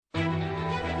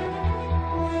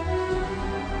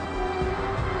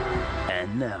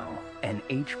now, an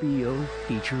HBO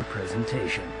feature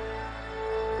presentation.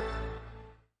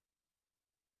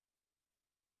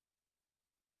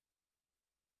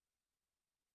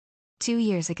 Two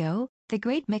years ago, the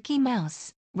great Mickey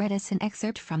Mouse read us an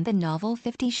excerpt from the novel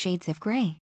 50 Shades of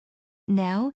Grey.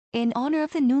 Now, in honor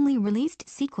of the newly released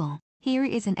sequel, here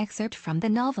is an excerpt from the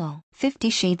novel 50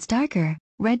 Shades Darker,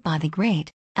 read by the great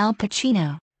Al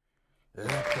Pacino. Al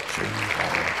Pacino.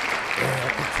 Al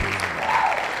Pacino.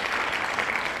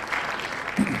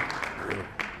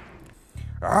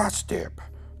 I step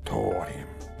toward him,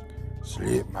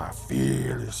 slip my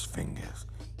fearless fingers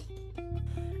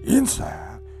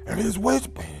inside of his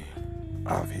waistband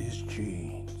of his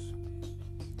jeans,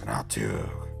 and I tug,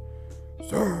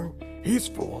 so he's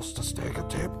forced to stake a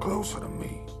step closer to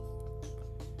me.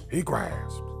 He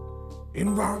grasps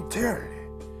involuntarily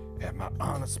at my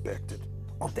unexpected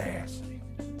audacity.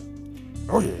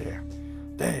 Oh yeah,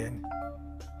 then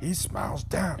he smiles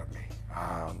down at me.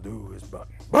 I undo his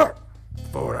button, but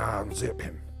before I unzip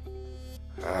him,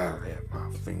 I let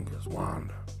my fingers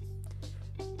wander.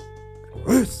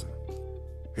 Listen,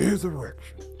 his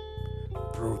erection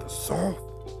through the soft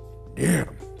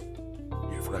denim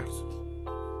he flexes.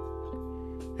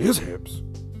 His hips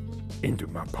into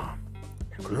my palm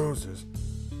and closes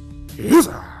his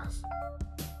eyes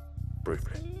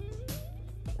briefly.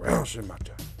 Welshing my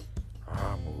tongue,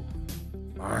 I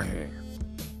move my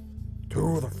hand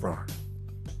to the front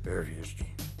of his jeans.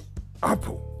 I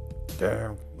pull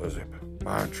down the zipper.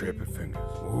 My tripping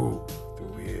fingers move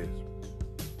through his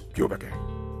pubic hair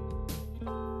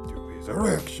to his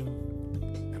erection,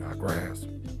 and I grasp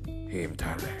him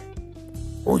tightly.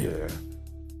 Oh yeah.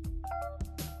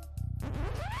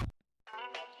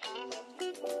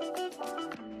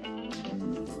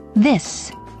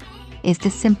 This is the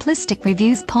Simplistic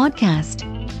Reviews podcast.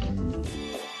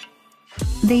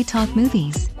 They talk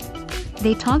movies.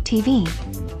 They talk TV.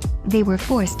 They were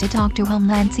forced to talk to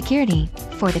Homeland Security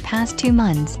for the past 2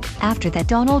 months after that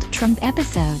Donald Trump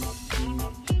episode.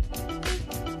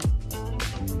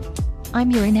 I'm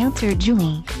your announcer,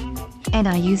 Julie, and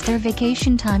I used their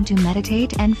vacation time to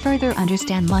meditate and further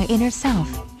understand my inner self.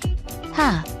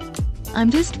 Ha! I'm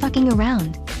just fucking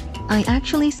around. I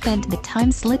actually spent the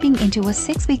time slipping into a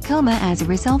 6-week coma as a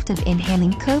result of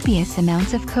inhaling copious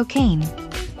amounts of cocaine.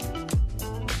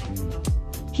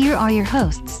 Here are your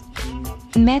hosts,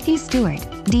 Matthew Stewart,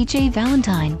 DJ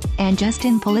Valentine, and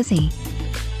Justin Polizzi.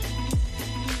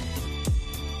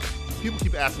 People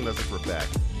keep asking us if we're back.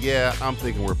 Yeah, I'm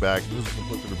thinking we're back. This is the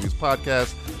Simplistic Reviews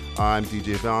podcast. I'm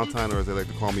DJ Valentine, or as they like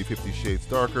to call me, 50 Shades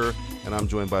Darker, and I'm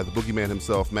joined by the Boogeyman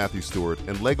himself, Matthew Stewart,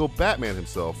 and Lego Batman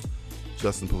himself,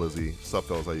 Justin Polizzi. What's up,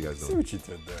 fellas? How you guys See doing? what you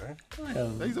did there.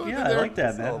 Yeah, I like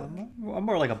that, man. I'm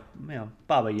more like a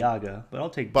Baba Yaga, but I'll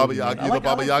take Baba Boogeyman. Yaga? I You like know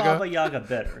Baba Yaga? Baba Yaga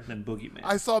better than Boogeyman.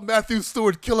 I saw Matthew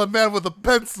Stewart kill a man with a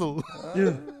pencil.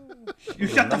 You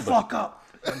shut the fuck up.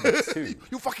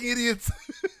 You fucking idiots.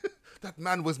 That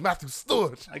man was Matthew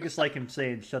Stewart. I just like him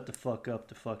saying "shut the fuck up"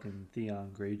 to fucking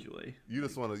Theon Greyjoy. You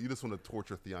just want to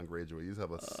torture Theon Greyjoy. You just have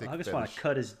a sick I just fetish. want to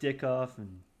cut his dick off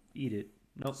and eat it.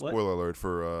 No, Spoiler what? alert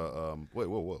for wait,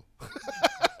 whoa.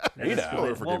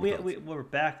 We're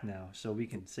back now, so we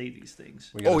can say these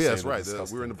things. Oh yeah, that's right.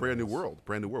 We're in a brand new world.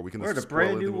 We can. We're in a spoil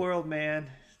brand new anything. world, man.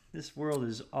 This world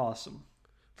is awesome.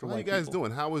 How you guys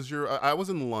doing? How was your? I was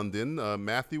in London.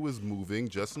 Matthew was moving.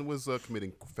 Justin was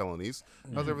committing felonies.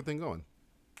 How's everything going?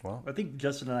 Well, I think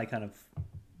Justin and I kind of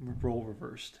role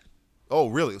reversed. Oh,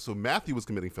 really? So Matthew was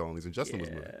committing felonies and Justin was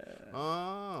moving.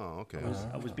 Oh, okay.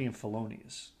 I was being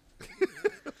felonious.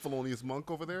 Felonious monk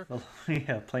over there.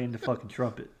 Yeah, playing the fucking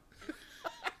trumpet.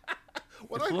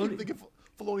 What do I keep thinking?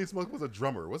 Felonious monk was a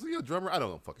drummer. Wasn't he a drummer? I don't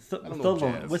know. I don't know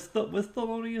jazz. Was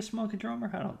Thelonious Monk a drummer?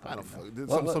 I don't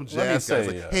know. Some jazz guys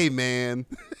like, hey man.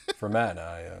 for Matt and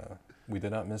I, we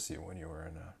did not miss you when you were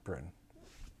in Britain.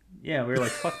 Yeah, we were like,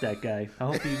 fuck that guy. I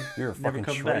hope he You're a never fucking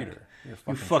comes traitor. back. You're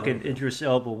You a fucking traitor. Idris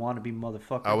Elba wannabe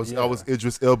motherfucker. I was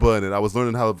Idris Elba in it. I was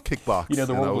learning how to kickbox. You know,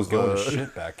 the and I world was going to uh,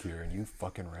 shit back here, and you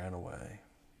fucking ran away.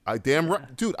 I damn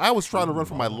right, dude. I was trying to run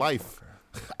for my life.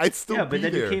 I'd still Yeah, be but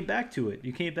then there you came back to it.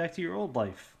 You came back to your old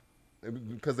life.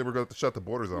 because they were going to shut the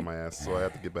borders on my ass, so I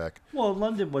had to get back. Well,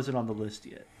 London wasn't on the list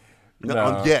yet.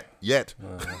 No. Yet.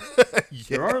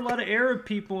 There are a lot of Arab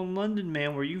people in London,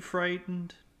 man. Were you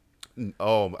frightened?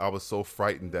 Oh, I was so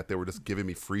frightened that they were just giving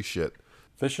me free shit.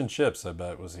 Fish and chips, I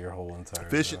bet, was your whole entire...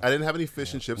 Fish. I didn't have any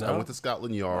fish and chips. No? I went to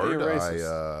Scotland Yard. you're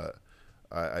racist.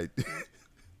 I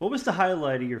What was the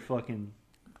highlight of your fucking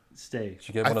stay? Did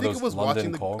you get I one of think those it was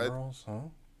London watching call girls?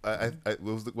 Huh? it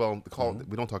was the call.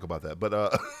 We don't talk about that, but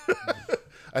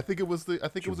I think it was the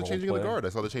changing of the guard. I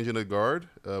saw the changing of the guard,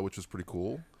 which was pretty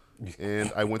cool.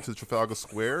 and I went to Trafalgar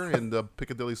Square and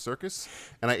Piccadilly Circus,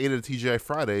 and I ate at TGI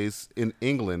Fridays in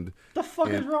England. The fuck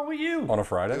is wrong with you? On a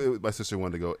Friday? My sister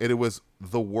wanted to go, and it was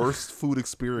the worst food What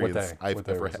experience day? I've What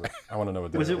day ever was had. it? I want to know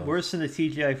what day Was it was. worse than the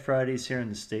TGI Fridays here in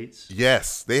the States?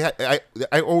 Yes, they had.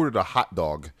 I ordered a hot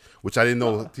dog, which I didn't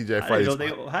know TGI I Fridays. didn't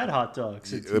know they had hot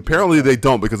dogs. at TGI Apparently they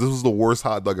don't, because this was the worst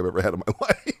hot dog I've ever had in my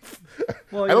life.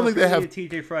 Well, I don't think they have. at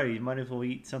TJ Friday. You might as well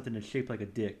eat something that's shaped like a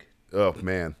dick. Oh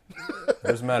man,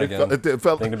 There's Matt again. it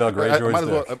felt. Thinking about I Greyjoy's might as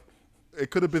well- dick.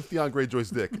 it could have been Theon Greyjoy's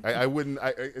dick. I wouldn't.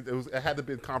 It had to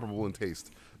be comparable in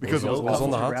taste because It was Well,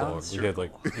 on the hot around dog. You had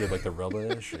like the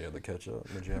relish, you had the ketchup,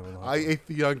 the jam on the hot I dog. ate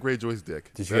Theon Greyjoy's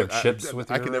dick. Did you have chips with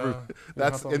I your, can never. your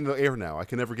That's hot dog? in the air now. I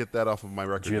can never get that off of my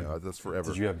record Did you have- now. That's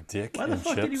forever. Did you have dick Why the and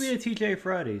fuck chips? did you eat at TJ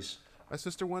Fridays? My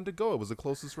sister wanted to go. It was the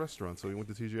closest restaurant, so we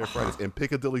went to TGI Fridays and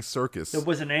Piccadilly Circus. There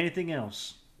wasn't anything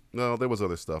else. No, there was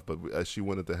other stuff, but she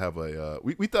wanted to have a.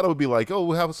 We thought it would be like, oh,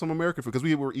 we'll have some American food because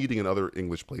we were eating in other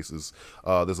English places.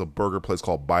 There's a burger place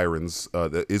called Byron's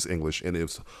that is English, and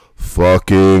it's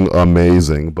fucking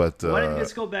amazing. But Why didn't you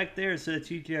just go back there instead of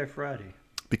TGI Friday?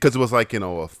 because it was like a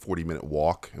 40-minute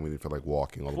walk, and we didn't feel like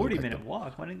walking all the way. 40-minute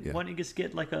walk. Why didn't you just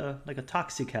get like a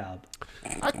taxi cab?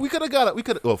 We could have got it. We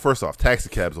could. Well, first off, taxi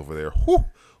cabs over there. Whew,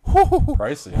 whew, whew, whew.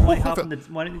 Pricey. Why, Huh?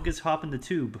 why didn't you just hop in the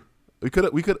tube? We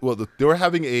could. Well, they were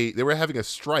having a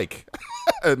strike,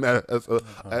 and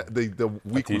the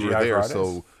week we were TGI there. Fridays?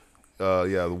 So,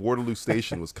 yeah, the Waterloo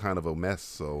station was kind of a mess.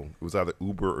 So it was either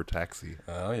Uber or taxi.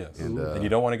 Oh yes. And, And you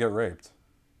don't want to get raped.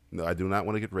 No, I do not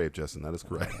want to get raped, Justin. That is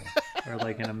correct. Or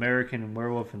like an American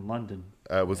werewolf in London.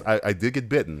 I did get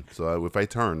bitten. So if I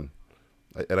turn,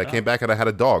 and I came back and I had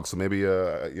a dog. So maybe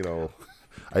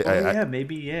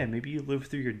Maybe you live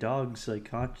through your dog's like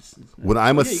consciousness. When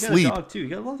I'm You asleep- got a dog too. You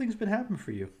got a lot of things been happening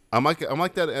for you. I'm like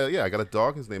that. Yeah, I got a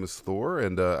dog. His name is Thor,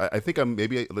 and I think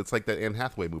it's like that Anne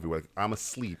Hathaway movie where I'm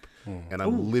asleep and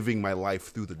I'm living my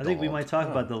life through the dog. I think we might talk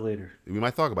about that later. We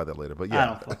might talk about that later, but I yeah,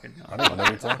 don't fucking know. I don't know what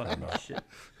you're talking Fucking about. shit.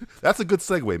 that's a good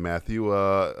segue, Matthew.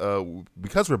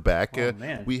 Because we're back, Oh,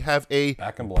 man. we have a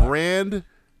Back in black. brand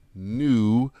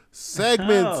new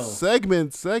segment. Oh.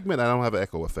 Segment. I don't have an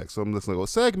echo effect, so I'm just gonna go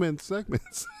segment. Segment.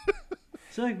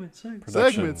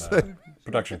 Production, Segment.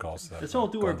 production calls that. Let's all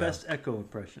do our Going down. best echo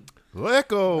impression.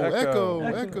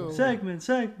 Echo. Segment.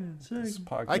 This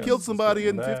podcast I killed is somebody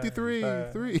in getting 53.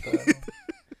 bad, 3. bad.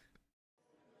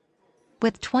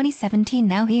 With 2017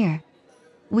 now here,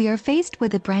 we are faced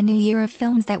with a brand new year of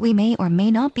films that we may or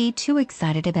may not be too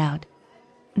excited about.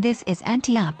 This is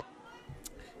Ante Up.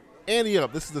 Ante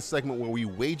Up. This is the segment where we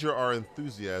wager our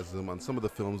enthusiasm on some of the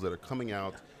films that are coming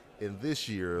out in this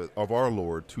year of our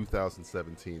Lord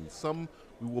 2017. Some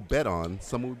we will bet on,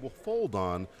 some we will fold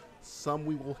on, some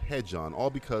we will hedge on, all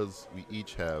because we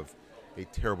each have a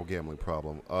terrible gambling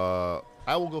problem.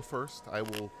 I will go first. I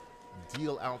will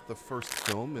deal out the first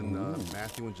film, and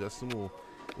Matthew and Justin will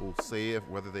say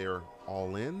whether they are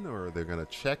all in or they're going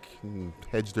to check and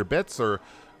hedge their bets, or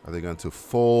are they going to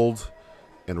fold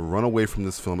and run away from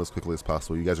this film as quickly as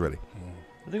possible. You guys ready?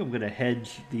 I think I'm gonna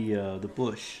hedge the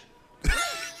bush.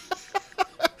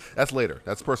 That's later.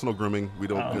 That's personal grooming. We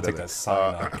don't do Take that. that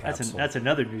cyanide capsule. That's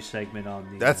another new segment on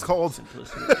the. That's called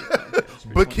Simplicity Podcast for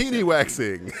Bikini 2017.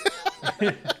 waxing.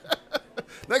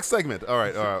 Next segment. All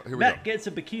right, here we go. Matt gets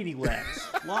a bikini wax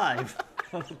live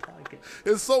on the podcast.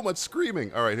 There's so much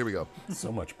screaming. All right, here we go.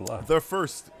 So much blood. The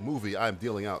first movie I'm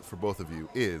dealing out for both of you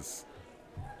is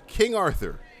King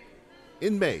Arthur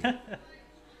in May.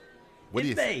 What do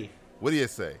you May. What do you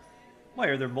say? Why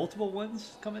are there multiple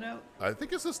ones coming out? I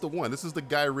think it's just the one. This is the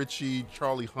Guy Ritchie,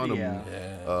 Charlie Hunnam.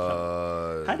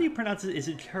 Yeah. How do you pronounce it? Is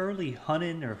it Charlie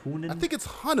Hunnam or Hunnam? I think it's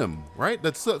Hunnam, right?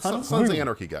 That's Hunnam? Sons of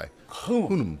Anarchy guy.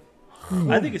 Hunnam.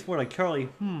 I think it's more like Charlie.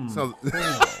 Sounds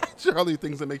Charlie,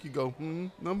 things that make you go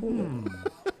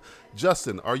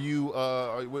Justin, are you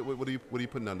what are you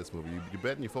putting on this movie? You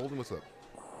betting? You folding? What's up?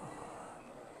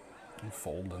 I'm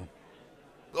folding.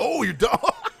 Oh, you're done.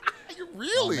 You Oh,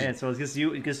 really? man, so it's just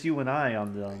you and I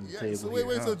on the Yeah, table. so wait,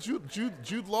 here, huh? so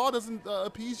Jude Law doesn't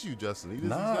appease you, Justin. He's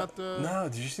not. No,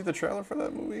 did you see the trailer for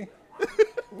that movie?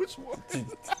 Which one?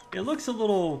 It looks a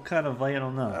little kind of, I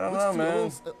don't know. I don't know,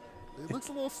 man. It looks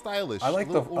a little stylish. I like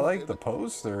a the little- the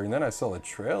poster, and then I saw the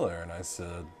trailer, and I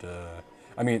said,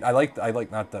 I mean, I like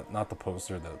not the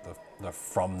poster, the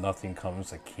From Nothing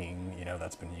Comes a King,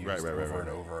 that's been used Right. over and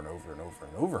over and over and over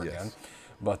and over Yes. again.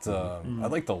 But I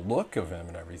like the look of him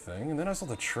and everything, and then I saw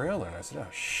the trailer, and I said,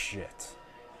 oh shit,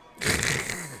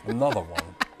 another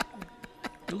one.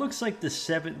 It looks like the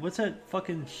seven. What's that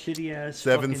fucking shitty ass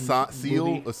Seven fucking Seal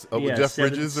movie? with Yeah, Jeff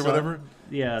Seventh Bridges or Son. whatever.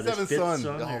 Yeah, the Seventh fifth Son.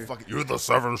 son. Oh, or- fuck it. You're the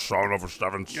seventh son of a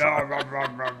seventh son.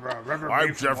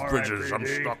 I'm Jeff Bridges. I'm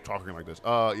stop talking like this.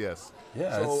 Yes.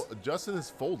 Yeah, So Justin is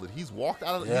folded. He's walked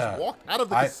out of. Yeah. He's walked out of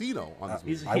the casino on this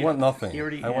movie. I want nothing. He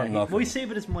already, I want nothing. Well, he's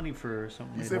saving his money for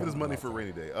something. He's later saving his on. money for a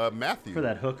rainy day. Matthew. For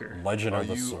that hooker. Legend Are of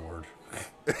the you- Sword.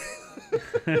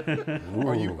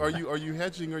 Are you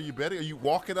hedging? Are you betting? Are you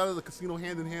walking out of the casino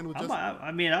hand in hand with Justin?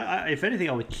 I mean, if anything,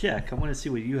 I would check. I want to see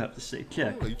what you have to say.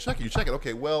 Check. Oh, you check it.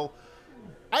 Okay, well,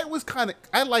 I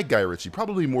like Guy Ritchie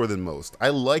probably more than most. I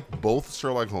like both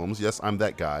Sherlock Holmes. Yes, I'm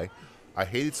that guy. I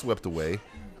hated Swept Away.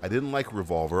 I didn't like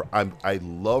Revolver. I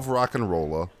love Rock and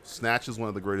Rolla. Snatch is one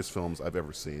of the greatest films I've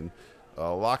ever seen.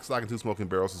 Lock, Stock, and Two Smoking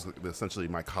Barrels is essentially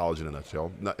my college in a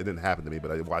nutshell. It didn't happen to me, but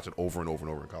I watched it over and over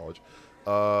and over in college.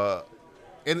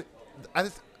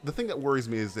 The thing that worries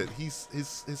me is that his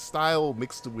style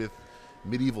mixed with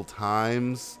medieval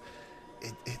times.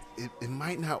 It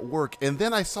might not work. And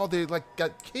then I saw they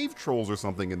got cave trolls or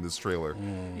something in this trailer.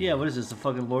 Yeah, what is this? The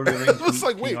fucking Lord of the Rings? It's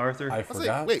like, King wait, Arthur. I like,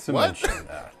 forgot wait, to what? mention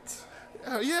that.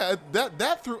 Yeah,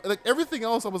 that threw everything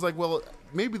else. I was like, well,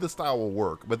 maybe the style will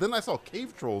work. But then I saw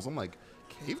cave trolls. I'm like,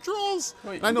 cave trolls?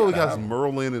 Wait, And I know you it has gotta have-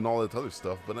 Merlin and all that other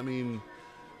stuff, but I mean,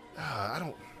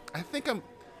 I think I'm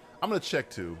gonna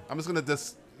check too. I'm just gonna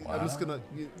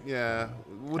yeah.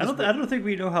 I don't think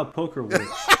we know how poker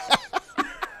works.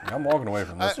 I'm walking away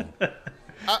from this one.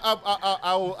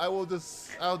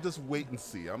 I'll just wait and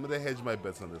see. I'm gonna hedge my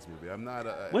bets on this movie. I'm not.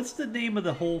 What's the name of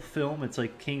the whole film? It's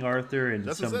like King Arthur and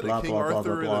That's some what I said. blah King blah blah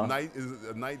Arthur blah blah. and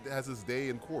a knight has his day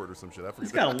in court or some shit. I forget.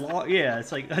 It's got a law. Yeah,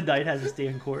 it's like a knight has his day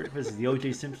in court. This is the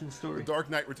O.J. Simpson story. Dark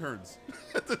Knight Returns.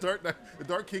 The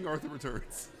Dark King Arthur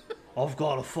Returns. I've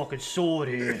got a fucking sword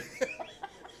here.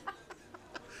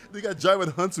 They got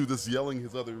Jaimin Hunsu just yelling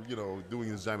his other, doing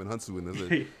his Jaimin Hunsu in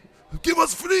this. Give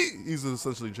us free! He's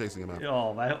essentially chasing him out.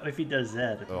 Oh, if he does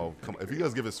that. Oh, come on. If he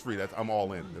does give us free, I'm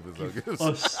all in.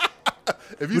 Us.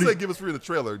 If he said give us free in the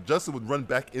trailer, Justin would run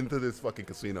back into this fucking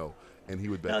casino and he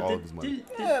would bet Now, all of his money.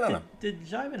 Did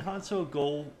Jaimin Hanso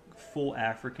go full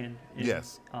African in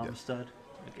Yes, Amistad?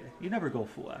 Okay. You never go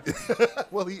full African.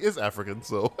 Well, he is African,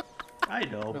 so. I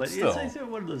know, but still. it's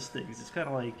one of those things. It's kind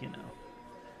of like,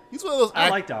 He's one of those. I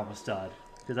liked Amistad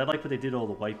because I like what they did to all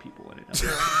the white people in it.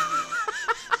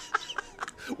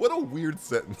 What a weird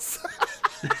sentence.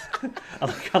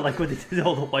 I like what they did to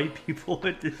all the white people.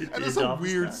 That is a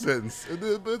weird sentence.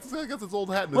 But I guess it's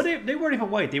old hat. But they weren't even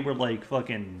white. They were like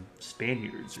fucking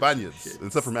Spaniards. or some Spaniards, shit.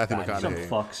 except for Matthew Some McConaughey.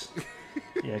 fucks.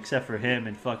 Yeah, except for him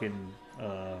and fucking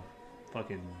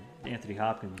Anthony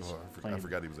Hopkins. Oh, I playing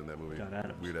forgot he was in that movie. John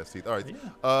Adams. Weird ass teeth. All right,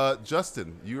 Yeah.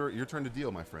 Justin, your turn to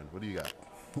deal, my friend. What do you got?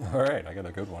 All right, I got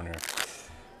a good one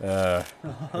here.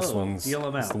 This one's deal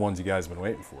 'em it's out. the ones you guys have been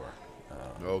waiting for.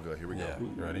 Oh, good. Here we go. Yeah,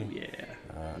 you ready? Yeah.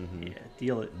 Yeah.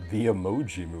 Deal it. The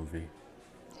Emoji Movie.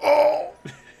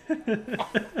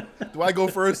 Do I go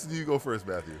first? Or do you go first,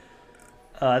 Matthew?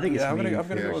 I think it's Yeah, I'm me. gonna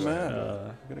go with Yeah, Matt.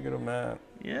 I'm gonna go with Matt.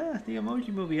 Yeah, the Emoji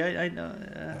Movie. I know.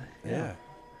 Yeah.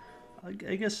 I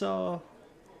guess. No.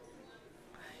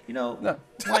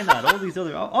 Why not? All these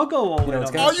other. I'll go all in.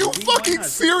 it's on got- this Are you movie. Why fucking not?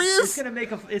 serious?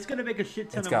 It's gonna make a shit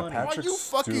ton It's of got money. Patrick Are you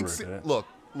fucking Stewart in it.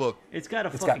 Look. It's got a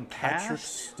It's fucking got Patrick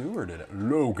cast. Stewart in it.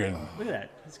 Logan. Look at that.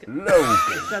 It's got Logan.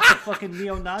 the fucking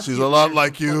neo-Nazi. She's a lot from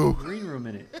like fucking you. Green Room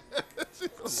in it.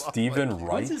 Stephen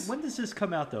Wright. When does this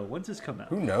come out though? When's this come out?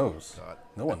 Who knows?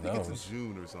 No one I think knows. it's in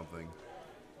June or something.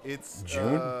 It's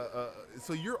June?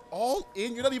 So you're all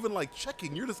in. You're not even like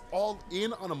checking. You're just all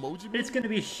in on Emoji Movie. It's gonna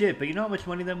be shit, but you know how much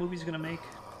money that movie's gonna make?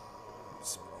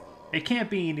 It can't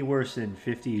be any worse than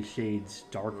 50 Shades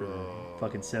Darker.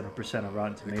 Fucking 7% on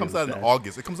Rotten Tomatoes. It comes out in that.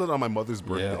 August. It comes out on my mother's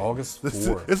birthday. Yeah, August This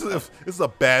 4th. this is a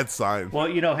bad sign. Well,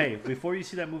 hey, before you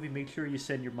see that movie, make sure you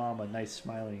send your mom a nice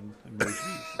smiling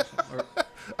emoji.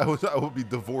 I would be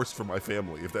divorced from my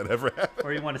family if that ever happened.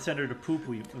 Or you want to send her the poop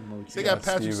emoji. They got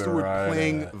Patrick Stephen Stewart Wright,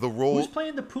 playing the role. Who's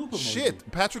playing the poop emoji?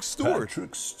 Shit, Patrick Stewart.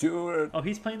 Patrick Stewart. Oh,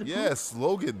 he's playing the poop? Yes,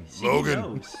 Logan. See,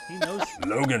 Logan. He knows.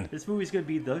 Logan. This movie's going to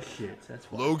be the shit. That's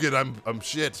why. Logan, I'm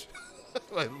shit.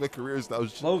 my career is now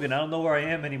shit. Logan, I don't know where I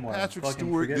am anymore. Patrick Fucking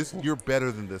Stewart, forgetful. you're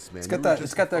better than this, man.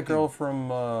 It's got that girl from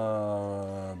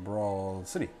Brawl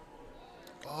City.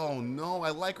 Oh no, I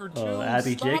like her too.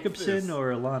 Abby Stop Jacobson this.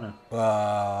 or Alana?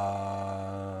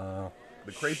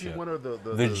 The crazy shit. one or the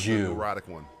Jew. the erotic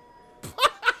one?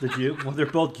 The Jew? Well, they're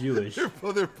both Jewish.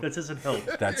 Well, they're That doesn't help.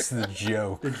 That's the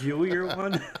joke. The Jewier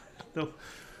one? The-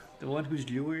 The one who's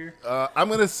Jewier? I'm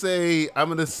gonna say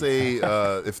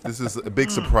if this is a big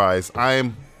surprise,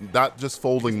 I'm not just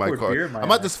folding my poured beer cards. in my I'm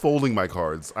not eye. just folding my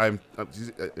cards. I'm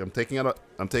taking out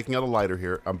a lighter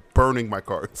here. I'm burning my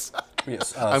cards.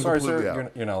 Yes. I'm Sorry, completely sir.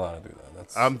 out. You're not allowed to do that.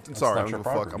 I'm That's sorry, not I don't your give a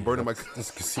fuck. property. I'm burning my-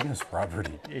 This casino's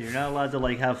property. Yeah, you're not allowed to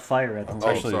like have fire at the Oh,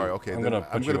 time. Actually, sorry. Okay, I'm then gonna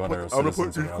put you under I'm gonna put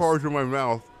citizens these arrest. cards in my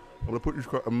mouth. I'm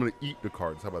gonna eat the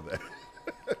cards. How about that?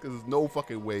 Because there's no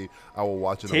fucking way I will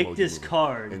watch an Take emoji this movie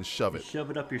card and shove it. Shove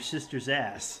it up your sister's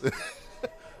ass.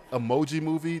 Emoji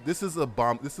movie. This is a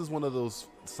bomb. This is one of those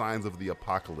signs of the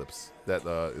apocalypse that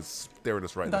is staring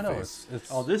us right in No, the no, face. it's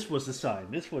Oh, this was the sign.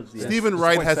 This was the. Stephen it's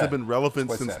Wright quite hasn't sad. been relevant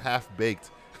Quite since sad. Half Baked.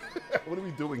 What are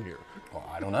we doing here? Well,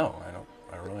 I don't know. I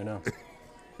don't really know.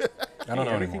 I don't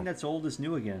know Everything anymore. that's old is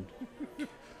new again.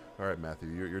 All right, Matthew,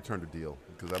 your turn to deal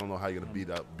because I don't know how you're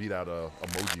gonna beat out a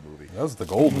emoji movie. That was the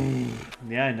golden.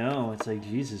 Yeah, I know. It's like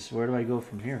Jesus. Where do I go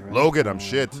from here? Right? Logan, I'm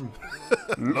shit.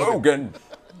 Logan.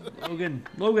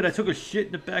 Logan, I took a shit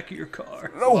in the back of your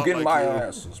car. Logan, like my you.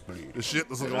 ass is bleeding. The shit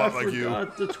doesn't look a I lot like you,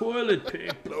 forgot the toilet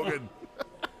paper. Logan.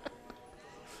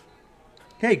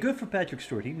 Hey, good for Patrick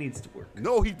Stewart. He needs to work.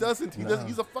 No, he doesn't. He doesn't.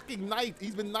 He's a fucking knight.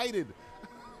 He's been knighted.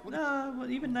 Nah, well,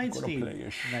 even knights Gonna need play your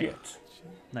night, shit.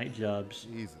 night jobs.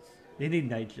 Jesus. They need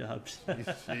night jobs.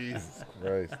 Jesus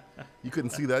Christ. You couldn't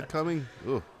see that coming?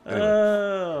 Ugh. Anyway.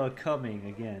 Oh, coming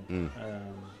again.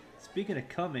 Mm. Speaking of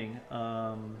coming,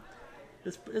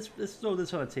 let's throw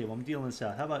this on the table. I'm dealing this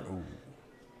out. How about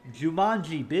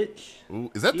Jumanji, bitch? Ooh,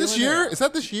 is that this Feeling year? it. Is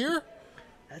that this year?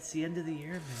 That's the end of the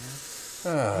year,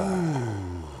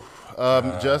 man.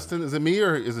 Justin, is it me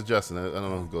or is it Justin? I don't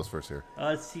know who goes first here.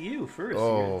 It's to you first.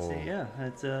 Oh.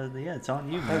 It's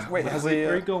on you, man. Wait, has Where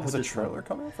are you a going with has a this trailer one?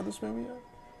 come out for this movie yet?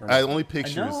 Or I not? only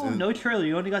pictures. No, and- no trailer.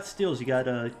 You only got stills. You got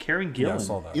Karen Gillan. Yeah, I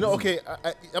saw that. You know, okay,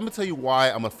 I'm gonna tell you why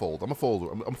I'm a fold. I'm a fold.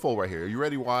 I'm a fold right here. Are you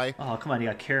ready? Why? Oh, come on. You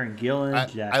got Karen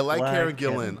Gillan, Jack I like Black, Karen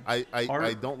Gillan. Kevin I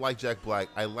Hart. don't like Jack Black.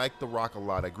 I like The Rock a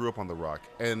lot. I grew up on The Rock,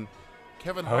 and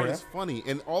Kevin Oh, Hart yeah? is funny.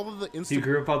 And all of the You Instagram.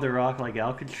 grew up on the rock like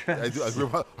Alcatraz. I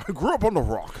grew up on The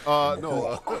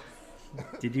Rock.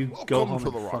 Did you go Welcome home to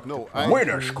and The Rock. fuck No, the I- prom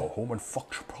Winners queen? go home and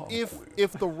fuck your prom if queen.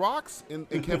 if The Rock's and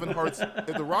Kevin Hart's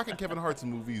if The Rock and Kevin Hart's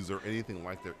movies are anything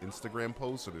like their Instagram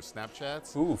posts or their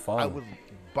Snapchats, Ooh, fun.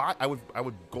 I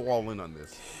would go all in on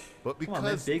this. But Come on,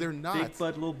 man. because Big, they're not, Big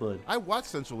Bud, Little Bud. I watched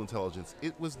Central Intelligence.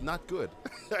 It was not good.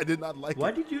 I did not like Why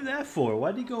it. did you do that for?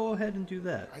 Why did you go ahead and do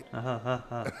that?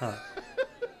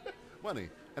 Money.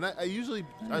 And I'm usually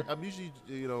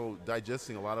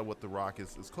digesting a lot of what The Rock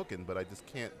is cooking, but I just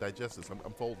can't digest this. I'm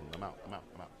folding. I'm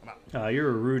out. You're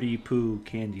a Rudy Poo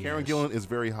candy. Karen ass. Gillan is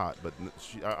very hot, but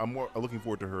I'm more looking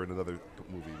forward to her in another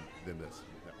movie than this.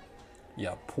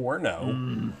 Yeah,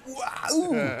 porno.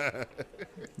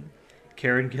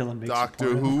 Karen Gillan makes a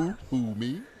Doctor porno. Who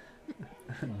me?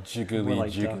 Jiggly More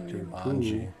like jiggly Dr.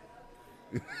 manji.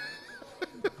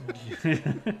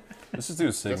 Let's just do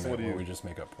a segment what where you- we just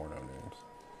make up porno names.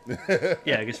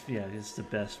 Yeah, I guess it's the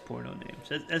best porno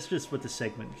names. That's just what the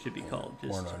segment should be called.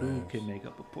 Just Porno who names. can make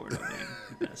up a porno name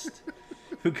the best?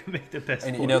 Who can make the best?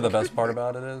 And you porno know the best part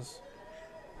about it is,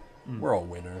 Mm. we're all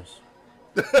winners.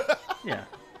 Yeah,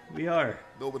 we are.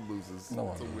 No one loses. No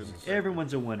one It's a win. loses.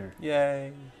 Everyone's a winner.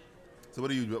 Yay! So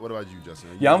what about you, Justin?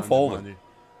 Are you Yeah, I'm on folding. Jumanji?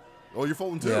 Oh, you're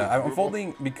folding too. Yeah, I'm You're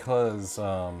folding because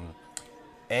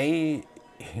A,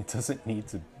 it doesn't need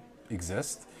to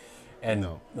exist, and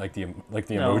No. like the No.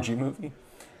 emoji movie,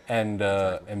 and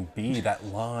B, that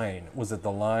line was it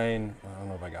the line? I don't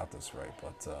know if I got this right,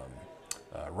 but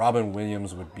Robin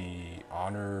Williams would be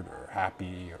honored or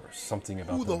happy or something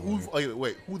about Who the the movie.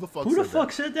 wait? Who the fuck? Who the said fuck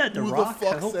that? said that? The Who Rock? the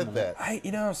I fuck hope said not.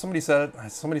 that? Somebody said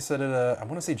it. Somebody said it. I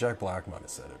want to say Jack Black might have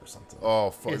said it or something. Oh,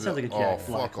 fuck! Yeah, it sounds like a oh, Jack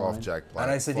Black fuck off, line. Jack Black.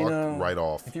 And I said, Fuck right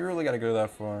off. if you really got to go that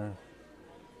far,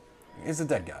 he's a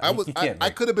dead guy. I was. You can't I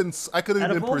make- could have been. I could have Out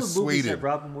been of all the movies that persuaded.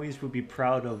 Robin Williams would be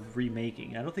proud of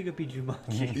remaking, I don't think it'd be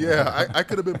Jumanji. Yeah, I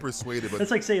could have been persuaded, but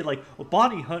That's like saying, well,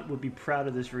 Bonnie Hunt would be proud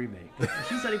of this remake.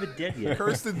 She's not even dead yet.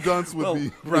 Kirsten Dunst would Well, be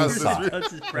proud of inside. this.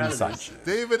 Dunst is proud of Inside this. shit.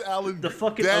 David Allen, The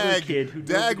fucking Dag, other kid who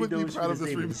Dag nobody would be knows proud what of his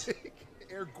this name is. remake.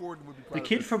 Eric Gordon would be proud The of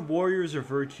kid this. from Warriors of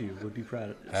Virtue would be proud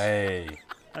of this. Hey,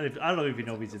 I don't even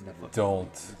know if he's in that fucking.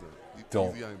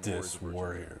 don't Easy on diss Virtue.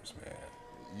 Warriors, man.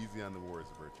 Easy on the Warriors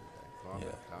of Virtue. Okay?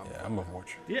 Calm Yeah, down. I'm a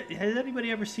watcher. Yeah, has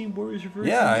anybody ever seen Warriors of Virtue?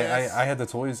 Yeah, Yes. I had the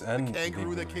toys and Kangaroo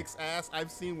the that movie. kicks ass. I've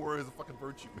seen Warriors of fucking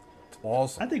Virtue.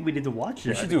 Awesome. I think we need to watch it.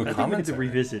 we should do a I think we commentary. need to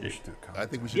revisit We it. should do a I commentary.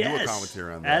 think we should Yes. do a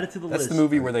commentary on that. Add it to the That's list. the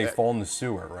movie where they fall in the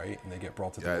sewer, right? And they get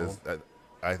brought to the Yeah, world.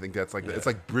 I think that's like it's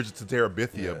like Bridget to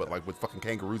Terabithia, but like with fucking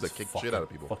kangaroos that kick shit out of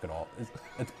people. Fucking all.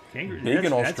 It's Kangaroo, big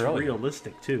in that's Australia.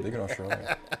 realistic too. Big in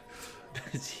Australia.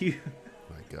 It's huge.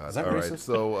 My God. Is that All right. racist?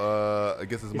 So I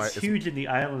guess It's huge in the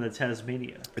island of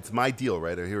Tasmania. it's my deal,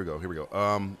 right? Here we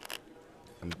go.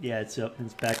 Yeah, it's up.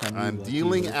 It's back on. I'm you,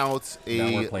 dealing Peter. out Now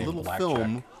a we're playing little blackjack.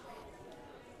 film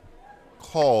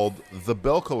called The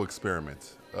Belko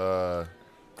Experiment.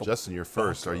 Justin, you're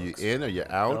first. Are you in? Are you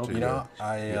out? Belko.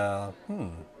 Are You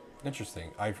know,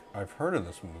 interesting. I've heard of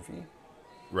this movie,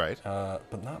 right.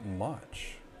 but not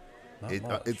much. Not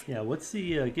much. It's Yeah, what's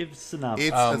the give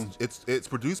synopsis? it's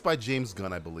produced by James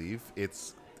Gunn, I believe. It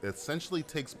essentially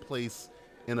takes place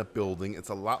in a building. It's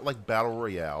a lot like Battle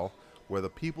Royale, where the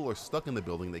people are stuck in the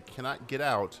building. They cannot get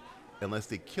out unless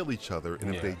they kill each other, and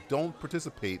if Yeah. they don't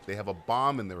participate, they have a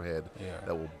bomb in their head Yeah.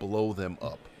 that will blow them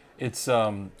up. It's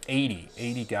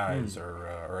 80 guys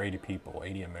or 80 people,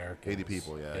 80 Americans. 80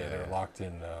 people, yeah, They're yeah. locked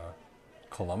in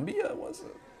Colombia, was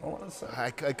it? I want to say.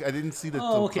 I didn't see the.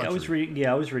 Oh, the okay. I was country. reading.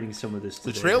 Yeah, I was reading some of this.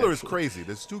 The Today, trailer is actually. crazy.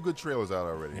 There's 2 good trailers out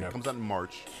already. know, It comes out in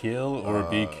March. Kill or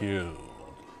be killed.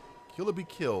 Kill or be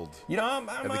killed. You know, I'm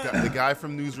And the guy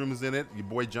from Newsroom is in it. Your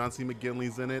boy John C.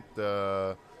 McGinley's in it.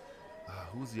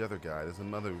 Who's the other guy? There's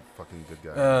another fucking good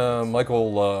guy.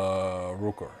 Michael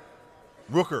Rooker.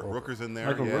 Rooker's in there.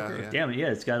 Michael yeah, Rooker. yeah. Damn it! Yeah,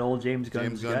 it's got old James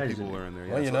Gunn's James Gunn guys. people in are it. in there.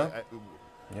 Well, yeah. you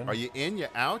So know. Are you in? You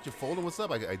out? You folding? What's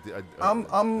up? I'm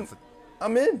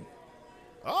in.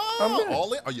 Oh, in.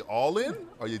 all in? Are you all in?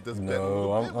 Are you just betting a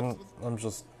No, little bit? I'm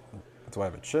just. Do I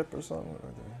have a chip or something?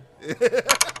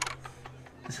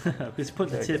 He's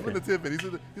putting the tip Put the in. tip in.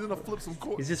 He's gonna flip some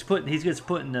coins. He's just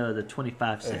putting the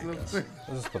 25 cent.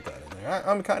 I'll just put that in there.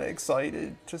 I'm kind of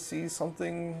excited to see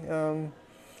something.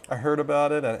 I heard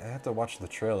about it. I have to watch the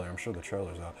trailer. I'm sure the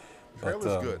trailer's out. Trailer's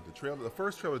But, good. The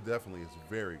first trailer definitely is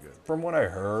very good. From what I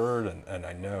heard, and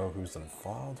I know who's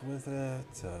involved with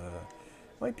it,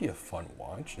 might be a fun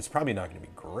watch. It's probably not going to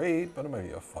be great, but it might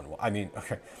be a fun watch. I mean,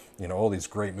 okay, all these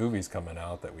great movies coming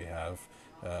out that we have.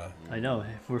 I know.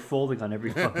 We're folding on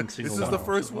every fucking single This one. is the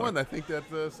first one I think that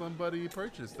somebody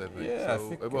purchased. I think. Yeah, I So,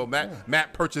 think well,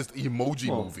 Matt purchased Emoji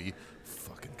Well- Movie.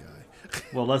 Fucking guy.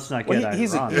 Well, let's not Well, get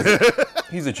he's ironic.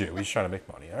 He's a Jew. He's trying to make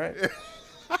money. All right.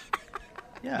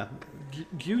 Yeah,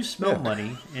 Jews smell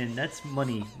money, and that's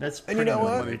money. That's And you know printing what?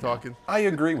 money Money right now. talking. I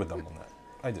agree with them on that.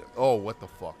 I do. Oh, what the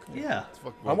fuck? Yeah.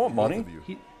 Fuck, I want both money. of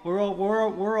you. We're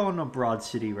all in a broad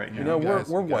city right now. You know, guys-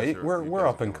 we're you guys white. are- We're you we're guys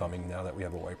up are and killing coming now that we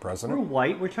have a white we're president.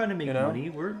 white. We're trying to make You know?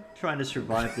 money. We're trying to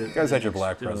survive the. You guys had your the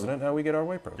black next, president. Now we get our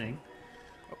white president.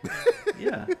 Thing.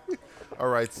 Yeah. All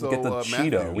right, so We get the Matthew,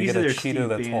 Cheeto. We These get are a their Cheeto Steve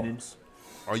that Bannon. talks.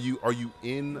 are you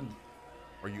in?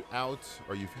 Are you out?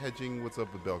 Are you hedging? What's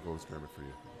up with Belko Experiment for you?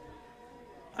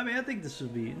 I mean, I think this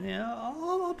would be. Yeah,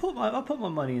 I'll put my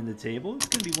money in the table. It's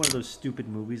gonna be one of those stupid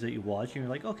movies that you watch and you're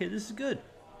like, okay, this is good.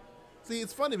 See,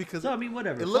 it's funny because So I mean,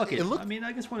 whatever. It look- Fuck it. it look- I mean,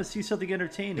 I just want to see something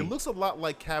entertaining. it looks a lot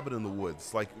like Cabin in the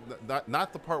Woods, like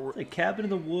not the part where like Cabin in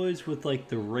the Woods with like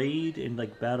the raid and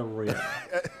like Battle Royale.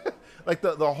 like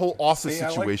the whole office See, I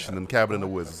like situation that. in Cabin in the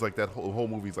Woods. It's like that whole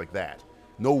movie's like that.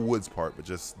 No woods part, but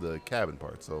just the cabin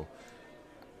part. So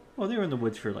Well, they were in the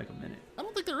woods for like a minute. I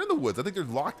don't think they're in the woods. I think they're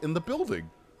locked in the building.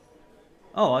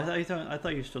 Oh, I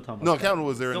thought you were still talking No, about. Cabin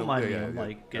was there in Don't the- mind yeah, me. yeah, I'm yeah.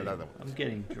 like Yeah, getting, that one. I'm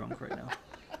getting drunk right now.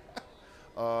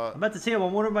 I'm about to say I'm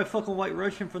ordering my fucking White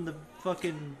Russian from the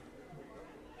fucking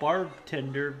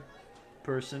bartender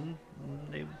person.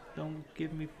 They don't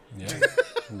give me. Yeah.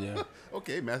 Yeah.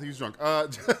 Okay, Matthew's drunk.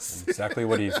 Just Exactly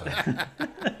what he said.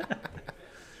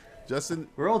 Justin,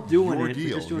 We're all doing your it. deal,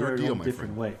 We're just doing your it deal, in my a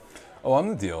different friend. way. Oh, I'm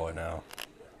the dealer now.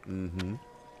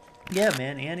 Yeah,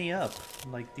 man, Annie up.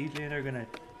 Like DJ and I are gonna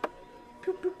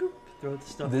boop, boop, boop, throw the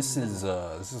stuff. This in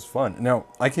the is fun. Now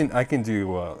I can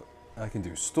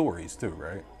do stories too,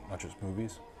 right? Not just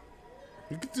movies.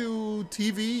 you can do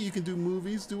TV, you can do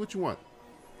movies, do what you want.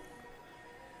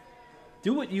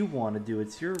 Do what you want to do.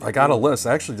 It's your. I got a list.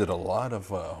 I actually did a lot of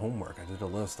homework. I did a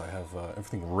list. I have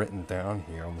everything written down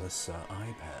here on this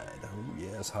iPad. Oh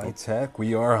yes, high tech.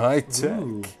 We are high tech.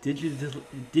 Ooh,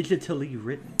 digitally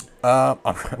written. I'm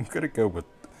gonna go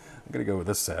with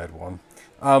this sad one.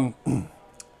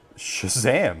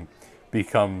 Shazam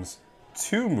becomes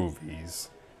 2 movies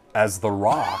as The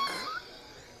Rock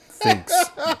thinks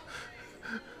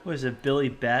What is it? Billy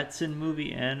Batson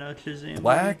movie and a Shazam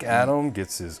Black movie? Adam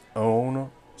gets his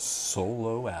own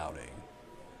solo outing.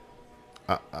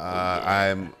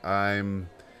 I'm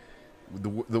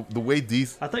the way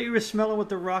these. I thought you were smelling what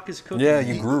The Rock is cooking. Yeah,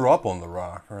 you grew up on The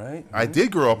Rock, right? I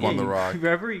did grow up Yeah, on The you- Rock.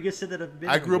 Remember, you just said that a minute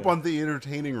I grew up ago. on the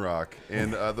entertaining Rock,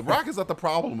 and The Rock is not the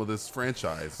problem of this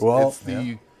franchise. Well, it's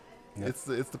the it's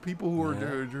the people who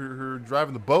are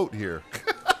driving the boat here.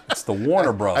 It's the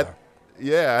Warner Brother.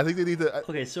 Yeah, I think they need to.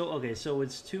 Okay, so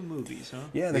it's 2 movies, huh?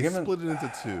 Yeah, They they're giving. split it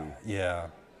into 2. Yeah.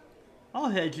 I'll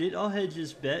hedge it. I'll hedge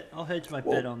this bet. I'll hedge my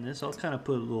bet on this. I'll kind of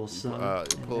put a little sum.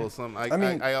 Pull some.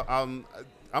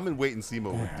 I'm in wait and see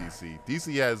mode with DC.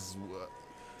 DC has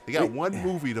they got one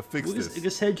movie to fix this.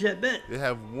 Just hedge that bet. They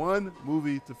have one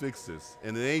movie to fix this,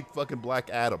 and it ain't fucking Black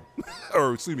Adam,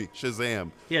 or excuse me,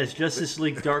 Shazam. Yeah, it's Justice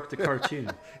League Dark the cartoon.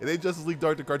 It ain't Justice League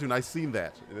Dark the cartoon. I seen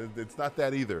that. It's not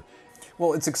that either.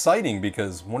 Well, it's exciting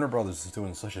because Warner Brothers is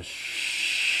doing such a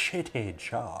shitty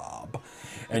job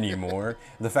anymore.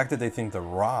 The fact that they think The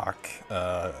Rock,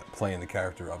 playing the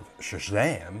character of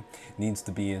Shazam, needs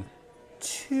to be in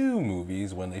 2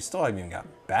 movies when they still haven't even got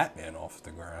Batman off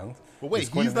the ground. But wait,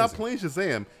 he's not playing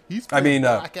Shazam. He's I playing mean,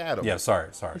 Black Adam. Yeah, sorry.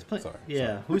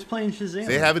 Yeah, who's playing Shazam?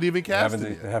 They haven't even cast They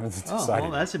it yet. haven't Oh, decided.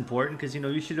 well, that's important because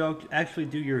you should actually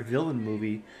do your villain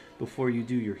movie before you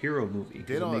do your hero movie. 'Cause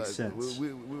They it don't. makes sense.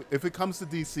 If it comes to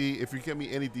DC, if you give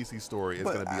me any DC story, it's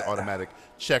But going to be automatic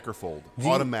checkerfold. Do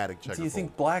you- Automatic checkerfold. Do you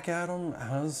think Black Adam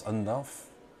has enough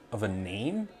of a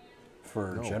name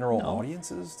for general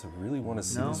audiences to really want to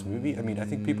see this movie? I mean, I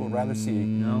think people would rather see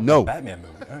No. a Batman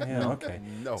movie. Oh, yeah, okay.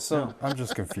 No. So I'm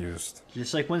just confused.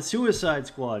 Just like when Suicide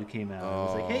Squad came out, it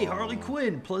was like, hey, Harley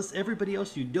Quinn plus everybody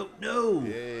else you don't know.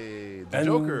 Yay, the And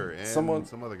Joker and some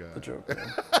other guy. The Joker.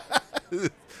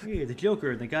 Yeah, the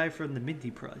Joker and the guy from the Minty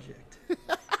Project.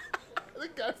 The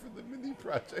guy from the Mindy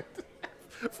Project.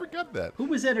 I forgot that. Who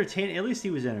was entertaining? At least he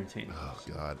was entertaining. Oh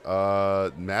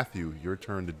God. Matthew, your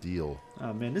turn to deal.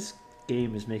 Oh man, this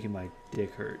game is making my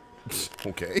dick hurt.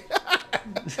 Okay.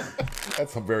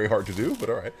 That's very hard to do, but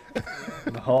all right.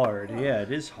 Hard, yeah,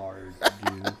 it is hard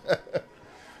to do.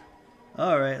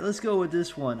 All right, let's go with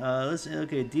this one.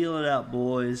 Deal it out,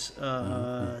 boys.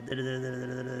 Oh,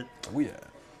 yeah.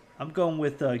 I'm going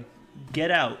with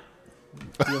Get Out.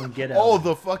 Dealing Get Out. Oh,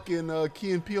 the fucking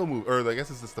Key and Peele movie, or I guess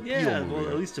it's just the Peele yeah, movie. well,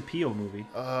 at least a Peele movie.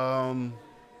 Um,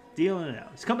 Dealing it out.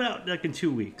 It's coming out like in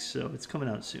 2 weeks, so it's coming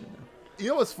out soon. Though. You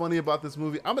know what's funny about this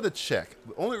movie? I'm gonna check.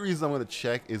 The only reason I'm gonna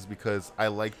check is because I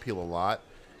like Peele a lot,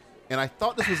 and I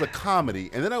thought this was a comedy,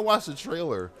 and then I watched the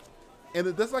trailer, and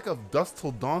there's like a Dusk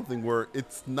Till Dawn thing where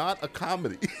it's not a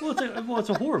comedy. Well, it's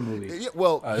a horror movie. Yeah, This is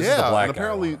the black and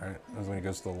apparently, guy one, right? That's when he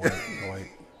goes to the white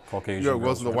Caucasian. yeah, it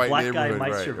goes in the girls, white Black guy neighborhood.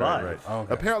 might right, survive. Right. Oh,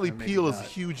 okay. Apparently, maybe Peele is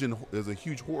not. is a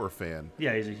huge horror fan.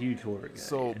 Yeah, he's a huge horror guy.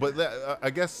 So, yeah. but I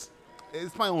guess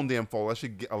it's my own damn fault. I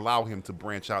should allow him to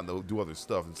branch out and do other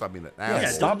stuff and stop being an asshole.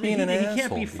 stop being an He asshole.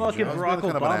 can't be DJ. fucking I was Barack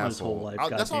being kind of an Obama's whole asshole. life.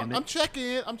 That's all,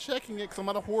 Goddammit. I'm checking it because I'm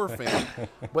not a horror fan.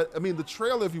 But I mean, the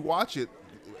trailer, if you watch it,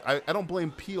 I don't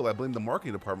blame Peele. I blame the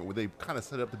marketing department where they kind of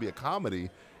set it up to be a comedy,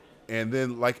 and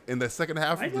then like in the second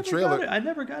half of the trailer, I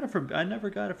never got it for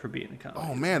being a comedy.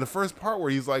 oh man, the first part where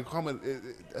he's like coming,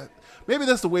 maybe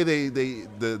that's the way they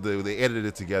edited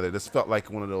it together. This felt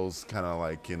like one of those kind of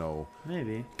like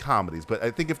Maybe. comedies. But I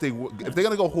think if they're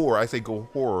gonna go horror, I say go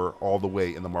horror all the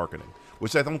way in the marketing,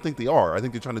 which I don't think they are. I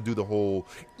think they're trying to do the whole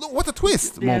look, what's a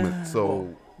twist moment.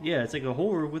 So. Yeah, it's like a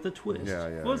horror with a twist.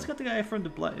 Yeah. Well, it's got the guy from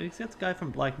it's got the guy from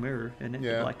Black Mirror, and then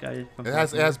Yeah. the black guy from. It Black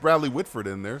has Mirror. Bradley Whitford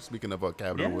in there. Speaking of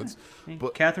Cabin in the Woods, And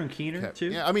but Catherine Keener too.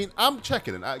 yeah, I mean, I'm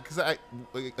checking it because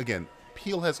again,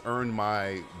 Peele has earned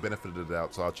my benefit of the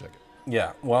doubt, so I'll check it.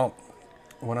 Yeah, well,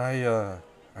 when I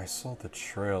saw the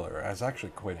trailer, I was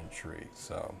actually quite intrigued.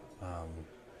 So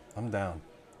I'm down.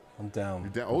 I'm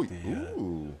down. Oh, with the,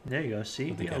 ooh, There you go. See,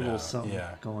 you the got a Get little Out, something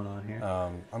yeah. going on here.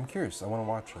 I'm curious. I want to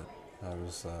watch it. I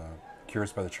was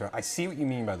curious by the trailer. I see what you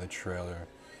mean by the trailer.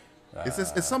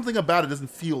 it's something about it doesn't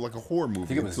feel like a horror movie. I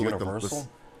think it was until, like, Universal.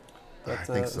 I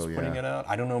think so. was putting Yeah. it out.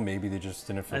 I don't know. Maybe they just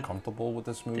didn't feel I comfortable with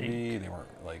this movie. They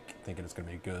weren't like thinking it's gonna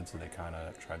be good, so they kind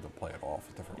of tried to play it off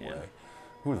a different Yeah. way.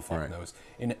 Who the fuck Right. knows?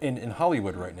 In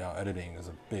Hollywood right now, editing is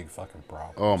a big fucking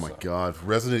problem. Oh my so. God,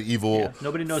 Resident Evil. Yeah,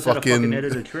 nobody knows how to fucking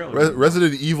edit a trailer.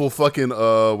 Resident Evil fucking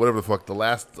whatever the fuck, the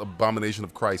last abomination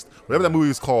of Christ, whatever that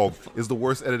movie is called, is the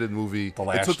worst edited movie. The It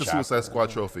Last took the Suicide Chapter. Squad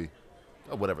trophy.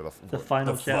 Oh, whatever The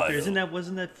final The chapter. final.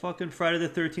 Wasn't that fucking Friday the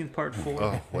 13th Part 4?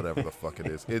 Oh, whatever the fuck it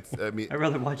is. It's. I mean, I'd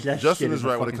rather watch that Justin shit is in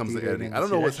the right when it fucking comes to theater editing. than I don't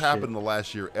see know that what's happened shit. in the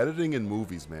last year. Editing in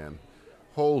movies, man.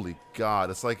 Holy God,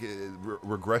 it's like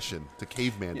regression to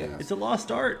caveman days. It's a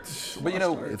lost art. But you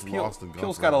know, It's Peele, lost and gone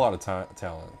Peele's got a forever. lot of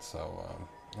talent, so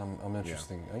I'm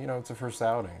interesting. You know, it's a first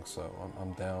outing, so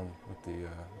I'm down with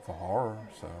the horror.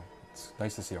 So it's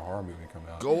nice to see a horror movie come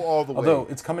out. Go all the way. Although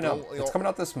it's coming Go- out, it's coming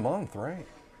out this month, right?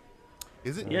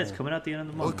 Is it? Yeah, it's coming out the end of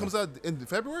the Oh, month. it comes out in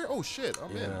February. Oh shit!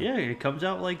 I'm in. Yeah, it comes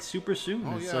out like super soon.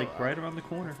 Oh, It's yeah, like right around the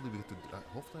corner.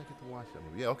 Hopefully I get to watch that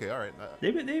movie. Yeah. Okay. All right.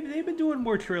 They've been doing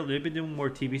more trailers. They've been doing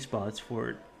more TV spots for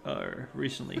it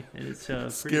recently, and it's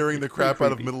Scaring the pretty crap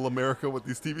out of creepy. Middle America with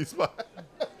these TV spots.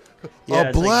 Yeah, A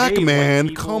it's like, black hey, white man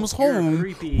people, comes you're home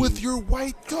creepy. with your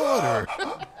white daughter.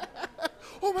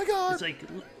 my God.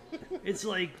 It's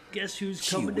like, guess who's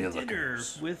coming to dinner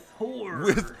with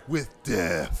horror? With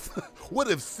death. What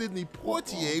if Sidney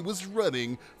Poitier was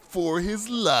running for his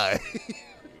life?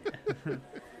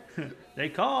 They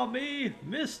call me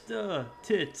Mr.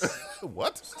 Tits.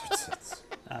 What?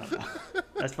 I don't know.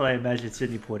 That's what I imagine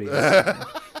Sidney Poitier.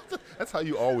 That's how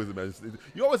you always imagine.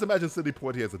 You always imagine Sidney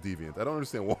Poitier as a deviant. I don't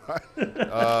understand why.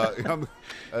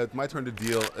 It's my turn to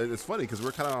deal. It's funny because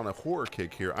we're kind of on a horror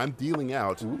kick here. I'm dealing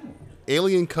out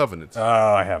Alien Covenant. Oh,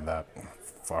 I have that.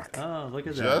 Fuck. Oh, look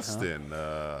at Justin,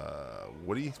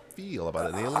 what do you feel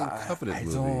about an Alien Covenant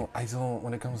movie? I don't.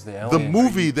 When it comes to The Alien,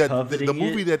 movie that coveting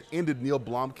it? that ended Neil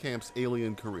Blomkamp's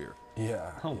Alien career. Yeah.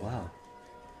 that. Oh, wow.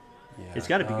 Yeah. It's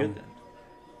got to be good then.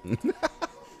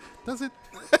 Does it?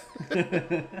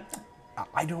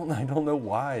 I don't know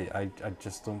why. I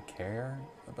just don't care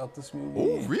about this movie.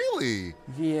 Oh, really?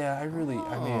 Yeah, I mean,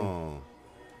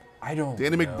 I don't.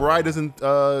 Danny know. McBride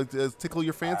doesn't tickle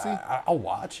your fancy? I'll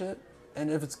watch it,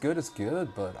 and if it's good, it's good.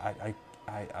 But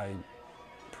I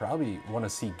probably want to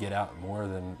see Get Out more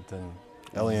than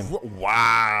Alien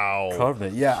Wow.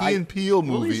 Covenant. Yeah, Key and Peele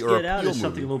Well, at movie least or a Get Out Peele is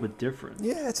something a movie. little bit different.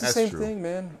 yeah, it's the That's same true. thing,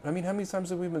 man. I mean, how many times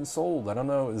have we been sold? I don't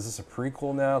know. Is this a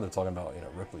prequel now? They're talking about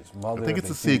Ripley's mother. I think it's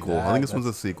They a do sequel. that. I think this one's a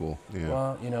That's- sequel. Yeah.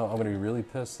 Well, I'm going to be really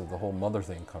pissed if the whole mother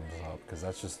thing comes up because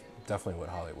that's just definitely what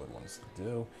Hollywood wants to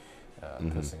do,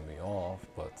 pissing me off.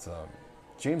 But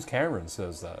James Cameron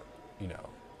says that,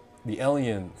 the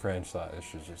Alien franchise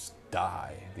should just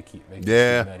die to keep making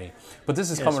Yeah. too many. But this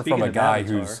is Yeah, coming from speaking a of guy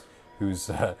Avatar. who's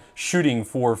shooting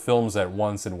 4 films at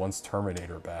once and wants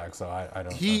Terminator back. So I don't. I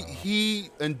don't know. He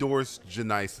endorsed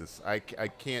Genesis. I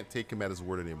can't take him at his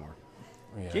word anymore.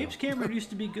 Yeah. James Cameron used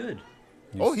to be good.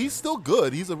 Oh, he's still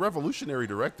good. He's a revolutionary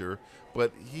director,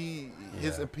 but his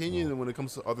Yeah, opinion when it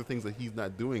comes to other things that he's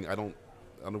not doing, I don't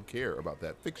care about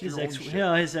that. Fix His your own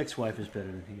shit. his ex-wife is better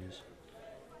than he is.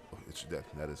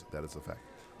 That is a fact.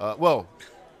 Well,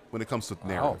 when it comes to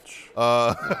narrative,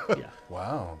 Ouch. Yeah.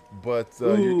 Wow. but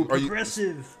Ooh, are you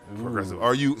progressive. progressive?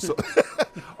 Are you so?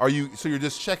 Are you so? You're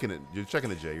just checking it. You're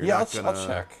checking it, Jay. You're Yeah, not I'll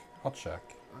check. I'll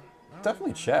check.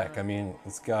 Definitely check. I mean,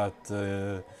 it's got,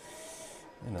 Dr.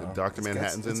 it's got-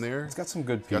 Manhattan's in there. It's got some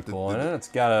good got people the- in it. It's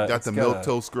got Got the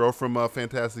milquetoast girl from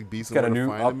Fantastic Beasts. It's got a and Where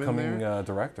new to Find 'Em in upcoming there.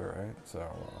 director, right? So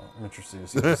I'm interested to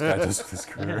see what this guy does with his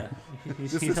career.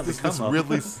 He's This on the is come up.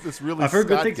 this really I've heard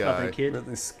good Scott things about guy. that kid.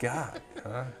 Ridley Scott,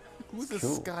 huh? Who's this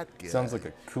Cool. Scott guy? Sounds like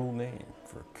a cool name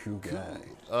for a cool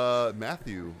guy.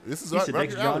 Matthew. This is He's right the up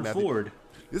next your alley, John Matthew. Ford.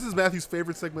 This is Matthew's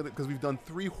favorite segment because we've done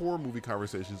 3 horror movie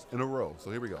conversations in a row. So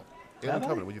here we go. Alien Have I?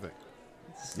 Covenant. What do you think?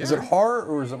 Is it horror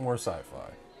or is it more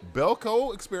sci-fi?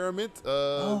 Belko experiment.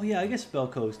 Oh yeah, I guess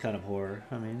Belko's kind of horror.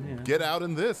 I mean, Get Out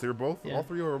in this. They're both Yeah. all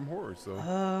 3 are horror. So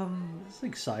it's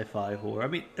like sci-fi horror. I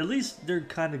mean, at least they're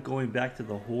kind of going back to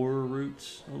the horror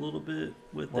roots a little bit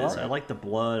with this. Well, I like the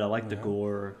blood. I like the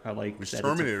gore. I like which that it's a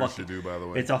Terminator fucking, should do, by the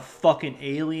way. It's a fucking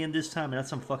alien this time, and that's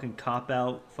some fucking cop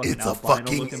out. Fucking It's a albino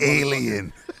fucking looking motherfucker.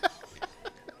 alien.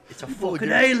 It's a Well, fucking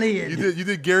Gary- alien. You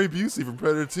did Gary Busey from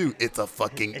Predator 2. It's a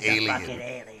fucking It's alien. a fucking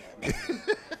alien.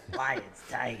 Lions,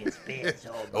 tigers, bears,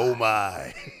 Oh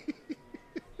my.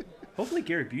 Hopefully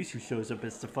Gary Busey shows up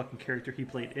as the fucking character he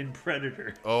played in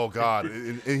Predator. Oh god.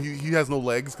 And he has no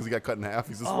legs because he got cut in half.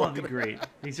 He's just Oh, that'd be walking. great.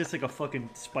 He's just like a fucking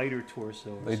spider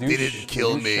torso. They do. They didn't sh-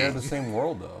 kill they do me. share the same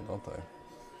world, though, don't they?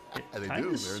 Yeah, they Kinda, do. They're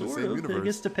in the sort same of. I universe.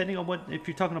 guess depending on what, if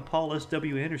you're talking to Paul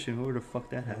S.W. Anderson, whoever the fuck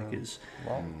that hack is.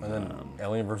 Well, and then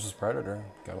Alien versus Predator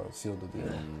got what sealed the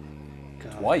deal.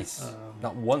 God. Twice,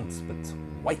 not once, but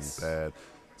twice. Bad.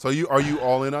 So are you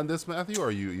all in on this, Matthew? Or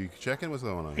are you checking what's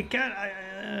going on?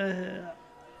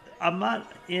 I'm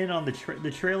not in on the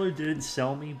the trailer. Didn't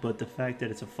sell me, but the fact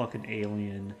that it's a fucking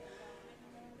alien,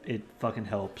 it fucking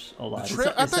helps a lot.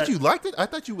 I thought you liked it. I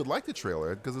thought you would like the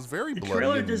trailer because it's very The bloody.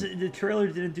 trailer and- doesn't. The trailer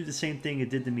didn't do the same thing it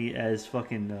did to me as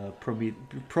fucking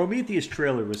Prometheus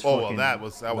trailer was. Oh, fucking, well, that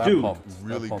was Dude, pumped.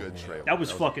 really That pumped good me. trailer. that was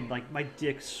fucking like my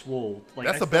dick swole. Like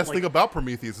That's I the felt best like thing about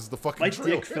Prometheus is the fucking my trailer.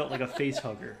 dick felt like a face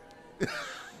hugger.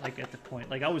 Like at the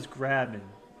point, like I was grabbing,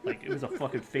 like it was a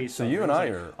fucking face. So hugger. you It and was I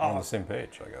like, are oh, on the same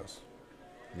page, I guess.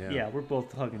 Yeah, we're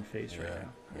both hugging face right Yeah,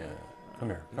 now. yeah. Come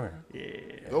here, come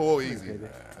here. Yeah. Oh, easy.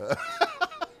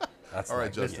 That's All right,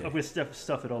 not Justin. good. I'm gonna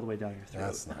stuff it all the way down your throat.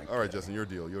 That's not All right, good. Justin, your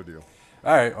deal.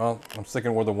 All right, well, I'm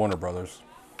sticking with the Warner Brothers.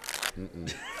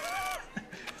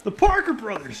 The Parker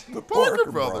Brothers. The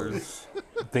Parker Brothers.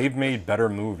 They've made better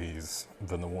movies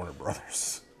than the Warner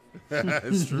Brothers.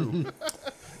 It's true.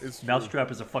 It's true.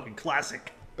 Mousetrap is a fucking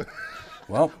classic.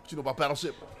 Well, What you know about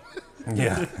Battleship?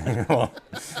 yeah. Well,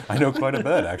 I know quite a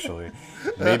bit, actually.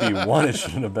 Maybe one, it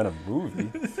shouldn't have been a movie.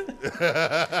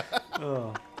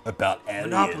 about aliens.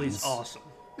 Monopoly's awesome.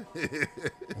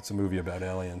 It's a movie about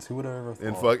aliens. Who would have ever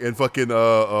And, thought? and fucking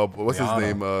what's his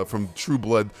Rihanna. name from True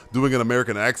Blood doing an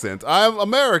American accent. I'm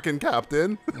American,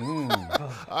 Captain.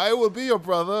 I will be your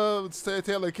brother,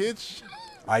 Taylor Kitsch.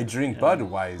 I drink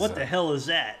Budweiser. What the hell is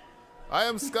that? I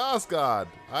am Skarsgård.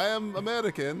 I am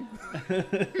American.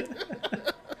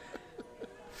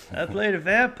 I played a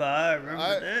vampire.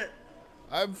 Remember that?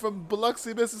 I'm from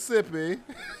Biloxi, Mississippi.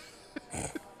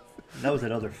 That was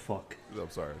another fuck. I'm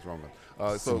sorry, it's wrong one.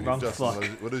 So, Wrong Justin,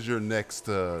 fuck. what is your next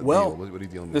deal? Well, What are you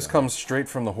dealing with? this now? comes straight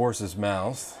from the horse's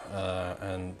mouth,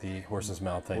 and the horse's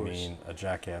mouth, I mean a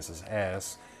jackass's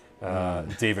ass.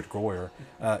 David Goyer,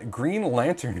 Green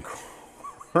Lantern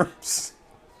Corps.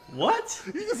 What?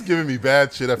 You're just giving me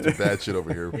bad shit after bad shit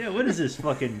over here. Yeah, what is this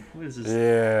fucking? What is this?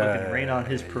 Yeah. Fucking rain on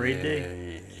his parade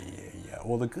day? Yeah.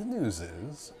 Well, the good news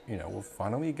is, we'll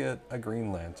finally get a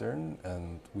Green Lantern,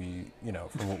 and we,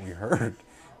 from what we heard,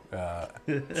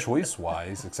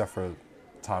 choice-wise, except for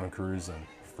Tom Cruise and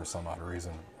for some odd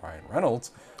reason Ryan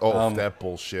Reynolds. Oh, that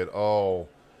bullshit. Oh.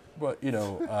 But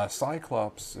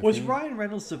Cyclops. if Was he- Ryan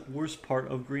Reynolds the worst part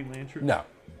of Green Lantern? No.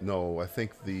 No, I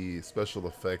think the special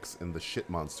effects and the shit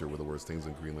monster were the worst things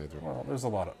in Green Lantern. Well, there's a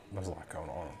lot going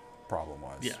on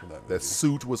problem-wise. Yeah. with that That movie.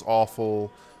 suit was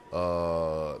awful.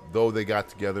 Though they got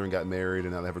together and got married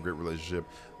and now they have a great relationship,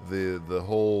 the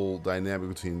whole dynamic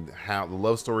between how the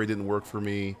love story didn't work for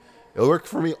me. It worked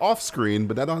for me off screen,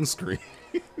 but not on screen.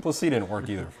 Plus, he didn't work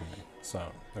either for me. So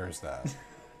there's that.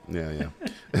 Yeah.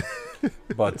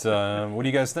 But what do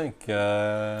you guys think?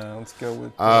 Let's go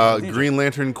with DJ. Green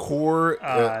Lantern Corps.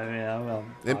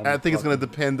 I think it's going to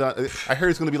depend on. I heard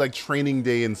it's going to be like Training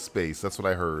Day in space. That's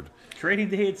what I heard. Training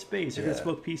Day in space. You're gonna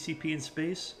smoke PCP in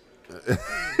space?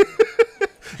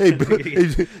 Hey,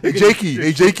 Jakey.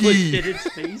 Hey, Jakey. Shit in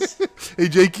space? Hey,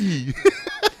 Jakey.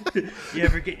 You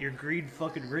ever get your green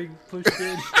fucking ring pushed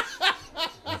in?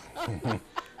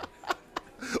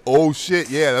 Oh shit!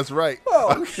 Yeah, that's right.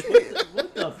 Oh shit!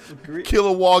 What the green?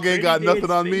 Kilowog ain't got Training Day nothing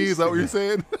in on me. space? Is that what you're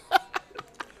saying?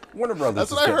 Warner Brothers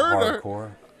That's is what I getting heard.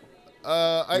 hardcore.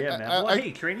 Yeah, man. Well,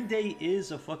 hey, Training Day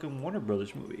is a fucking Warner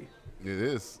Brothers movie. It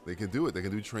is. They can do it. They can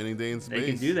do Training Day in space.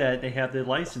 They can do that. They have the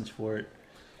license for it.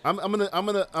 I'm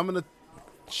gonna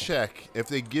check if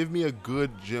they give me a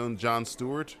good John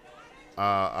Stewart.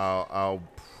 I'll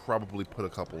probably put a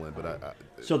couple in, but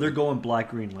So they're going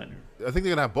Black Green Lantern. I think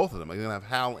they're gonna have both of them. They're gonna have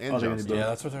Hal and they're John gonna do Stewart. Yeah,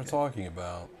 that's what they're talking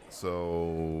about.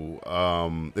 So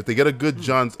if they get a good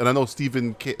John, and I know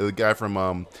Stephen, the guy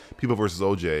from People vs.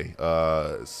 OJ,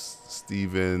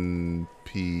 Stephen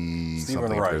P. Stephen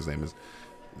something. I Wright. forget his name is.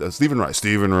 Stephen Wright.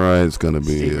 Stephen Wright's gonna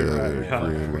be. Stephen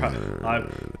Wright.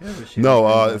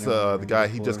 No, it's the guy.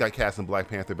 He just got cast in Black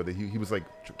Panther, but he was like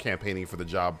campaigning for the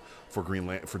job for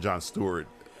for John Stewart.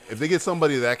 If they get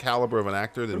somebody that caliber of an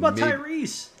actor, then What about maybe,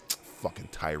 Tyrese? fucking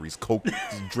Tyrese, coke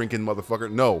drinking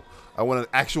motherfucker. No, I want an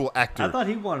actual actor. I thought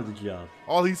he wanted the job.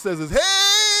 All he says is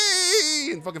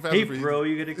 "Hey!" and fucking Fast Hey, and Furious. bro,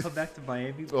 you gonna come back to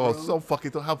Miami, bro? Oh, so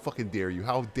fucking! How fucking dare you?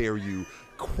 How dare you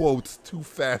quote "Too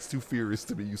Fast, Too Furious"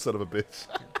 to me, you son of a bitch?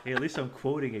 Hey, at least I'm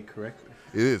quoting it correctly.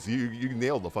 It is. You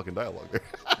nailed the fucking dialogue there.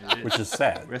 Which is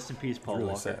sad. Rest in peace, Paul Really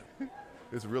Walker. sad.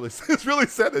 It's really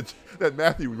sad that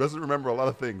Matthew doesn't remember a lot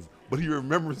of things, but he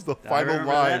remembers the I final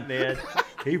remember line. that, man.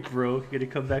 Hey, bro, you gonna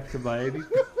come back to Miami?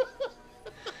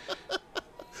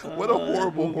 What a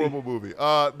horrible movie.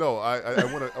 No,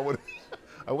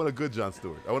 I want a good Jon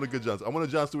Stewart. I want a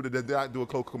Jon Stewart that did not do a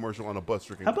Coke commercial on a bus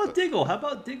drinking. How about Diggle? How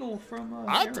about Diggle from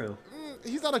Arrow?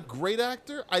 He's not a great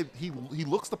actor. He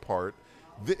looks the part.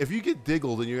 If you get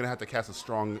Diggle, then you're gonna have to cast a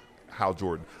strong Hal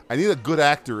Jordan. I need a good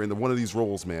actor in one of these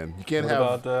roles, man. You can't What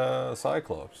have about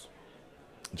Cyclops?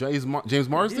 James Yeah,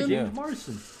 Marsden. James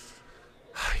Marsden.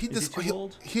 He's too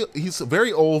old? He's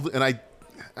very old, and I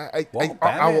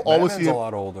Well, will always see Batman's him. a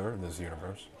lot older in this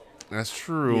universe. That's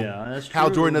true. Yeah, that's Hal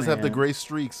true, Jordan doesn't have the man. gray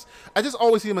streaks. I just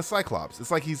always see him as Cyclops.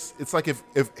 It's like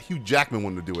if Hugh Jackman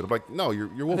wanted to do it. I'm like, no, you're I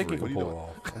think he Wolverine. can What are you pull it doing?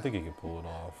 off. I think he can pull it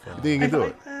off. You think he can do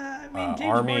it? I mean, James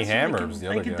Armie Marsden, Hammer's the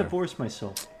other I can guy. divorce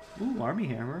myself. Ooh, Armie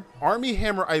Hammer. Armie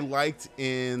Hammer, I liked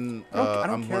in. I don't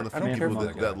I'm care- one of the I don't few care people for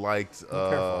that, that guy. that liked I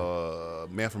don't care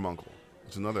Man from Uncle,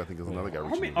 which is another. I think is another guy.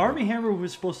 reaching Armie Hammer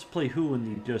was supposed to play who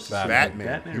in the Justice League?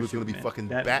 Batman. He or was going to be Superman? fucking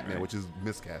Batman, right? which is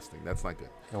miscasting. That's not good.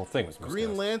 The whole thing was Green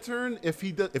miscast. Lantern, if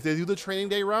they do the Training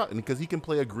Day route, and because he can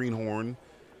play a greenhorn,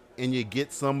 and you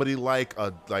get somebody like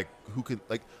who could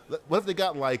what if they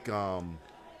got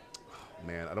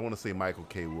man, I don't want to say Michael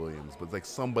K. Williams, but like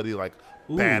somebody like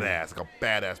Ooh. badass, like a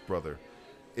badass brother.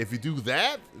 If you do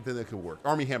that, then it could work.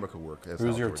 Army Hammer could work. As Who's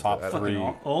Hal your Jordan, top but three?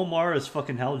 Omar is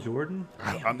fucking Hal Jordan.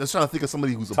 I'm just trying to think of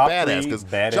somebody who's a Top badass three because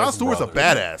badass Jon Stewart's a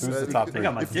brothers. badass. Who's the top I three?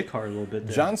 got my dick hard a little bit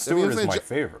there. Jon Stewart saying is my Jo-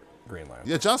 favorite Green Lantern.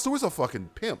 Yeah, Jon Stewart's a fucking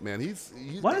pimp, man.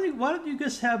 Why don't you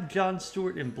guys have Jon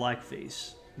Stewart in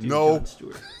blackface? No. Jon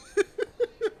Stewart.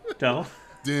 No.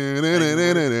 I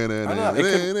don't know.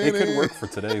 It could work for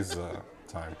today's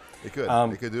time. It could.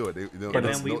 It could do it. But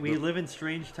man, we live in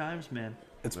strange times, man.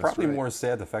 It's probably right. more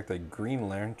sad the fact that Green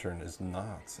Lantern is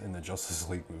not in the Justice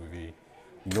League movie,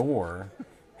 nor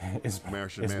is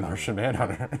Martian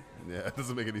Manhunter, Yeah, it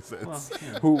doesn't make any sense. Well,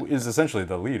 yeah. who is essentially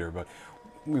the leader. But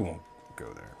we won't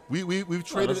go there. We've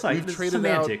traded it's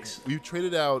semantics. We've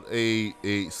traded out a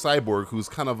cyborg who's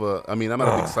kind of a. I mean, I'm not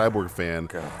a big cyborg fan.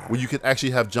 When you could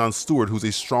actually have Jon Stewart, who's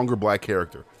a stronger black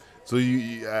character. So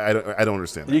I don't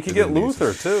understand. That. You could get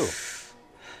Luther too.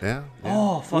 Yeah.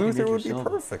 Oh, fucking Luther would be Idris Elba.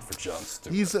 perfect for Jon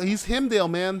Stewart. He's Hemdale,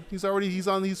 man. He's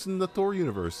in the Thor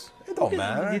universe. It don't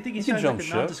matter. Do you think he's He can signed jump like a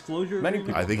ship. non-disclosure Many agreement?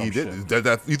 people I think he jump did.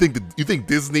 ship. You think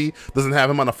Disney doesn't have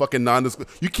him on a fucking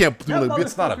non-disclosure? You can't. That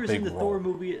It's not a motherfucker's big in the role. Thor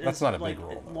movie. That's is, not a big like,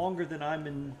 role, though. Longer than I'm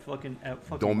in fucking.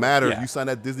 Don't matter. Yeah. You signed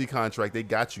that Disney contract. They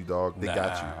got you, dog. They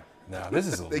got you. Nah, this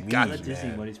is a They got lead, That Disney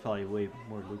man. money's probably way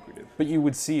more lucrative. But you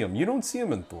would see him. You don't see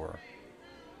him in Thor.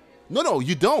 No,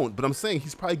 you don't. But I'm saying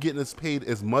he's probably getting us paid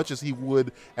as much as he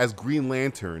would as Green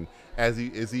Lantern as he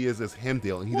is as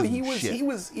Hemdale, and he Well, doesn't shit.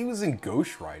 he was in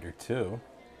Ghost Rider too.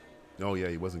 Oh yeah,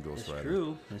 he wasn't Ghost That's Rider.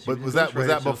 true. Yes, he But in was Ghost that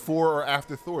Rider, so- before or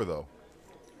after Thor though?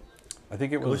 I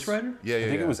think it was Ghost Rider? Yeah, I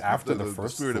think it was after the the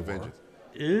first Spirit of Thor.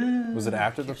 Vengeance. Was it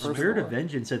after the first Spirit Thor? of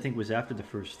Vengeance, I think, was after the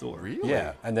first Thor. Really?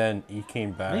 Yeah, and then he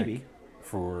came back Maybe.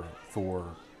 for Thor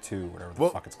 2, whatever the Well,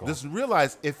 fuck it's called. just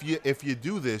realize if you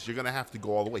do this, you're gonna have to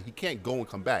go all the way. He can't go and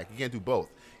come back. He can't do both.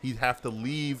 He'd have to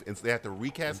leave, and so they have to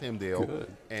recast Hemdale,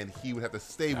 Good. and he would have to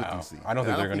stay with No, DC. I don't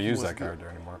think they're going to he use wants that to do it. character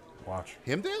anymore. Watch.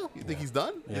 Hemdale? You think he's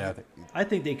done? Yeah, I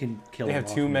think they can kill they him have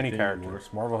off too in many Infinity War.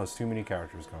 characters. Marvel has too many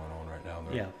characters going on right now in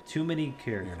their Yeah, too many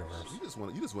characters.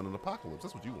 universe. You just want an apocalypse.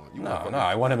 That's what you want. You No, want no,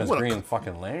 I want him as you want a- Green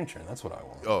fucking Lantern. That's what I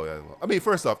want. Oh yeah. I mean,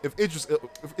 first off, if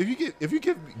you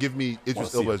give me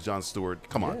Idris see Elba it. as Jon Stewart,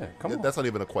 come on. Yeah, come on. That's not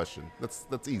even a question.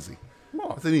 That's easy. Come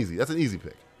on. That's an easy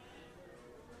pick.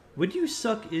 Would you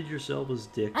suck Idris Elba's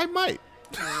dick? I might.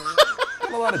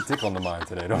 Got a lot of dick on the mind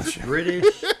today, don't you?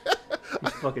 British.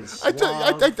 He's fucking suave.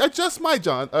 I just might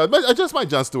John. I just might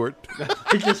Jon Stewart.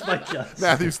 It's just my John.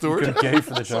 Matthew Stewart. Good gay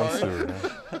for the Jon Stewart.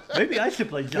 huh? Maybe I should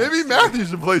play John. Maybe Stewart. Matthew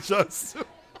should play Jon Stewart.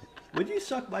 Would you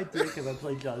suck my dick if I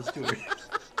played John Stewart?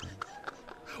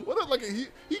 What like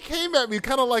he came at me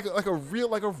kind of like a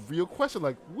real question.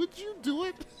 Like, would you do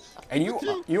it? And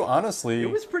you honestly,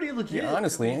 It was pretty legit. you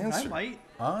honestly I mean, answered. I might.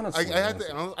 Honestly, I had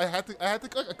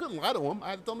answered. to. I couldn't lie to him.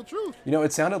 I had to tell him the truth. You know,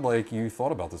 it sounded like you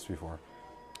thought about this before.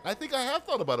 I think I have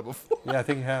thought about it before. Yeah, I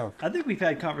think you have. I think we've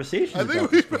had conversations I about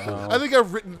think this. before. I think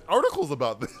I've written articles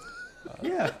about this.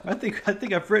 Yeah, I think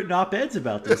I've written op-eds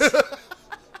about this.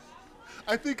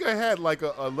 I think I had like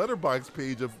a letterbox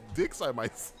page of dicks I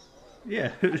might.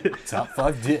 Yeah, Top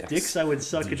 5 dicks. dicks I would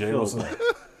suck and DJ film. Wilson.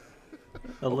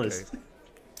 A list.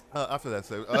 After that,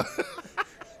 so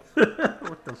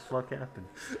What the fuck happened?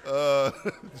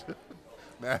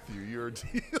 Matthew, your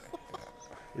deal.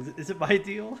 Is it my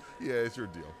deal? Yeah, it's your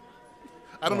deal.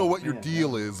 I don't know what your man,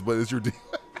 deal is, but it's your deal.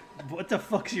 What the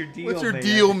fuck's your deal? What's your man?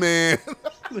 deal, man?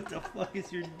 What the fuck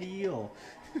is your deal?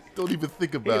 Don't even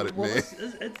think about it, well,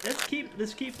 man.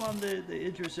 let's keep on the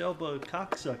Idris Elba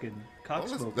cocksucking,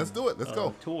 cocksmoking. let's do it. Let's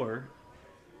go. Tour,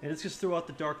 and let's just throw out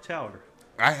the Dark Tower.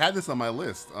 I had this on my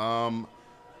list. What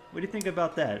do you think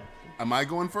about that? Am I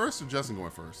going first or Justin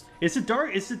going first? Is the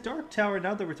Dark Tower,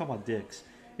 now that we're talking about dicks,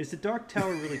 is the Dark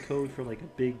Tower really code for like a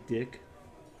big dick?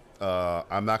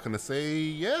 I'm not gonna say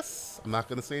yes. I'm not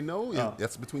gonna say no. Oh.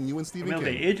 That's between you and I Stephen mean,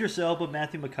 okay, King. Idris Elba,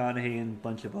 Matthew McConaughey, and a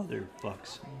bunch of other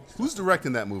fucks. Who's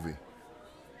directing that movie?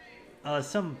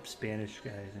 Some Spanish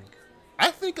guy, I think. I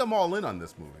think I'm all in on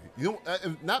this movie. You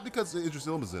know, not because Idris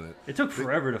Elba's in it. It took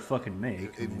forever to fucking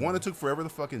make. It took forever to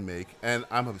fucking make, and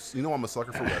I'm a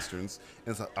sucker for westerns,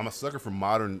 and I'm a sucker for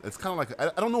modern. It's kind of like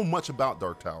I don't know much about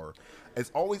Dark Tower. It's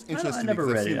always interesting. I never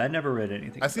because read it. I never read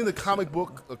anything. I've seen the comic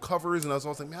book covers, and I was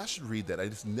always like, man, I should read that. I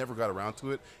just never got around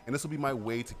to it, and this will be my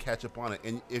way to catch up on it.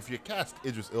 And if you cast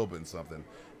Idris Elba in something,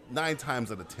 9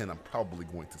 times out of 10, I'm probably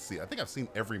going to see it. I think I've seen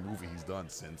every movie he's done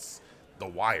since The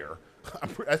Wire.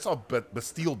 I saw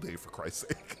Bastille Day, for Christ's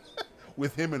sake,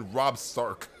 with him and Rob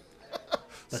Stark.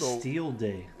 Bastille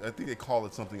Day. I think they call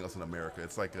it something else in America.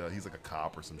 It's like he's like a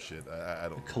cop or some shit. I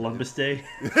don't know. Columbus Day.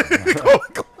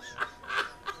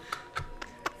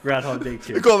 Groundhog Day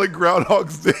 2. They call it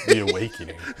Groundhog's Day. The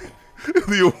Awakening.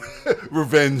 The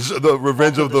revenge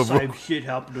of the same shit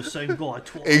happened to the same guy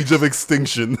twice. Age of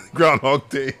Extinction, Groundhog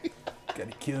Day. Gotta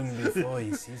kill him before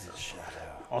he sees his shadow.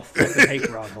 I fucking hate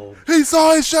Groundhog. He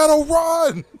saw his shadow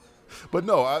run. But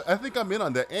no, I think I'm in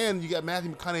on that. And you got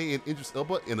Matthew McConaughey and Idris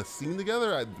Elba in a scene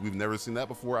together. We've never seen that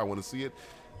before. I want to see it.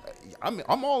 I'm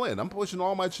all in. I'm pushing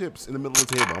all my chips in the middle of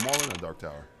the table. I'm all in on Dark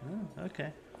Tower. Oh,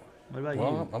 okay. What about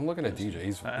Well, you? I'm looking at DJ.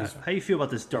 He's How you feel about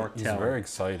this Dark he's Tower? very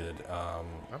excited.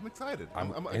 I'm excited.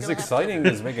 His exciting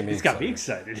is making me It's got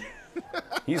excited. me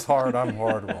excited. He's hard. I'm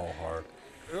hard. We're all hard.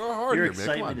 You're hard Your here, man. Come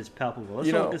excitement on. is palpable. Let's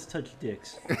You all know- just touch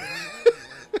dicks.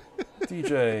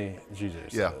 DJ said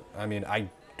Yeah. it. I mean, I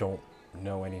don't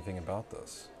know anything about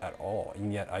this at all,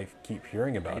 and yet I keep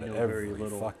hearing about I it know every very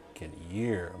little. fucking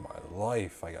year of my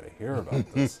life. I got to hear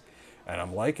about this, and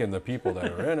I'm liking the people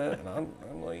that are in it, and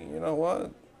I'm like, you know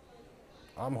what?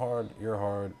 I'm hard. You're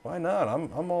hard. Why not?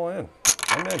 I'm all in.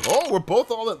 I'm in. Oh, we're both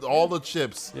all the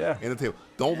chips Yeah. in the table.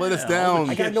 Don't let us Yeah, all the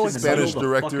down, chips know in it's the middle Spanish of the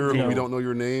director fucking who we table. don't know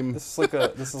your name. This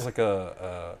is like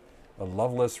a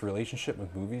loveless relationship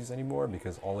with movies anymore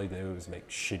because all they do is make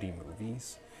shitty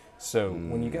movies. So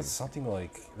when you get something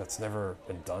like that's never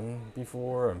been done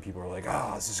before, and people are like,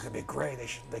 "Oh, this is gonna be great.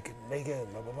 They could make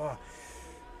it." Blah blah blah.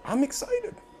 I'm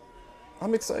excited.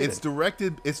 I'm excited. It's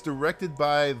directed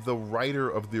by the writer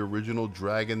of the original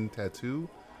Dragon Tattoo.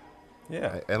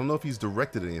 yeah. I don't know if he's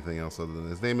directed anything else other than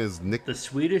his name is Nick. The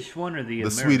Swedish one or the The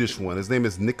American? Swedish one. His name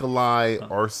is Nikolai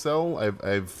Arcel.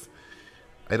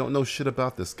 I don't know shit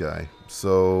about this guy,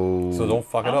 so So don't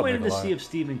fuck it I'm up, waiting to Nikolai. see if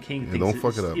Stephen King thinks don't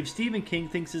fuck it up. If Stephen King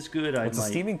thinks it's good, I It's a might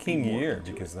Stephen King be more year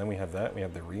into it. because then we have that. We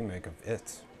have the remake of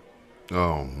It.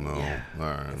 Oh no! Yeah. All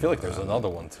right. I feel like there's another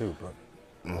one too, but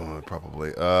Probably.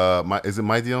 Is it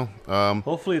my deal?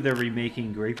 Hopefully they're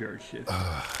remaking Graveyard Shift.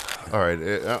 All right.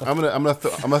 I'm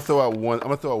gonna throw out one. I'm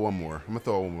gonna throw out one more.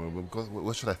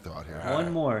 What should I throw out here?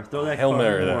 One more. Throw that Hail card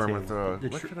Mary on that. the I'm table. gonna throw out. The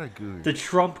What tr- should I do? The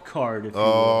Trump card, if you will.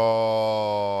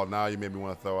 Oh, now you made me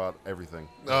want to throw out everything.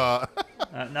 Now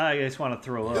I just want to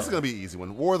throw up. This is gonna be an easy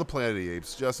one. War of the Planet of the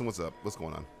Apes. Justin, what's up? What's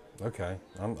going on? okay,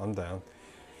 I'm down.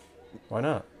 Why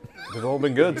not? They've all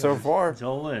been good so far. It's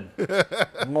all in.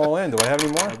 I'm all in. Do I have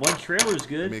any more? One trailer's I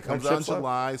good. mean, it comes Like out in chips up?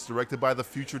 July. It's directed by the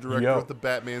future director Yo. of the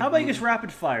Batman. How about you movie. just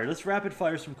rapid fire? Let's rapid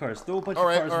fire some cards. Throw a bunch All of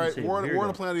right, cards all on the right. table. War Here you of go.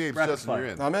 the Planet of the Apes. Rapid Justin, fire.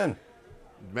 you're in. I'm in.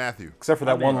 Matthew. Except for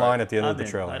that I'm one in. line at the end of I'm the in.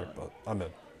 trailer, but I'm in.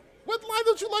 What line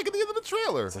don't you like at the end of the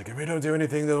trailer? It's like if we don't do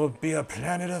anything, there will be a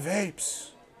planet of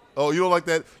apes. Oh, you don't like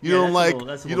that? You Yeah, don't that's a like little-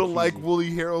 that's a you little don't like cheesy.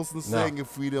 Woody Harrelson saying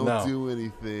if we don't No. do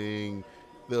anything,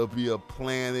 there'll be a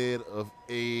planet of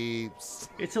apes.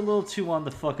 It's a little too on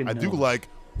the fucking I do nose. like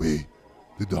we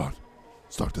did not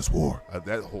start this war.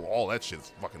 All that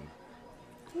shit's fucking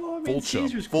Well, I mean, full chub.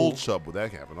 Caesar's Full cool. chub when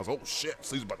that happened. I was like, oh shit,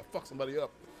 Caesar's about to fuck somebody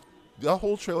up. That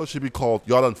whole trailer should be called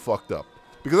 "Y'all Done Fucked Up,"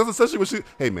 because that's essentially what she.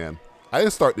 Hey man, I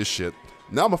didn't start this shit.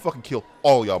 Now I'm gonna fucking kill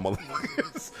all y'all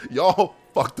motherfuckers. Y'all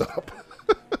fucked up.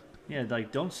 Yeah,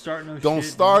 like don't start no shit. Don't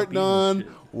start won't be no none. shit.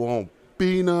 Won't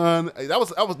be none. Hey, that was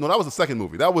the second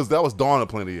movie. That was Dawn of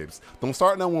Planet of the Apes. Don't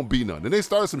start none. Won't be none. Then they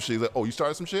started some shit. He's like, oh, you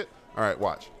started some shit. All right,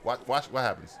 watch what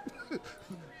happens.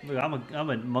 Look, I'm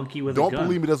a monkey with a Don't gun.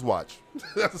 believe me. Just watch.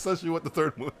 That's essentially what the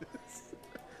third one is.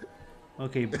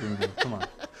 Okay, Bruno, come on.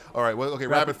 All right. Well, okay.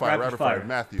 Rapid fire. rapid Rapid fire. fire.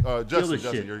 Matthew. Justin.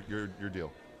 the shit. Your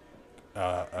deal.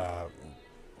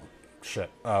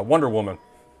 Wonder Woman.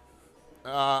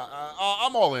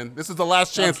 I'm all in. This is the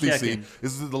last chance, DC. checking.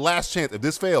 This is the last chance. If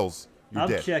this fails, you're I'm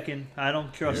dead. checking. I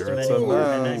don't trust Here him it's a anymore.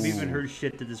 And mess. I've even heard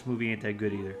shit that this movie ain't that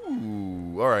good either.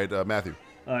 Ooh. All right, Matthew.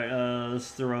 All right, let's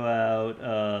throw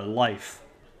out Life.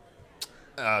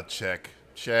 Check.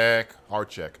 Hard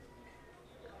check.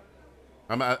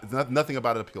 Nothing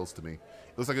about it appeals to me. It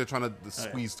looks like they're trying to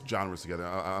squeeze genres together.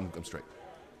 I'm straight.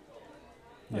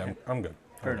 Yeah, Okay. I'm good.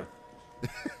 Fair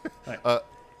I'm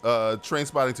enough. Train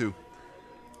Spotting 2.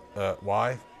 good.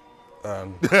 Why? Yeah,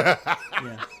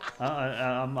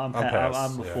 I'm pass,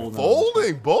 I'm a yeah. full no.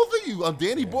 Folding, both of you.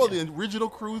 Danny Boyle, the original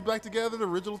crew's back together, the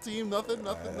original team, nothing.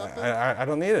 I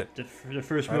don't need it. The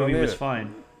first I don't movie need was it.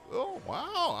 fine. Oh,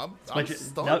 wow. I'm Bunch of-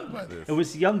 stunned now- by this. It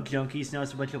was young junkies. Now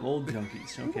it's a bunch of old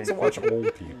junkies. Okay. To watch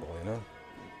old people, you know.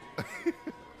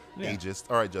 Yeah. Ageist.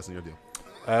 All right, Justin, your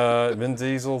deal. Vin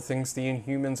Diesel thinks the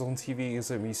Inhumans on TV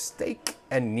is a mistake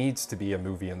and needs to be a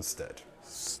movie instead.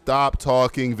 Stop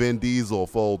talking Vin Diesel,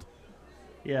 fold.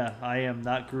 Yeah, I am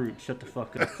not Groot. Shut the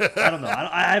fuck up. I don't know.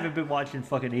 I haven't been watching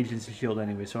fucking Agents of S.H.I.E.L.D.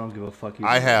 anyway, so I don't give a fuck.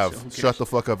 I have. So who Shut cares? the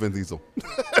fuck up, Vin Diesel.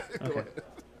 Okay.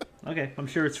 Okay, I'm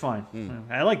sure it's fine.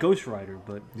 I like Ghost Rider,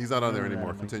 but He's not on there other than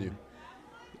anymore. that, I'm Continue. like,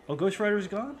 oh, Ghost Rider's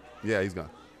gone. Yeah, he's gone.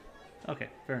 Okay,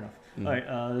 fair enough. All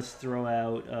right, let's throw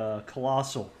out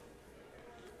Colossal.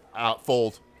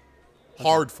 Fold.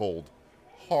 Hard fold.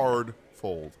 Hard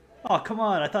fold. Oh, come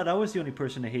on. I thought I was the only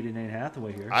person that hated Anne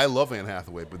Hathaway here. I love Anne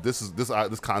Hathaway, but this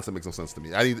concept makes no sense to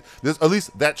me. I need this. At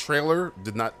least that trailer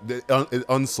did not. It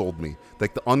unsold me.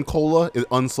 Like the Uncola, it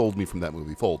unsold me from that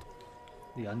movie. Fold.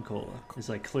 The Uncola. It's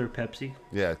like clear Pepsi.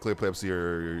 Yeah, clear Pepsi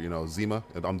or Zima,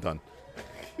 and I'm done.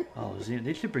 Oh, Zima.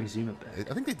 They should bring Zima back.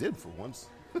 I think they did for once.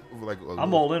 Like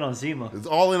I'm all in on Zima. It's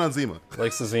all in on Zima.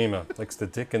 Likes the Zima. Likes the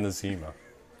dick in the Zima.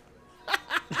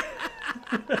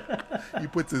 He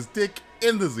puts his dick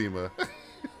in the Zima.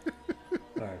 All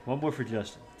right, one more for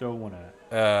Justin. Throw one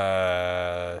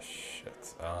at.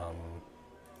 Shit.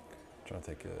 Trying to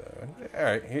think. All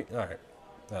right. All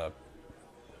right.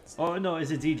 Oh no,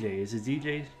 is it DJ? Is it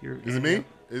DJ? Is it me?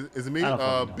 Is it me? I don't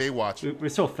fucking know. Baywatch. We're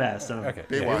so fast. I don't know. Okay.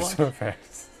 Baywatch. So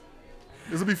fast.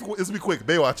 This will be quick.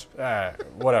 Baywatch.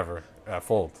 Whatever.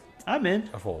 Fold. I'm in.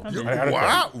 A fold. I'm in. I don't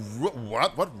care.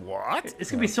 What?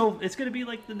 It's gonna be so. It's gonna be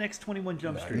like the next 21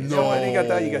 Jump Street. No. And you got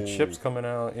that. You got chips coming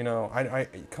out. I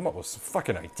come up with some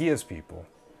fucking ideas, people.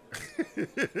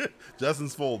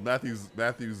 Justin's fold.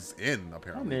 Matthew's in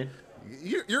apparently. I'm in.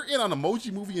 You're in on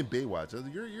Emoji Movie and Baywatch.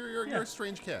 You're a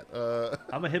strange cat.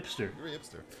 I'm a hipster. You're a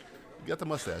hipster. You got the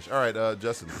mustache. All right,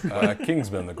 Justin.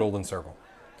 Kingsman: The Golden Circle.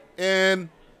 And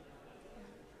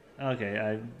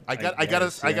Okay, I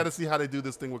gotta see how they do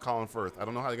this thing with Colin Firth. I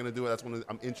don't know how they're gonna do it. That's when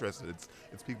I'm interested.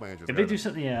 It's piqued my interest. If they do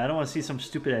something, I don't want to see some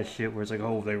stupid ass shit where it's like,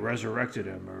 oh, they resurrected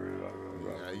him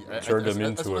Turned him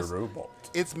into a robot.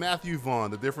 It's Matthew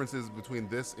Vaughn. The difference is between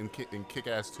this and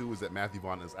Kick-Ass 2 is that Matthew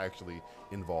Vaughn is actually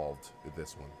involved with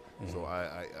this one. Mm-hmm. So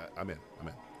I'm in.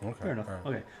 Okay. Fair enough. Right.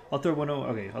 Okay, I'll throw one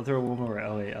more.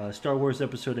 Okay, Star Wars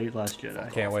Episode 8: Last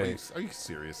Jedi. Can't wait. Are you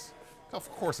serious? Of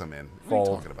course I'm in. What Fold.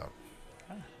 are you talking about?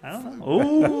 I don't know.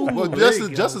 Oh, Well,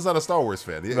 Justin's not a Star Wars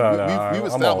fan. We've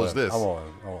established this. I'm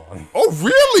on. Oh,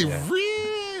 really? Yeah.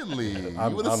 Really?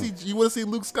 You want to see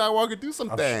Luke Skywalker do some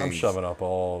things? I'm shoving up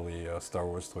all the Star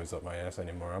Wars toys up my ass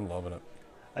anymore. I'm loving it.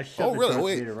 Oh,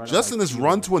 really? Wait. Justin has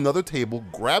run to another table,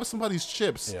 grabbed somebody's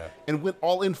chips, and went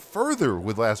all in further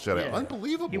with Last Jedi. Yeah.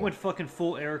 Unbelievable. He went fucking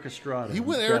full Eric Estrada. He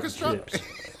went Eric Estrada.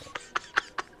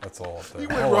 That's all up there. He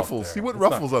went Ruffles. He went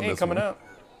Ruffles on this coming one. out.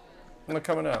 Not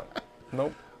coming out.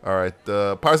 Nope. All right.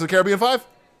 Pirates of the Caribbean 5?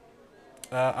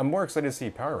 I'm more excited to see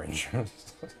Power Rangers.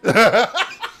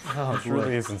 Oh, It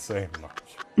really isn't saying much.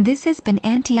 This has been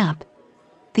Ante Up,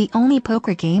 the only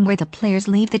poker game where the players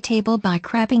leave the table by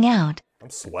crapping out. I'm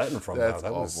sweating from That's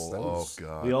that. awful. Oh,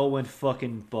 God. We all went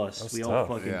fucking bust. That's We all tough.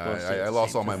 fucking Yeah, busted. I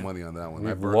lost all my money on that one.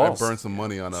 I We've burned some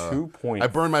money on I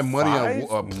burned my money on Planet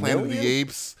of the million?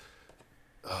 Apes.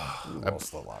 You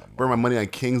lost a lot of money. Burned my money on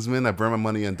Kingsman. I burned my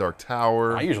money on Dark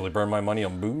Tower. I usually burn my money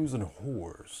on booze and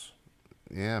whores.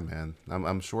 Yeah, man.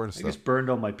 I'm short of I stuff. just burned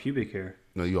all my pubic hair.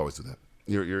 No, you always do that.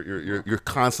 You're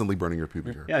constantly burning your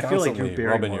pubic hair. Yeah, I feel like Constantly Drew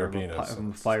rubbing Barrymore. your penis. I'm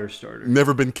a fire starter.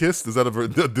 Never been kissed? Is that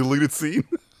a deleted scene?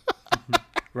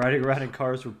 Riding around in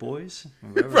cars with boys.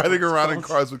 Riding around in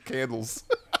cars with candles.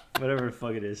 Whatever the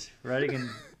fuck it is. Riding in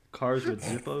cars with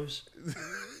Zippos.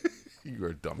 You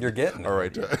are dumb. You're getting all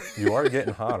right. You are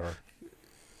getting hotter.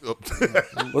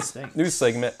 Let's Thanks. new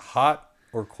segment: hot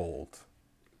or cold.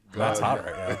 That's hot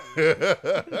right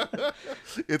now.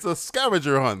 It's a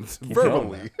scavenger hunt,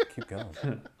 verbally. Keep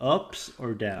going. Ups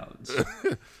or downs.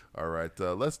 All right,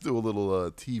 let's do a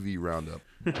little TV roundup.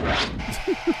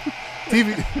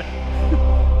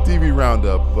 TV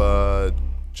roundup.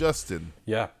 Justin,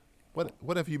 Yeah.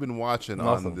 what have you been watching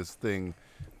Nothing. on this thing?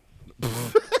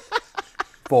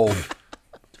 Fold.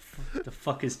 The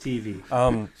fuck is TV?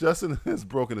 Justin has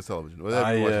broken his television. What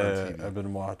have you been watching on TV? I've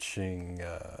been watching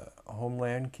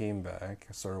Homeland came back.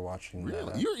 I started watching that.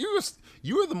 Really?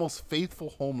 You're the most faithful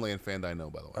Homeland fan I know,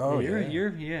 by the way. Oh, you're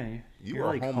yeah. you're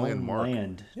are like Homeland Mark.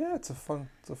 Homeland. Yeah, it's a fun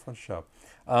show.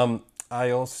 I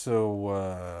also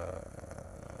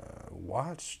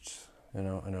watched. I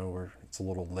know it's a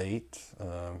little late.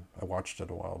 I watched it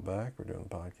a while back. We're doing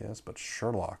the podcast, but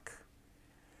Sherlock.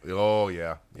 Oh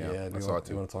yeah. Do I you saw want it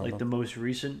too. to talk Like about the most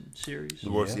recent series. The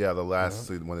last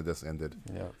season when it just ended.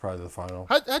 Yeah, probably the final.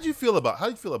 How'd you feel about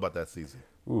that season?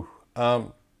 Ooh.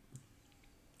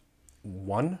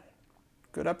 One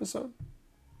good episode.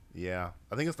 Yeah,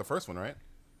 I think it's the first one, right?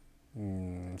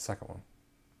 Second one.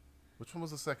 Which one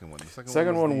was the second one? The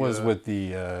Second one was the, with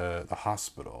the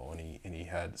hospital, and he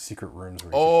had secret rooms.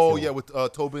 Where he Oh could kill yeah, with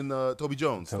Toby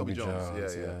Jones. Toby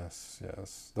Jones. Yeah.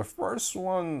 Yes. The first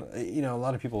one, a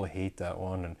lot of people hate that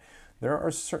one, and there are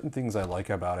certain things I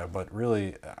like about it, but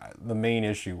really, the main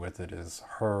issue with it is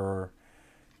her,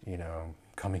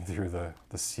 coming through the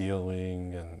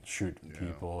ceiling and shooting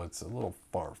people. It's a little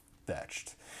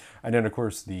far-fetched. And then, of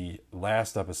course, the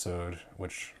last episode,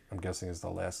 which I'm guessing is the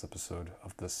last episode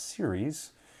of the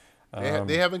series.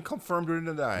 They haven't confirmed or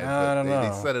denied. I don't know.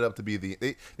 They set it up to be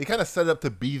they kind of set it up to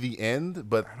be the end,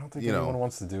 but I don't think you anyone know,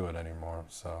 wants to do it anymore.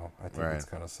 So I think Right. it's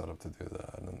kind of set up to do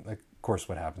that. And then, of course,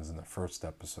 what happens in the first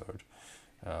episode.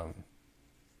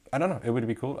 I don't know. It would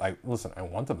be cool. I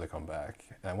want them to come back.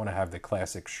 I want to have the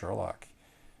classic Sherlock,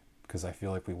 because I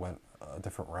feel like we went a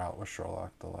different route with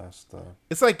Sherlock the last.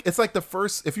 it's like the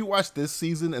first. If you watch this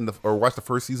season or watch the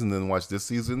first season and then watch this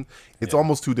season, it's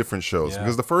almost two different shows. Yeah.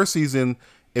 Because the first season,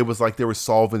 it was like they were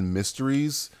solving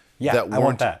mysteries Yeah, that I want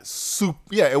weren't that. super.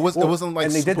 Yeah, it wasn't like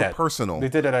and they did super that. personal. They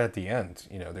did it at the end.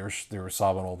 You know, they were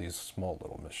solving all these small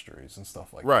little mysteries and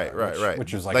stuff like Right, that. right.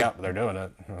 Which is like, Like, yeah, they're doing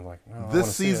it. And I'm like, no, I This wanna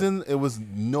see it. season,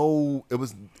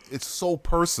 it's so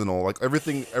personal. Like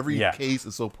every Yeah. case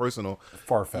is so personal.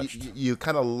 Far-fetched. You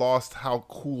kind of lost how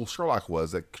cool Sherlock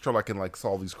was. That Sherlock can like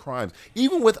solve these crimes,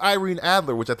 even with Irene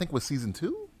Adler, which I think was season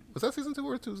 2. Was that season 2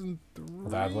 or season 3?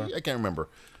 With Adler? I can't remember.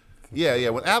 Yeah.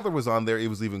 When Adler was on there, it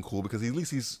was even cool because at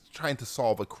least he's trying to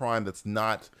solve a crime that's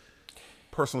not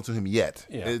personal to him yet.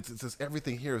 Yeah. It's just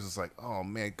everything here is just like, oh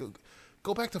man,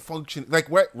 go back to function. Like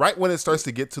right when it starts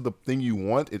to get to the thing you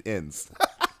want, it ends.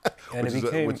 And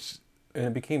Which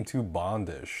it became too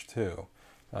Bondish too,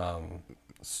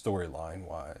 storyline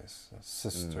wise.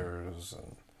 Sisters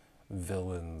and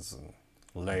villains and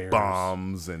layers.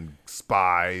 bombs and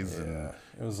spies Yeah, and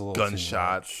it was a little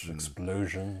gunshots too much. and-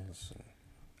 Explosions, and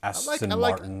I Aston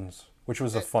like- Martins, which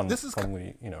was a funny this is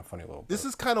funny little. This bit.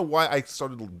 is kind of why I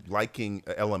started liking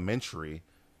Elementary,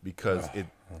 because it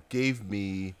gave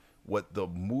me what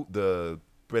the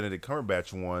Benedict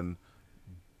Cumberbatch one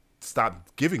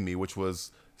stopped giving me, which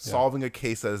was solving a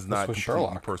case that is not was completely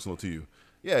Sherlock. personal to you.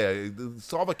 Yeah,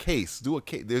 solve a case. Do a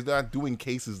case. They're not doing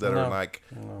cases that are like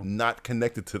not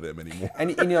connected to them anymore.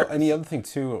 And you know, and the other thing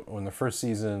too, when the first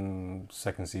season,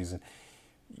 second season,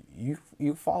 you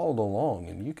followed along,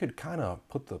 and you could kind of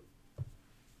put the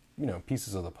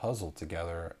pieces of the puzzle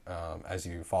together as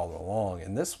you followed along.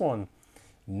 And this one,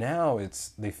 now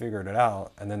they figured it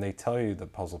out, and then they tell you the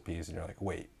puzzle piece, and you're like,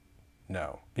 wait,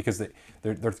 no, because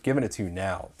they're giving it to you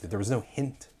now. There was no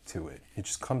hint to it. It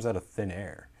just comes out of thin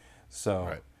air. So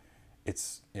Right.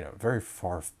 it's very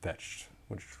far-fetched,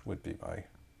 which would be my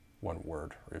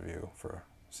one-word review for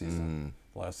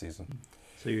last season.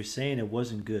 So you're saying it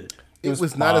wasn't good? It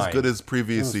was not as fine. good as It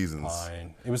previous was seasons.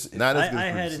 fine. It was Not as good I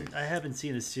as previous seasons. haven't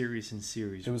seen a series in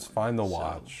series. It was fine to So,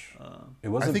 watch. It I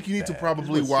wasn't. think you need to bad.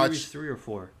 probably What, watch. series 3 or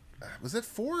 4. Was it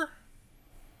 4?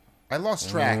 I lost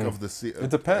track of the. It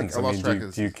depends. I I lost mean, track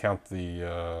of do you count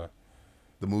the?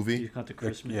 the You movie. got the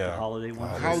Christmas, yeah. the holiday one.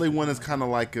 Holiday one is kind of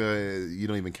like you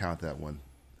don't even count that one.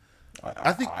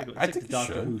 I think I It's like think the you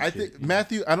Doctor should. Who I shit, think you know?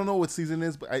 Matthew. I don't know what season it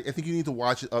is, but I think you need to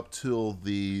watch it up till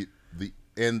the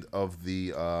end of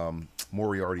the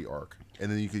Moriarty arc, and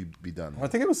then you could be done. I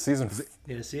think it was season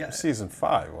Yeah, see, season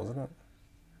 5, wasn't it?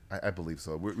 I believe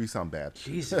so. We sound bad.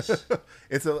 Jesus.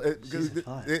 Season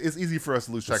 5. It's easy for us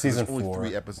to lose track. 'cause Season there's only 4.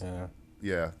 3 episodes. Yeah.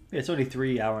 Yeah. Yeah, it's only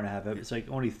 3 hour and a half. It's like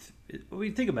only. When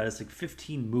you think about it, it's like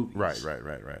 15 movies. Right.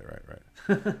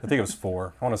 I think it was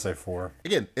 4. I want to say 4.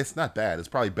 Again, it's not bad. It's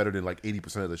probably better than like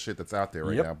 80% of the shit that's out there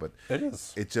right Yep, now. But it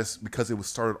is. It just because it was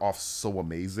started off so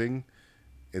amazing,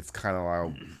 it's kind of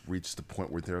like reached the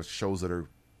point where there are shows that are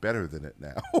better than it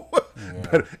now.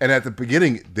 And at the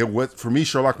beginning, there was for me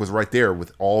Sherlock was right there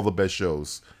with all the best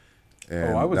shows.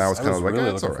 And I was kind of like, really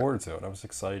it's looking all right. forward to it. I was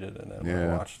excited, and then when I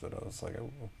Yeah. watched it, I was like,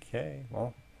 okay,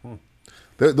 well,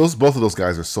 Both of those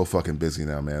guys are so fucking busy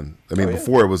now, man. I mean, yeah.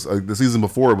 before it was the season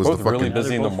before it was Both the fucking. really Now busy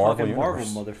they're in the both Marvel fucking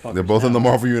universe. motherfuckers. They're both in now. the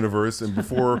Marvel universe, and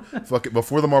before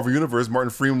before the Marvel universe,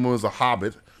 Martin Freeman was a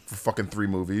Hobbit for fucking 3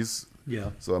 movies. Yeah.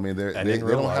 So I mean, they And in don't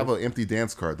real have life. an empty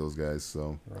dance card. Those guys.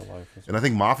 So, real life. As and I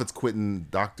think Moffat's quitting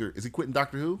Doctor. Is he quitting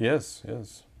Doctor Who? Yes.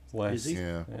 Last, Is he?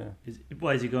 Yeah.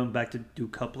 Why is he going back to do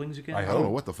couplings again? I I don't know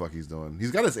what the fuck he's doing. He's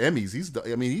got his Emmys.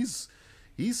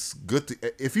 He's good.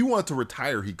 If he wanted to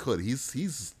retire, he could.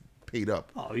 He's paid up.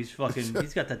 Oh, he's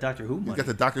He's got that Doctor Who He's money. got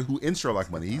the Doctor Who and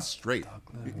Sherlock money. He's straight.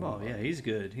 Oh yeah, he's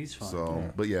good. He's fine.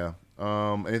 So, but yeah.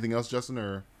 Anything else, Justin?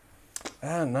 Or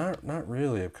not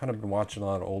really. I've kind of been watching a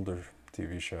lot of older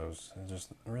TV shows. There's just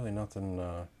really nothing.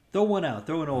 Throw one out.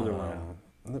 Throw an older one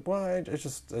out. Well, I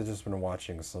just been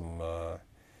watching some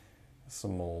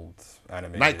old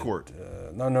animated. Night Court.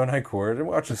 No, Night Court. I'm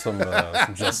watching some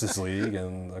Justice League,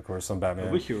 and of course some Batman.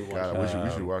 I wish you were watching. God, I wish we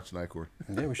should watch Night Court.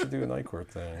 Yeah, we should do a Night Court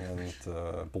thing.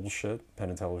 And Bullshit. Penn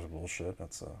and Teller's Bullshit.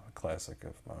 That's a classic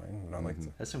of mine. And I like to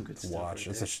That's some good stuff. watch.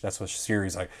 Right That's a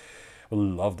series I would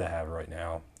love to have right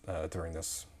now during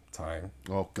this time.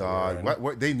 Oh God,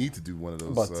 what they need to do one of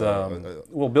those.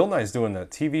 But well, Bill Nye's doing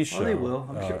that TV show they will,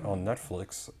 I'm sure. on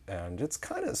Netflix, and it's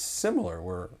kind of similar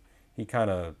where he kind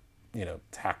of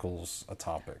tackles a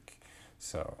topic.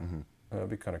 So it'd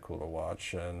be kind of cool to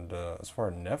watch. And as far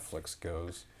as Netflix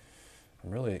goes,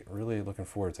 I'm really looking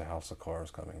forward to House of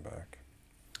Cards coming back.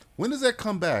 When does that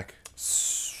come back?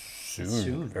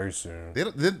 Soon, very soon.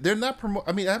 They're not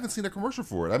I mean, I haven't seen a commercial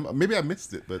for it. Maybe I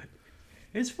missed it, but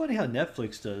It's funny how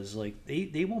Netflix does. Like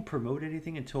they won't promote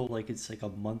anything until like it's like a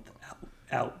month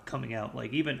out coming out.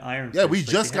 Like even Iron Fist. Yeah, we like,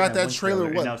 just they had got that one trailer,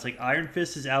 and what? now it's like Iron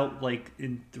Fist is out like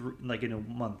in a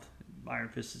month. Iron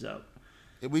Fist is out.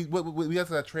 we got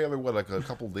to that trailer like a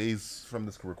couple days from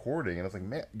this recording, and I was like,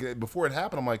 man, before it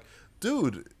happened, I'm like,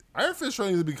 dude, Iron Fist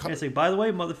trying to be. Yeah, it's like, by the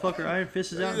way, motherfucker, Iron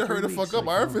Fist is out. You hurry the fuck up.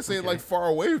 Like, Iron Fist ain't like far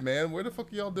away, man. Where the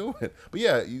fuck are y'all doing? But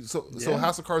yeah, so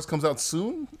House of Cards comes out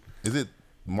soon. Is it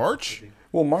March?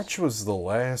 Well, March was the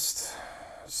last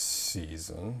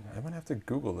season. I'm gonna have to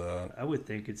Google that. I would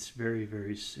think it's very,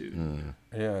 very soon.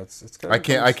 Yeah, it's. I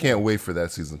can't wait for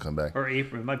that season to come back. Or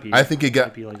April. It might be. I think it got.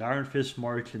 might be like Iron Fist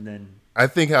March, and then. I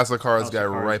think House of Cards House got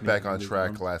of Cards right back maybe on the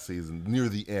track month. last season. Near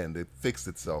the end, it fixed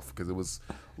itself because it was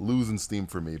losing steam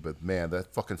for me. But man,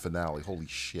 that fucking finale, holy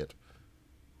shit!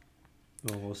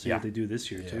 Well, we'll see Yeah. what they do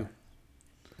this year too.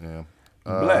 Yeah.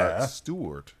 Blah.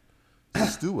 Stewart.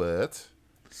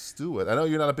 I know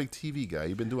you're not a big TV guy.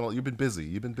 You've been busy.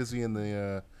 You've been busy in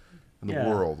the Yeah.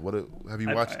 world. What have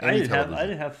you watched? I any didn't have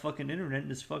television? fucking internet in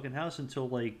this fucking house until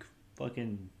like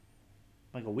fucking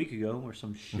like a week ago or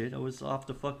some shit. I was off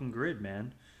the fucking grid,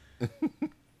 man.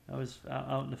 I was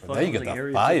out in the fucking Now you like got the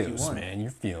Area BIOS, 51. man.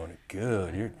 You're feeling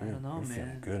good. You're don't know, feeling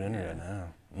man. good internet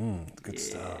now. Good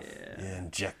stuff. Yeah,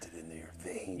 injected into your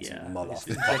veins, Yeah, you I just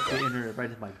motherfucker. inject the internet right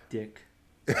into my dick.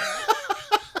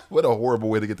 What a horrible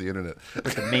way to get the internet.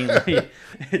 The mainly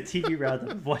TV route.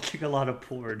 I'm watching a lot of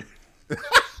porn.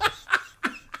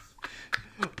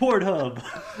 Pornhub.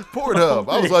 Pornhub.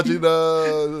 I was watching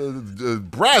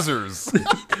Brazzers.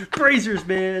 Brazers,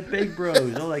 man. Big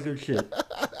Bros. All that good shit.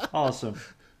 Awesome.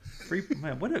 Free,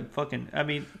 man, what a fucking... I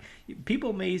mean,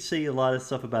 people may say a lot of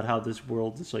stuff about how this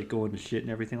world is like going to shit and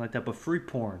everything like that, but free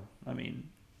porn. I mean...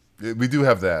 We do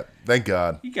have that. Thank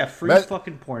God. You got free Matt-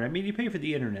 fucking porn. I mean, you pay for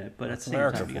the internet, but at the same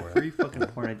America time, you got for free fucking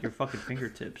porn at your fucking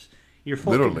fingertips. Your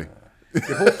fucking, Literally.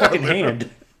 Your whole fucking hand.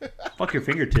 Fuck your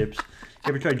fingertips. You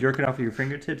ever tried jerking off with your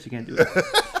fingertips? You can't do it.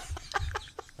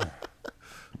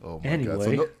 Oh my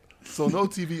Anyway. God. So no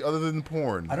TV other than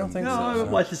porn. I don't think No, so.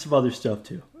 I'm watching some other stuff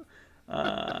too.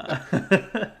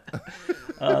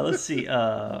 Let's see.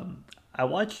 I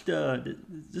watched.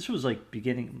 This was like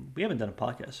beginning. We haven't done a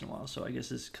podcast in a while, so I guess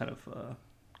this is kind of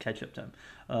catch up time.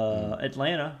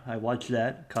 Atlanta. I watched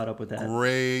that. Caught up with that.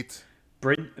 Great.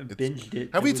 Binged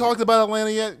it. Have we It was- talked about Atlanta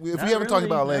yet? If we Not haven't talked really,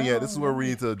 about Atlanta yet, no. this is where we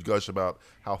need to gush about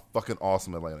how fucking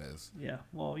awesome Atlanta is. Yeah.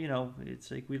 Well, you know, it's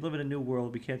like we live in a new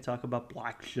world. We can't talk about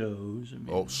black shows. I mean,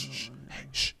 Oh, shh.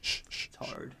 it's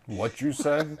hard. What you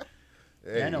say?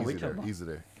 Hey, Yeah, I know, we easy talk there. about- Easy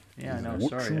there. Yeah, I know. What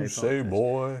Sorry. I you say, apologize.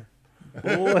 boy?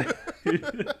 Boy.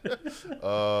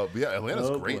 But yeah, Atlanta's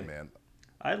Oh, great, boy. man.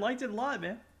 I liked it a lot,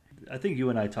 man. I think you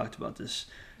and I talked about this.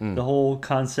 Hmm. The whole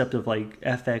concept of like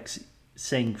FX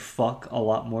saying fuck a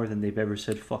lot more than they've ever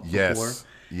said fuck Yes. before.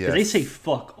 Yes. 'Cause they say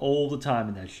fuck all the time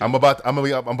in that show. I'm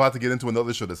about to get into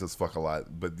another show that says fuck a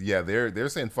lot, but yeah, they're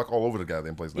saying fuck all over the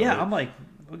goddamn place now. Yeah, I'm like,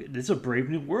 okay, this is a brave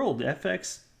new world.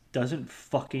 FX doesn't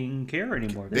fucking care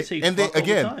anymore. They say and fuck they all the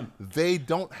again, time. they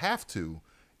don't have to.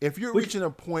 If you're reaching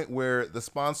a point where the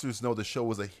sponsors know the show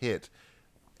was a hit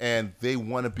and they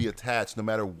want to be attached no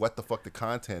matter what the fuck the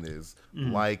content is,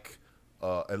 Mm-hmm. like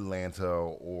Atlanta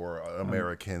or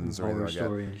Americans or anything Horror like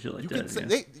Story that. and shit like You that, can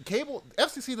say, yeah. cable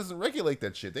FCC doesn't regulate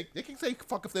that shit. They can say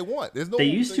fuck if they want. There's no. They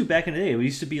used to back in the day. It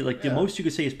used to be like the most you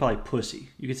could say is probably pussy.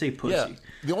 You could say pussy. Yeah.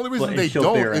 The only But reason and they show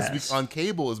don't bare is ass. on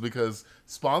cable is because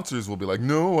sponsors will be like,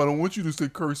 "No, I don't want you to say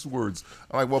curse words."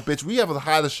 I'm like, "Well, bitch, we have the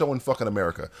hottest show in fucking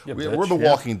America. Yeah, we're bitch. The Yeah.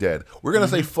 Walking Dead. We're gonna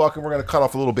say fuck and we're gonna cut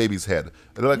off a little baby's head." And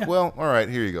they're like, Yeah. "Well, all right,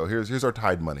 here you go. Here's our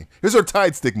Tide money. Here's our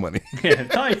Tide stick money." Yeah,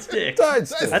 Tide Stick. Tide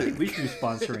Stick. I think we should be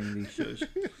sponsoring these shows.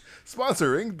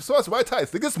 Sponsored by Tide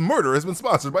Stick. This murder has been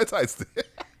sponsored by Tide Stick.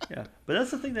 Yeah, but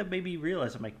that's the thing that made me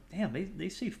realize. I'm like, damn, they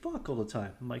say fuck all the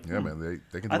time. I'm like, Yeah, man,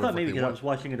 they can. Do I whatever thought maybe they because I want. was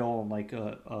watching it all on like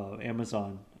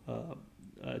Amazon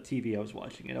TV. I was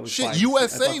watching it. I was Shit, buying- I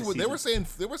USA. bought the They were season.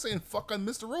 saying fuck on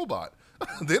Mr. Robot.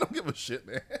 They don't give a shit,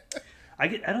 man. I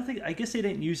don't think. I guess they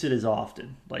didn't use it as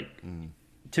often. Like Mm.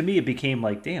 to me, it became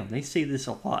like, damn, they say this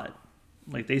a lot.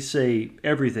 Like they say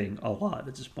everything a lot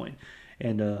at this point.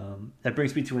 And that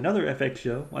brings me to another FX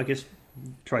show. I guess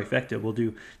trifecta. We'll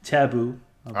do Taboo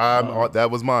That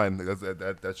was mine.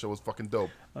 That show was fucking dope.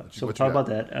 So we'll talk about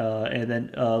that, and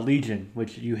then Legion,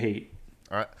 which you hate.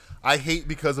 All right. I hate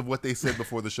because of what they said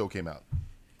before the show came out,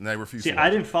 and I refuse. See, to watch I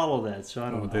didn't follow that, so I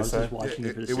don't know. I was say? just watching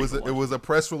it for the It sake of was watching. a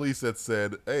press release that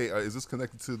said, "Hey, is this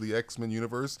connected to the X-Men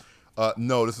universe?"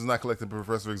 No, this is not connected to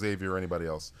Professor Xavier or anybody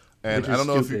else. And Which I is don't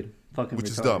know stupid. if you, Fucking which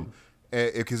is retarded. dumb.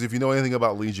 Because if you know anything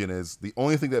about Legion, is the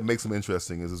only thing that makes him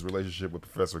interesting is his relationship with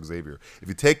Professor Xavier. If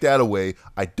you take that away,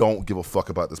 I don't give a fuck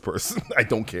about this person. I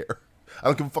don't care. I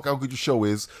don't give a fuck how good your show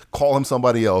is. Call him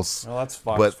somebody else. Well, that's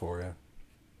Fox But- for you.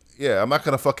 Yeah, I'm not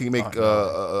gonna fucking make what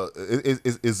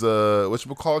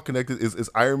you call it connected? Is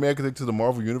Iron Man connected to the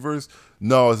Marvel universe?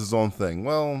 No, it's his own thing.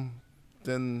 Well,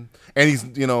 then, and he's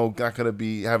not gonna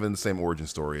be having the same origin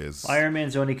story as Iron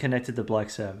Man's only connected to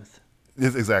Black Sabbath.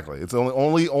 exactly. It's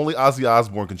only Ozzy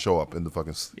Osbourne can show up in the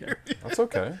fucking. Yeah. That's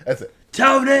okay. That's it.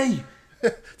 Tony!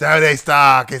 Tony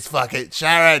Stark, it's fucking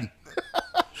Sharon,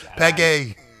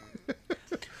 Peggy.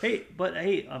 Hey,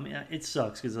 I mean, it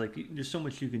sucks because like there's so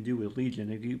much you can do with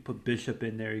Legion. If you put Bishop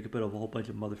in there, you could put a whole bunch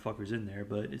of motherfuckers in there,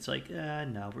 but it's like,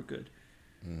 no, we're good.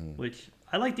 Mm-hmm. Which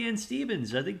I like Dan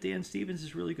Stevens. I think Dan Stevens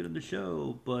is really good on the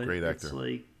show, but Great it's actor.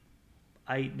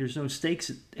 like there's no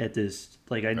stakes at this.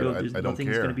 Like I know there's I don't nothing's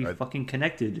care. going to be fucking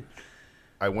connected.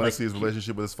 I want Like, to see his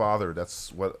relationship with his father.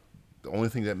 That's what the only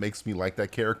thing that makes me like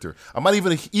that character. I'm not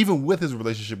even with his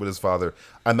relationship with his father.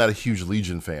 I'm not a huge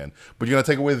Legion fan. But you're gonna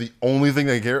take away the only thing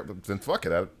I care. Then fuck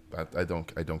it. I don't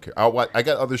care. I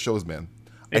got other shows, man.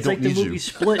 It's I like don't the need movie you.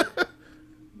 Split.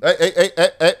 Hey.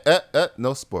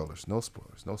 No spoilers. No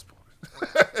spoilers. No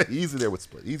spoilers. Easy there with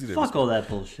Split. Easy there. Fuck all that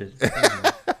bullshit.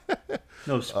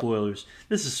 No spoilers.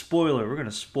 This is spoiler. We're gonna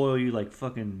spoil you like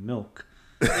fucking milk.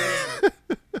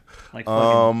 Like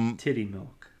fucking titty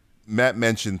milk. Matt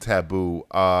mentioned Taboo.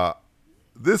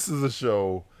 This is a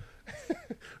show.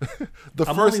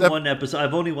 I'm only one episode.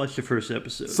 I've only watched the first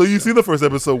episode. So you see the first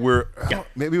episode where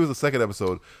maybe it was the second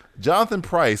episode. Jonathan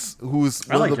Pryce, who's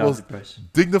I one like of the Jonathan most Pryce.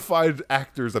 dignified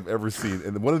actors I've ever seen,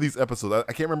 in one of these episodes,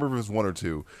 I can't remember if it was one or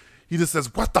two. He just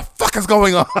says, "What the fuck is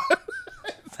going on?"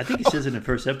 I think he says it in the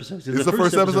first episode. It's The the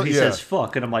first episode? he Yeah. says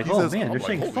fuck, and I'm like, He oh says- man, I'm they're like,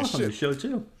 saying holy fuck on the shit. show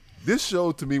too. This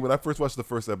show, to me, when I first watched the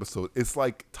first episode, it's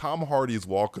like Tom Hardy is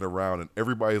walking around and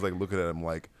everybody's like looking at him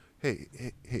like, "Hey,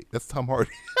 that's Tom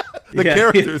Hardy." The Yeah.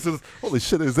 character says, "Holy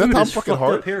shit, is that Look at Tom his fucking fucked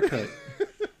Hardy?" up haircut.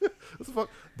 What the fuck?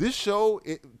 This show,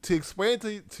 to explain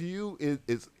it to you, is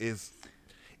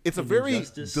it's a very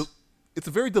Injustice. it's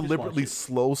a very deliberately it.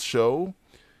 slow show,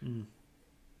 and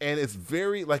it's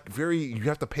very you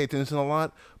have to pay attention a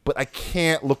lot. But I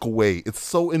can't look away. It's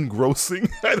so engrossing.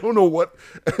 I don't know what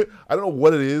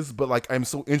it is, but like I'm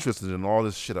so interested in all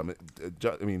this shit. I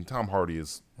mean, Tom Hardy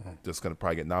is just gonna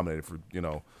probably get nominated for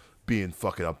being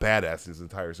fucking a badass his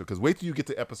entire show. Because wait till you get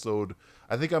to episode.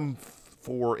 I think I'm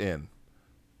 4 in.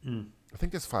 I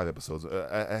think there's 5 episodes.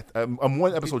 I'm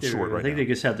one episode short right I think now. they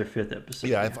just had their 5th episode.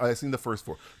 Yeah, I've seen the first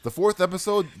 4. The 4th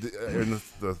episode and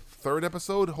the 3rd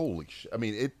episode. Holy shit! I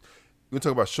mean, we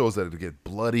talk about shows that get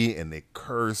bloody and they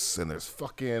curse and there's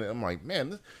fucking. I'm like,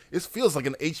 man, this feels like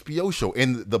an HBO show,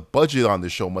 and the budget on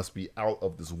this show must be out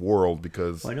of this world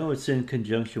because. Well, I know it's in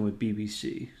conjunction with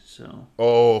BBC, so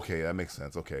Oh, okay, that makes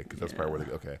sense. Okay, because that's probably where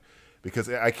they okay. Because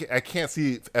I can't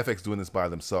see FX doing this by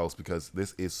themselves because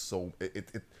this is so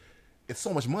it's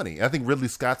so much money. I think Ridley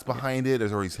Scott's behind it,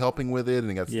 or he's helping with it, and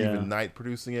they got Yeah. Stephen Knight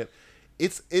producing it.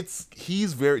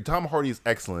 He's very Tom Hardy is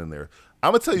excellent in there.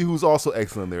 I'm gonna tell you who's also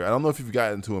excellent in there. I don't know if you've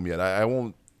gotten to him yet. I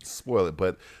won't spoil it,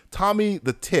 but Tommy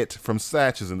the Tit from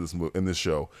Snatch is in this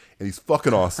show, and he's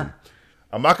fucking awesome.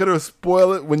 I'm not gonna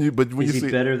spoil it when you is he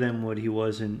see better than what he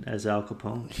was in as Al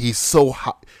Capone? he's so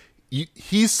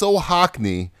he's so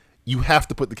Hockney. You have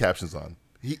to put the captions on.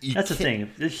 That's the thing.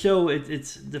 This show,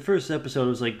 it's the first episode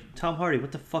was like, Tom Hardy,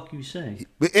 what the fuck are you saying?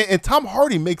 And Tom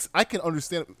Hardy I can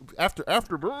understand after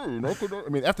Bane. I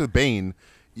mean, after Bane.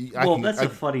 That's a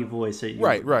funny voice. That you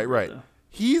Right. though.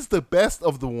 He's the best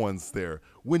of the ones there.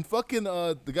 When fucking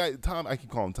the guy Tom, I keep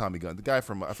calling him Tommy Gunn. The guy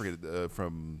from I forget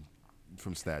from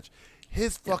Snatch.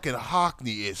 His fucking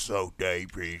Hockney is so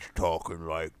deep. He's talking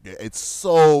like that. It's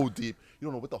so deep. You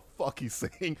don't know what the fuck he's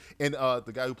saying. And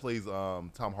the guy who plays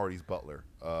Tom Hardy's butler,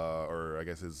 or I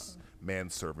guess his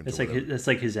manservant. That's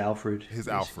like his Alfred. His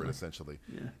basically. Alfred, essentially.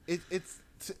 Yeah. It's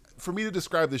for me to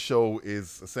describe the show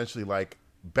is essentially like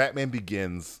Batman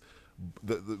Begins.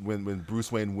 When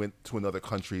Bruce Wayne went to another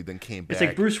country, then came back. It's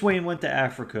like Bruce Wayne went to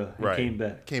Africa and came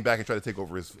back. Came back and tried to take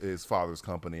over his father's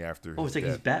company after. Oh, it's like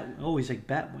he's like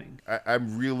Batwing.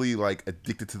 I'm really like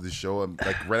addicted to this show. I'm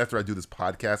like right after I do this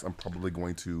podcast, I'm probably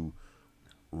going to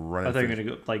run. I thought you were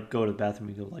gonna go to the bathroom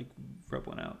and go like rub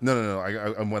one out. No.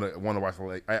 I want to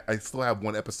watch. I still have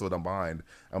one episode I'm behind.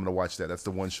 I'm gonna watch that. That's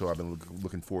the one show I've been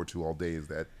looking forward to all day. Is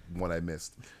that one I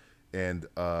missed? And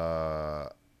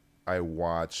I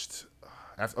watched.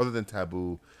 Other than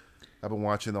Taboo, I've been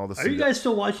watching all the. Are you guys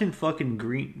still watching fucking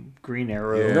Green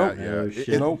Arrow? Yeah, Nope. Arrow yeah.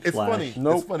 shit, It's Flash? funny.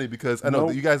 Nope. It's funny because I know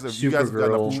Nope. you guys have got enough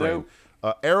Supergirl. to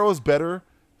train. Arrow's better.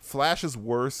 Flash is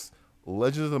worse.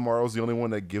 Legends of Tomorrow is the only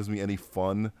one that gives me any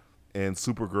fun, and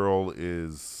Supergirl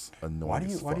is annoying.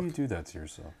 Why do you do that to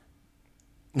yourself?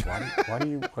 Why do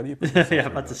you put yourself Yeah,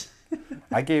 through about to. that?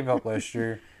 I gave up last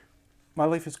year. My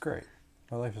life is great.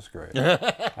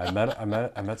 I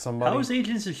met somebody. How was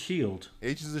Agents of Shield?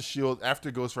 Agents of Shield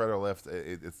after Ghost Rider left.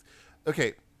 It's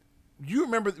okay. You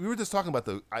remember we were just talking about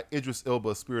the Idris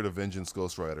Elba Spirit of Vengeance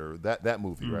Ghost Rider that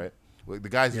movie, right? Like, the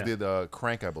guys who did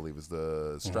Crank, I believe, is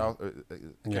the Strauss. I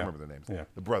can't remember their names. Yeah.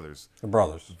 The brothers.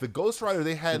 The Ghost Rider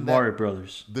they had. Mario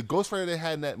Brothers. The Ghost Rider they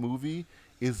had in that movie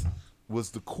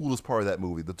was the coolest part of that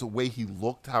movie. The way he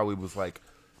looked, how it was like,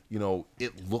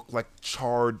 it looked like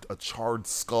a charred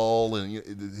skull, and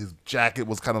his jacket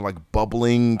was kind of like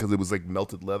bubbling because it was like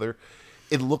melted leather.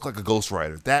 It looked like a Ghost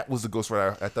Rider. That was the Ghost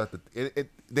Rider. I thought that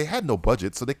they had no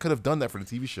budget, so they could have done that for the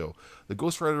TV show. The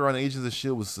Ghost Rider on Agents of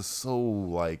S.H.I.E.L.D. was just so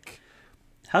like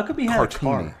How come he had cartoony. a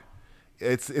car?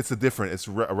 It's a different.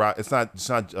 It's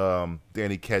not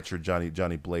Danny Ketch or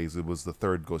Johnny Blaze. It was the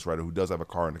third Ghost Rider who does have a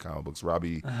car in the comic books.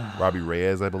 Robbie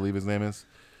Reyes, I believe his name is.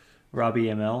 Robbie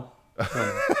ML.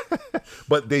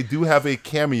 But they do have a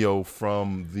cameo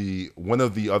from one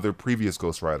of the other previous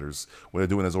Ghost Riders when they're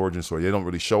doing his origin story. They don't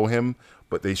really show him,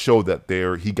 but they show that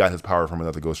he got his power from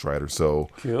another Ghost Rider. So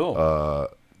Cool.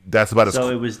 That's about as So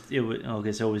cool.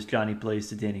 So it was Johnny Blaze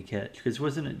to Danny Ketch, because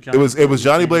wasn't it? Johnny It was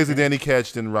Johnny Blaze Ketch? and Danny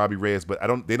Ketch and Robbie Reyes, but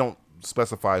they don't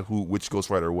specify which Ghost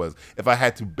Rider it was. If I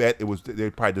had to bet,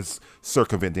 they'd probably just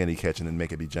circumvent Danny Ketch and then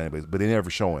make it be Johnny Blaze, but they never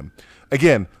show him.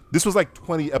 Again, this was like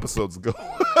 20 episodes ago,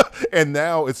 and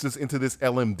now it's just into this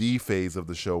LMD phase of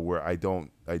the show where I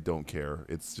don't care.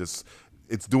 It's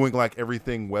doing like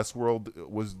everything Westworld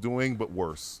was doing, but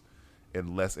worse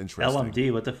and less interesting.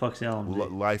 LMD, what the fuck's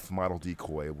LMD? Life model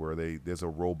decoy, where there's a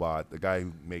robot, the guy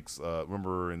who makes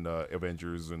remember in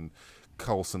Avengers, and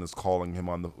Coulson is calling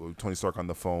him Tony Stark on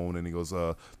the phone, and he goes,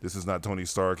 "This is not Tony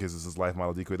Stark. This is his life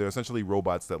model decoy." They're essentially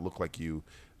robots that look like you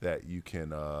that you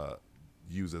can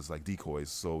use as like decoys.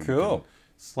 So Cool.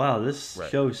 Wow, this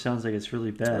show sounds like it's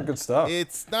really bad. Good stuff.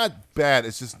 It's not bad.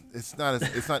 It's just it's not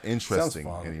interesting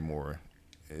fun. anymore.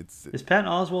 Is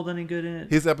Patton Oswalt any good in it?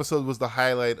 His episode was the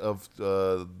highlight of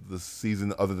the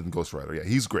season, other than Ghost Rider. Yeah,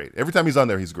 he's great. Every time he's on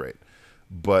there, he's great.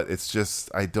 But it's just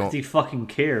He fucking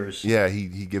cares. Yeah,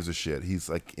 he gives a shit. He's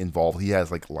like involved. He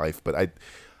has like life, but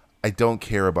I don't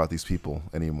care about these people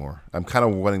anymore. I'm kind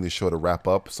of wanting the show to wrap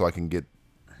up so I can get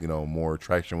more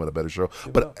traction with a better show.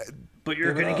 But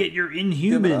you're gonna get your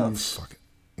Inhumans. fuck it.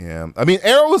 Yeah, I mean,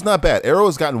 Arrow is not bad. Arrow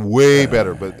has gotten way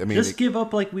better, but I mean, Just give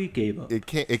up like we gave up. it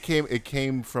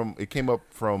came up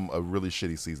from a really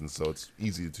shitty season, so it's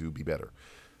easy to be better.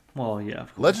 Well, yeah.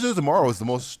 Of course. Legends of Tomorrow is the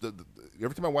most.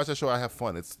 Every time I watch that show, I have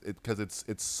fun. Because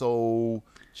it's so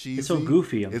cheesy. It's so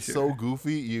goofy. It's so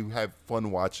goofy. You have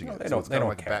fun watching it. they So it's kind of don't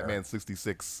like a care. Batman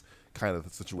 '66 kind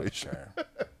of situation.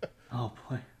 Oh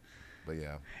boy. But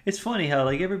yeah, It's funny how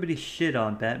like everybody shit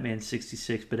on Batman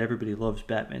 66, but everybody loves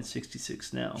Batman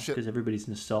 66 now Shit. because everybody's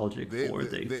nostalgic for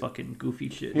they- fucking goofy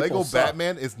shit. Lego suck.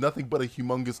 Batman is nothing but a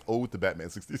humongous ode to Batman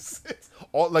 '66.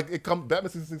 Batman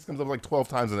 '66 comes up like 12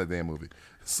 times in that damn movie.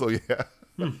 So yeah.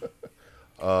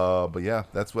 But yeah,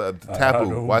 that's what Taboo.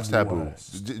 know Watch who Taboo.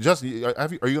 was. Justin,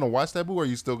 are you gonna watch Taboo, or are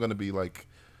you still gonna be like,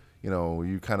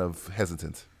 you kind of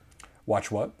hesitant?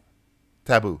 Watch what?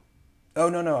 Taboo. Oh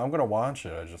no, I'm gonna watch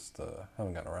it. I just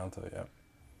haven't gotten around to it yet.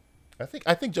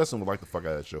 I think Justin would like the fuck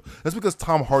out of that show. That's because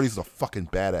Tom Hardy's a fucking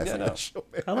badass Yeah, in no. that show,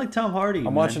 man. I like Tom Hardy.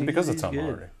 I'm watching because of Tom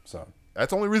Hardy. So That's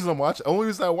the only reason I'm watching. Only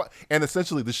reason I watch. And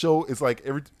essentially, the show is like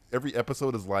every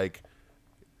episode is like,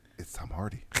 it's Tom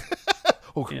Hardy.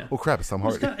 Oh crap! It's Tom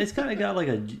Hardy. It's kind of got like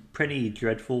a Pretty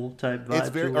Dreadful type vibe. It's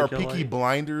very to it, or which I Peaky like.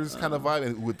 Blinders kind of vibe,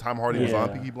 and with Tom Hardy was on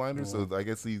Yeah. Peaky Blinders, so I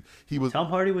guess he was Tom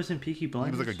Hardy was in Peaky he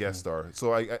Blinders. was like a guest star.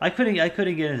 So I couldn't get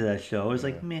into that show. I was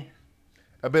like, meh.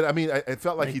 I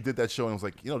felt like he did that show and was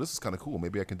like, this is kind of cool.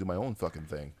 Maybe I can do my own fucking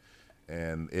thing.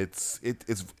 And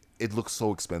it looks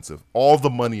so expensive. All the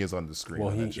money is on the screen.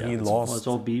 well, on he that show. Well, it's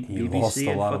all he lost BBC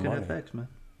a and lot of fucking money. FX, man.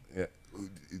 Yeah.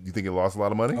 You think it lost a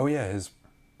lot of money? Oh yeah,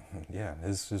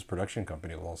 his production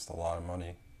company lost a lot of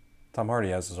money. Tom Hardy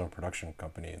has his own production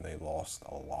company, and they lost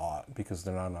a lot because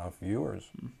they're not enough viewers.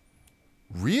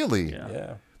 Really? Yeah.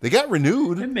 Yeah. They got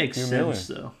renewed. It makes Few sense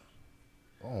million.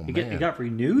 though. Oh It man. got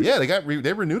renewed? Yeah,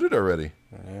 they renewed it already.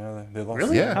 Yeah, they lost.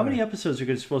 Really? Yeah. How many episodes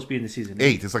are supposed to be in the season?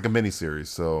 8. It's like a miniseries.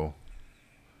 So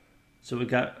So it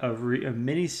got a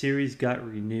mini series got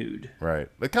renewed. right,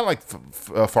 like kind of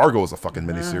like Fargo is a fucking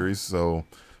miniseries. So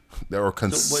they were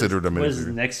considered a Was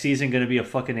the miniseries. next season going to be a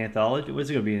fucking anthology? Was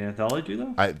it going to be an anthology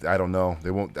though? I don't know.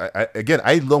 They won't.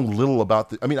 I know little about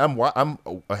the. I mean, I'm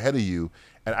ahead of you,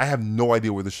 and I have no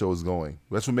idea where the show is going.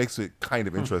 That's what makes it kind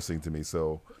of interesting to me.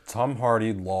 So Tom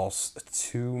Hardy lost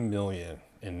 $2 million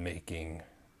in making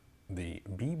the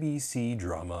BBC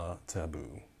drama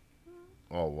Taboo.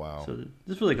 oh wow. So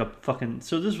this was like a fucking.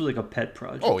 So this was like a pet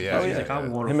project. Oh, yeah, He's yeah, like, I yeah.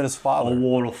 want Him and his father. I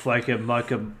want to fucking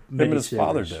make a Him and his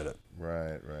father did it.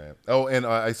 Right. Oh, and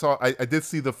I did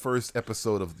see the first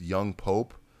episode of Young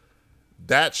Pope.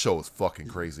 That show is fucking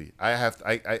crazy. I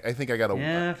think I gotta.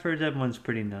 Yeah, I've heard that one's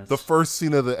pretty nuts. The first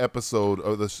scene of the episode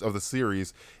of the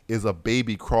series is a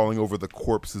baby crawling over the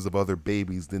corpses of other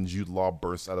babies. Then Jude Law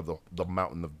bursts out of the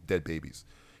mountain of dead babies.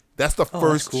 That's the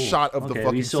first cool. shot of the Okay,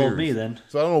 fucking you sold series. me then.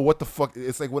 So I don't know what the fuck.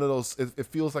 It's like one of those. It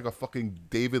feels like a fucking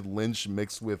David Lynch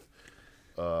mixed with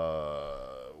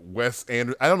Wes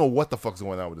Anderson. I don't know what the fuck's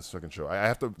going on with this fucking show. I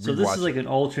have to rewatch So this is it. like an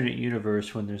alternate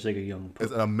universe when there's like a young.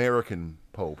 It's an American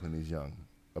Pope and he's young,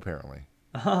 apparently.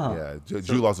 Oh, Yeah,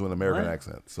 Jude Law's doing an American what?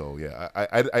 accent. So yeah,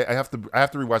 I have to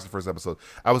rewatch the first episode.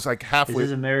 I was like is halfway.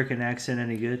 his American accent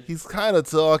any good? He's kind of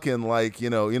talking like you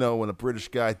know when a British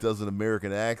guy does an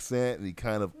American accent and he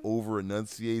kind of over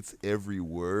enunciates every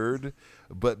word,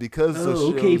 but because the Oh,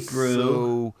 okay, show's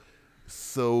bro.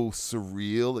 so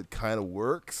surreal, it kind of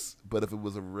works. But if it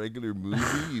was a regular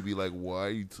movie, you'd be like, "Why are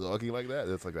you talking like that?"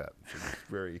 It's like that. So it's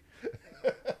very.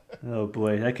 Oh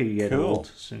boy, that could get Cool. old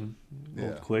soon.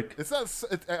 Old quick. It's not.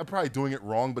 I'm probably doing it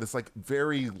wrong, but it's like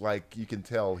very like you can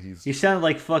tell he's. He sounded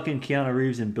like fucking Keanu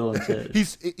Reeves in Bill and Ted.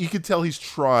 You can tell he's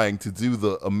trying to do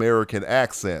the American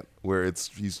accent where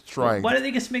he's trying. Why did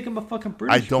they just make him a fucking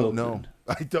British I don't Pope, know. then?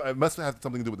 I don't. It must have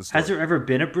something to do with the story. Has there ever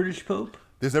been a British Pope?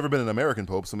 There's never been an American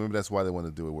Pope, so maybe that's why they want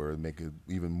to do it where it make it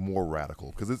even more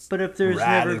radical. Because it's But if there's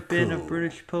never been a Radical.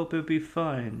 British Pope, it'd be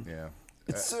fine. yeah.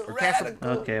 It's so or cast radical.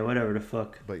 Okay, whatever the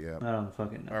fuck. But yeah. I don't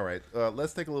fucking know. All right.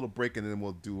 Let's take a little break and then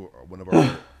we'll do one of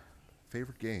our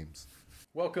favorite games.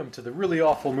 Welcome to the Really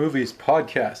Awful Movies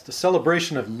podcast, a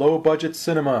celebration of low-budget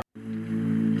cinema.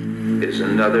 Is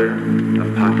another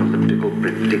apocalyptical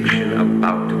prediction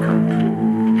about to come true.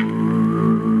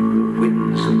 The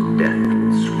winds of death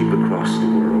will sweep across the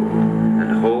world,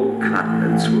 and whole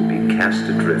continents will be cast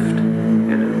adrift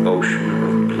in an ocean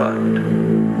of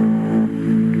blood.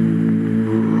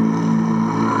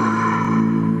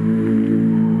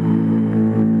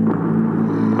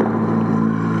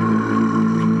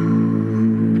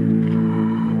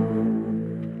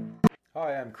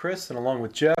 Hi, I'm Chris, and along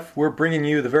with Jeff, we're bringing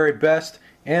you the very best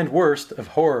and worst of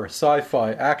horror,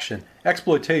 sci-fi, action,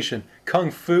 exploitation,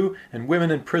 kung fu, and women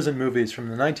in prison movies from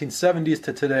the 1970s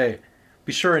to today.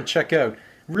 Be sure and check out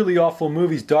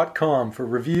reallyawfulmovies.com for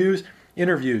reviews,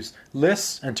 interviews,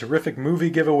 lists, and terrific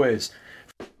movie giveaways.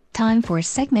 Time for a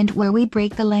segment where we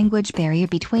break the language barrier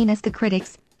between us, the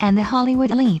critics, and the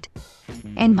Hollywood elite.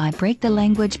 And by break the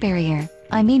language barrier,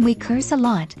 I mean we curse a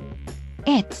lot.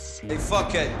 It's Hey,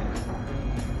 fuckhead.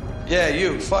 Yeah,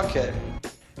 you, fuckhead.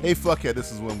 Hey, fuckhead!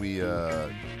 This is when we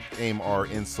aim our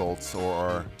insults or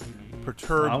our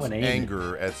perturbed I'm gonna aim it.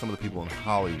 anger at some of the people in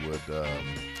Hollywood.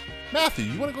 Matthew,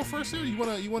 you want to go first here? You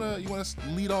want to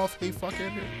lead off? Hey,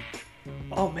 fuckhead! Here?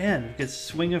 Oh man, it's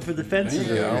swinging for the fences.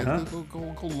 There you there, go.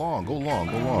 huh? Go long.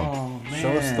 Oh man.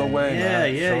 Show us the way, Yeah,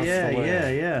 man. yeah, Show us yeah, the way. yeah,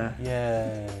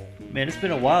 yeah. Yay. Man, it's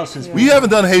been a while since We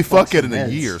haven't done Hey fucked Fuckhead some in a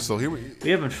heads. year, so here we. We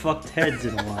haven't fucked heads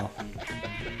in a while.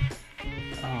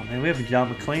 Oh man, we haven't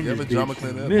John McClane. Yeah, this but John bitch McClane,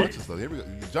 in a a minute. bunch of stuff. Here we go.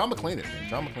 John McClane it, man.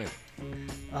 John McClane it.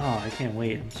 Oh, I can't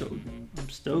wait. I'm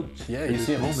stoked. Yeah, for you this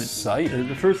seem moment. excited.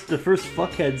 The first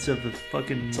fuckheads of the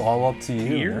fucking. It's all up to you.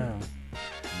 Here? now.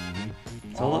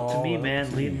 It's all up to me, all man.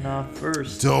 up to Leading off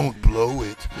first. Don't blow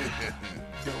it.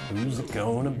 Who's it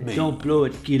gonna be? Don't blow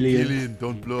it, Gillian. Gillian,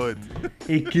 don't blow it.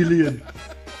 Hey, Gillian.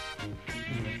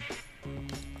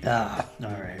 All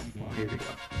right. Well, here we go.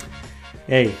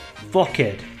 Hey,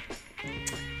 fuckhead.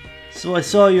 So I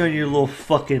saw you on your little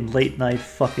fucking late night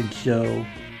fucking show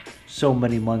so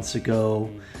many months ago,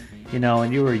 you know,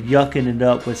 and you were yucking it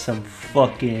up with some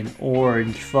fucking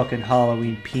orange fucking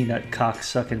Halloween peanut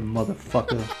cocksucking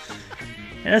motherfucker.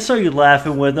 And I saw you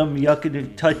laughing with him, yucking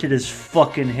and touching his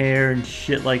fucking hair and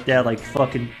shit like that, like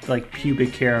fucking, like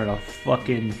pubic hair on a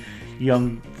fucking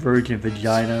young virgin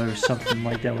vagina or something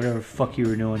like that, whatever the fuck you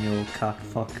were doing, you little cock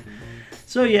fuck.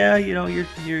 So yeah, you're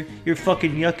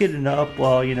fucking yucking it up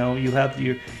while you have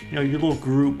your little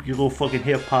group, your little fucking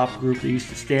hip hop group that used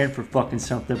to stand for fucking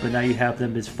something, but now you have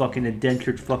them as fucking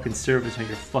indentured fucking service on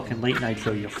your fucking late night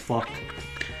show, you fuck.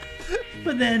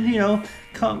 But then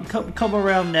come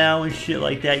around now and shit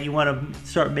like that, you want to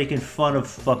start making fun of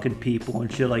fucking people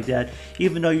and shit like that,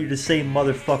 even though you're the same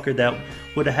motherfucker that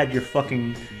would have had your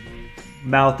fucking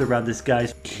mouth around this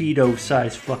guy's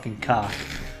Cheeto-sized fucking cock.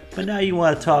 But now you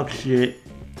want to talk shit,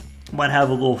 you want to have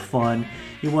a little fun,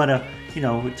 you want to,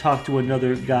 talk to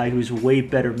another guy who's a way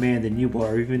better man than you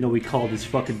are, even though we called his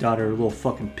fucking daughter a little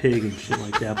fucking pig and shit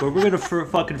like that. But we're going to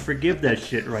fucking forgive that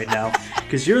shit right now,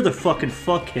 because you're the fucking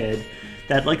fuckhead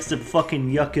that likes to fucking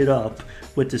yuck it up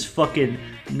with this fucking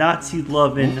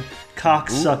Nazi-loving,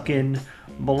 cock-sucking,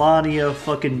 Melania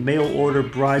fucking mail-order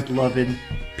bride-loving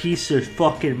piece of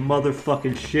fucking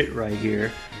motherfucking shit right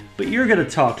here. But you're going to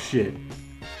talk shit.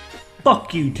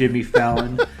 Fuck you, Jimmy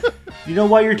Fallon. You know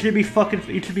why you're Jimmy fucking...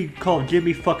 You should be called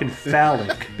Jimmy fucking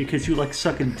Phallic. Because you like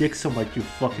sucking dick so much, you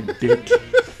fucking bitch.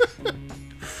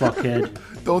 Fuckhead.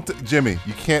 Jimmy,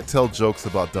 you can't tell jokes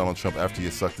about Donald Trump after you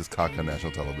sucked his cock on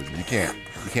national television. You can't.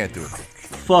 You can't do it.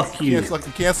 Fuck you. You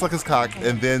can't suck his cock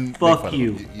and then... Fuck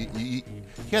you. You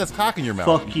can't have his cock in your mouth.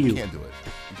 Fuck you. You can't do it.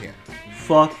 You can't.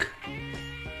 Fuck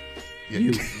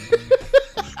you.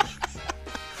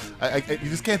 You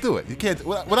just can't do it. You can't.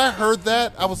 When I heard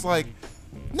that, I was like,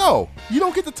 no, you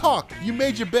don't get to talk. You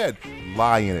made your bed.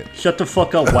 Lie in it. Shut the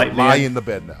fuck up, white man. Lie in the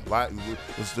bed now.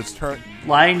 Let's turn.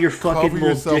 Lie in your fucking cover little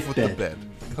yourself dick with bed. the bed.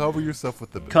 Cover yourself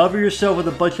with the bed. Cover yourself with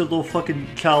a bunch of little fucking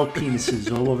child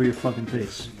penises all over your fucking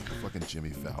face. Fucking Jimmy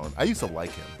Fallon. I used to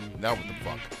like him. Now what the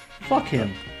fuck? Fuck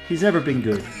him. He's never been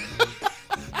good.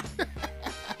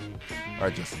 All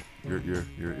right, Justin, your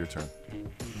turn.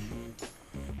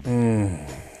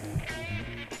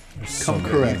 There's so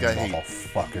many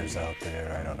motherfuckers out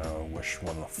there. I don't know which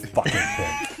one to fucking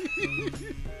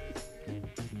pick.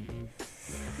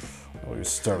 We'll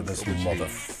start with this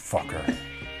motherfucker.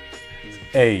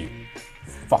 Hey,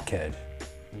 fuckhead.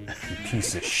 You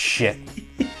piece of shit.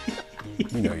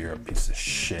 You know you're a piece of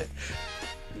shit.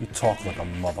 You talk like a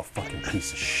motherfucking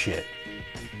piece of shit.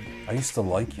 I used to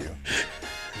like you.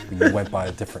 When you went by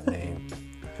a different name.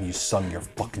 And you sung your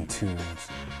fucking tunes.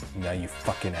 And now you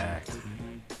fucking act.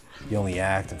 You only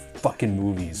act in fucking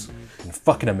movies. And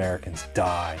fucking Americans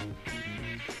die.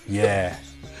 Yeah.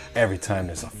 Every time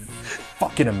there's a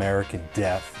fucking American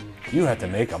death, you have to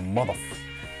make a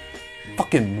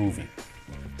motherfucking movie.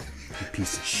 You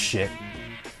piece of shit.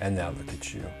 And now look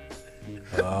at you.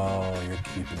 Oh, you're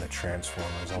keeping the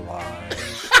Transformers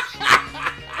alive.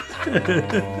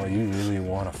 Oh, you really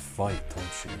want to fight,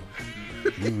 don't you?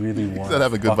 You really want to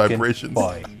have a good vibrations.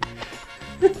 Fight.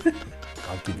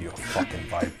 I'll give you a fucking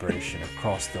vibration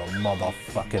across the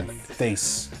motherfucking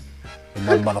face in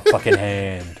my motherfucking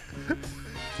hand.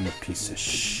 You piece of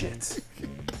shit.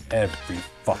 Every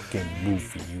fucking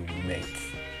movie you make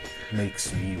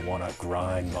makes me want to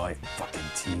grind my fucking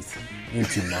teeth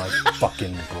into my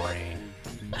fucking brain.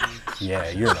 Yeah,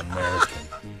 you're an American.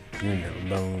 You're your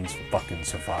lone fucking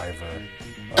survivor.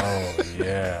 Oh,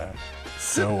 yeah.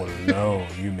 So alone,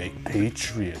 you make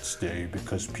Patriots Day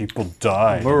because people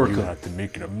die. America. You have to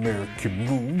make an American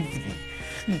movie.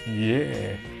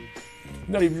 Yeah.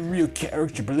 Not even a real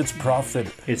character, but it's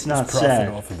profit. It's not profit sad.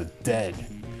 off of the dead.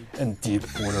 And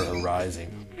Deepwater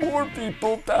Horizon. More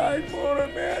people died, more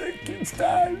Americans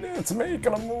died. Let's make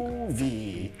a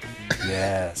movie.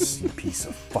 Yes, you piece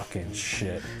of fucking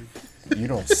shit. You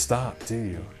don't stop, do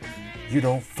you? You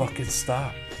don't fucking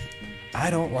stop. I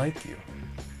don't like you.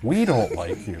 We don't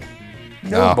like you.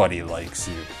 Nobody likes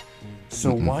you.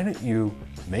 So why don't you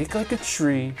make like a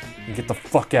tree and get the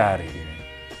fuck out of here?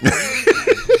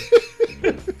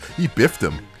 He biffed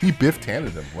him. He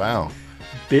biffed-handed him. Wow.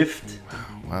 Biffed.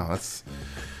 Wow, that's...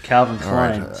 Calvin All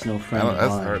right, Klein, it's no friend of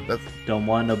that's mine. hard. Don't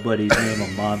want nobody's name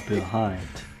on my behind.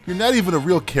 You're not even a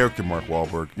real character, Mark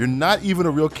Wahlberg. You're not even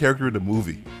a real character in the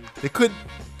movie. They could...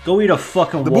 Go eat a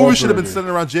fucking The movie should have been Wahlburger.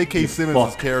 centered around J.K.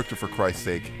 Simmons' fuck. character, for Christ's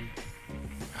sake.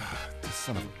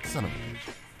 Son of a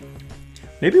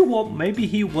bitch. Maybe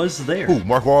he was there. Who,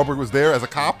 Mark Wahlberg was there as a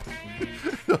cop?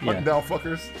 Yeah. Hunting down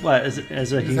fuckers? What, as a He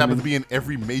just human? happened to be in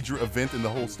every major event in the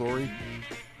whole story?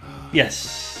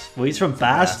 Yes. Well, he's from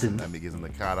Boston. That nigga's in the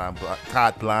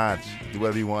carte blanche. Do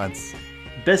whatever he wants.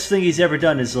 Best thing he's ever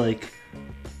done is like,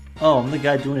 oh, I'm the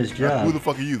guy doing his job. Who the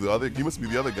fuck are you? You must be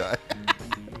the other guy.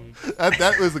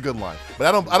 that was a good line, but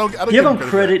I don't give him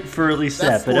credit for at least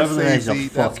that. But everything is a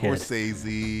That's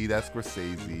fuckhead. That's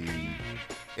Scorsese,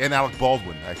 and Alec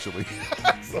Baldwin actually.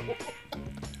 So,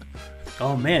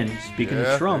 Oh man, speaking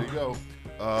of Trump, there you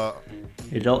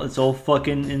It's all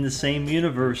fucking in the same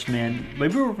universe, man.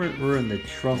 Maybe we're in the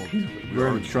Trump. We're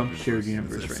in the Trump shared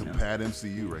universe it's right now. It's a bad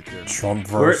MCU right there.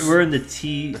 Trumpverse. We're in the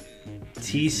TCU.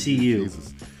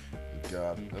 Jesus.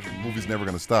 God, that movie's never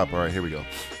gonna stop. All right, here we go.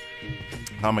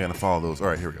 How am I gonna follow those? All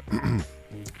right, here we go.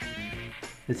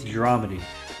 It's dramedy.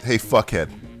 Hey, fuckhead.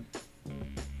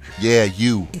 Yeah,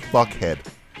 you, fuckhead.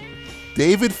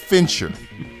 David Fincher,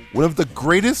 one of the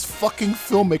greatest fucking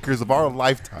filmmakers of our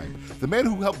lifetime. The man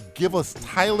who helped give us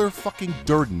Tyler fucking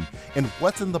Durden and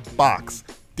What's in the Box.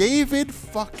 David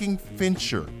fucking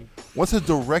Fincher wants to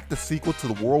direct a sequel to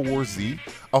the World War Z,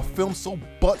 a film so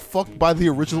butt-fucked by the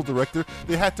original director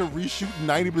they had to reshoot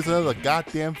 90% of the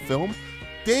goddamn film.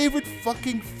 David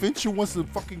fucking Fincher wants to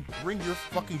fucking bring your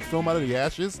fucking film out of the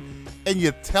ashes, and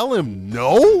you tell him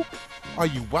no? Are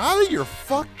you out of your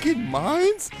fucking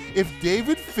minds? If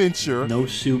David Fincher no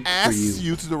soup asks for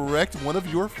you to direct one of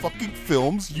your fucking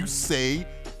films, you say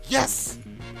yes.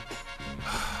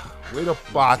 Way to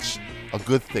botch a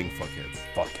good thing, fuckheads.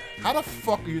 Fuckhead. How the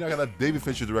fuck are you not gonna let David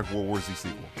Fincher direct World War Z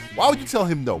sequel? Why would you tell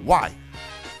him no? Why?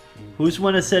 Who's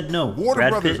one that said no? Warner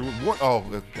Brad Brothers.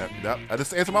 Pitt? I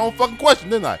just answered my own fucking question,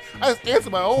 didn't I? I just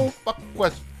answered my own fucking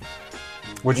question.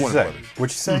 What'd you Warner say? Brothers.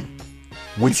 What'd you say?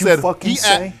 What'd He you said- fucking he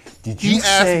say? Did you asked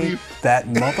say me- that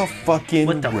motherfucking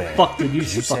What the red? fuck did you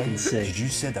Did fucking say? Did you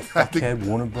say the I think- fuckhead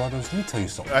Warner Brothers? Let me tell you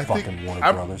something, I think fucking Warner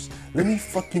I'm- Brothers. Let me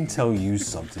fucking tell you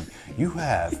something. You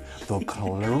have the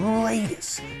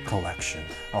greatest collection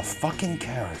of fucking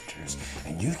characters,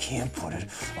 and you can't put it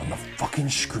on the fucking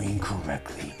screen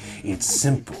correctly. It's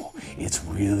simple. It's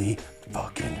really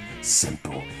fucking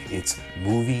simple. It's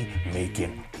movie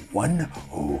making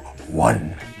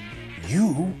 101.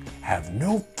 You have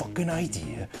no fucking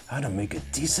idea how to make a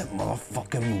decent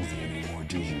motherfucking movie anymore,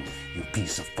 do you? You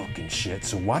piece of fucking shit.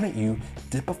 So why don't you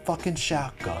dip a fucking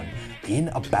shotgun in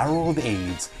a barrel of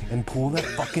AIDS and pull that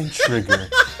fucking trigger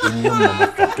in your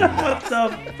motherfucking mouth?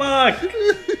 What the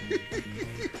fuck?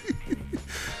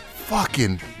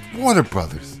 Fucking Warner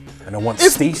Brothers. And I want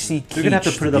Stacy They're gonna have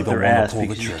to Keach put it be up the their one to ass pull the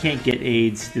because you trigger. can't get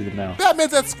AIDS through the mouth.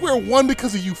 Batman's at square one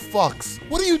because of you fucks.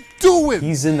 What are you doing?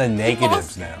 He's in the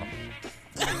negatives now.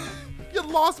 You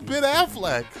lost Ben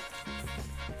Affleck.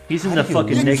 He's in How the do you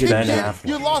fucking lose negative. Ben now. Affleck?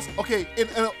 You lost. Okay,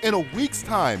 in a week's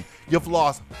time, you've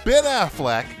lost Ben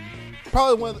Affleck,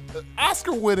 probably one of the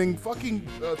Oscar-winning fucking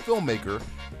filmmaker,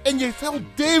 and you tell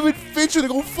David Fincher to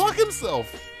go fuck himself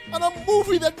on a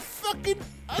movie that fucking.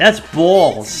 That's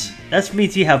balls. That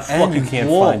means you have And fucking you can't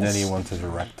balls. find anyone to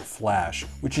direct The Flash,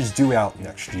 which is due out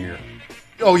next year.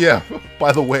 Oh yeah.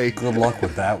 By the way, Good luck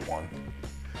with that one.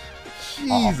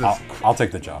 Jesus. I'll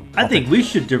take the job. I I'll think take- we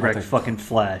should direct take- fucking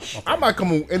Flash. I'm not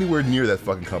coming anywhere near that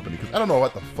fucking company because I don't know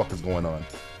what the fuck is going on.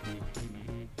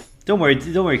 Don't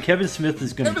worry. Kevin Smith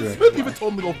is gonna Kevin direct. Smith even Flash.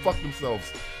 told them to go fuck themselves.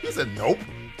 He said nope.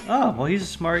 Oh well, he's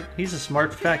a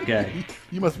smart fat guy.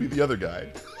 You must be the other guy.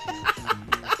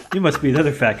 You must be the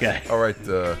other fat guy. All right,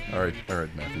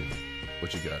 Matthew.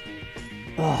 What you got?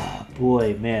 Oh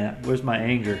boy, man, where's my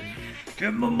anger?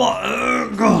 Give me my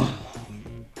anger.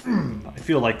 I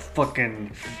feel like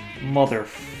fucking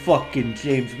motherfucking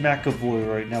James McAvoy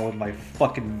right now with my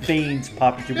fucking veins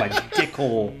popping through my dick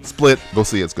hole. Split. Go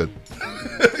see it. It's good.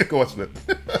 Go watch it.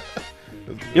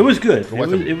 It was good. Go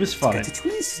watch it. It was fun. It's a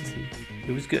twist.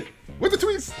 It was good. With the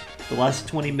tweets. The last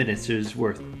 20 minutes is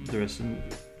worth the rest of the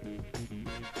movie.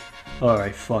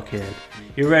 Alright, fuckhead.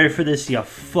 You ready for this, you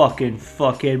fucking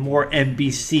fuckhead? More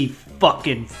NBC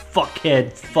fucking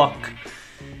fuckhead fuck.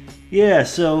 Yeah,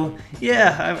 so,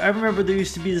 yeah, I remember there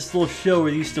used to be this little show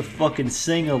where they used to fucking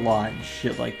sing a lot and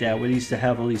shit like that, where they used to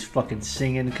have all these fucking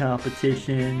singing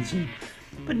competitions.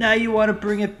 But now you want to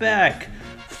bring it back.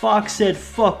 Fox said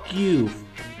fuck you.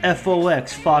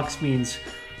 F-O-X. Fox means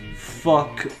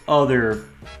fuck other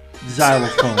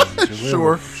xylophones. Or whatever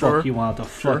Sure, the fuck sure, you want to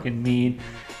sure. fucking mean.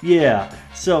 Yeah,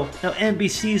 so now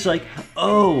NBC's like,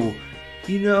 oh,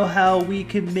 you know how we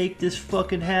can make this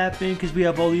fucking happen? Because we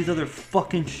have all these other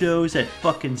fucking shows that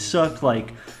fucking suck,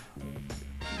 like,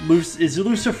 is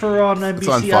Lucifer on NBC? It's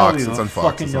on I Fox, don't even it's on Fox,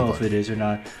 fucking it's on know if Fox. it is or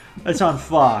not. It's on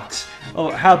Fox.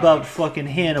 Oh, how about fucking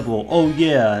Hannibal? Oh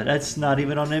yeah, that's not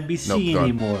even on NBC Nope, done.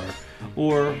 anymore.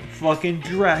 Or fucking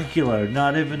Dracula,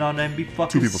 not even on Two NBC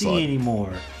people saw it.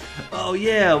 anymore. Oh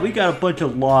yeah, we got a bunch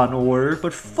of Law and Order,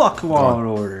 but fuck Law and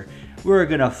Order. We're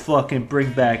gonna fucking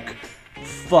bring back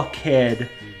fuckhead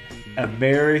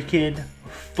American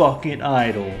fucking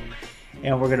Idol.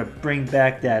 And we're gonna bring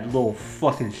back that little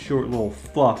fucking short little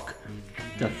fuck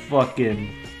to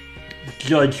fucking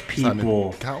judge Simon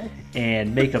people Cowell?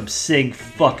 and make them sing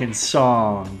fucking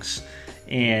songs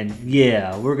And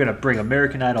yeah, we're gonna bring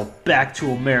American Idol back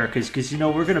to America because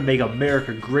we're gonna make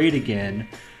America great again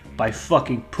by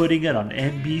fucking putting it on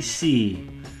NBC.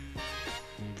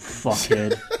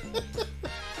 Fuckhead.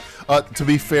 To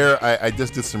be fair, I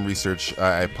just did some research.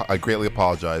 I greatly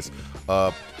apologize.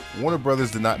 Warner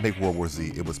Brothers did not make World War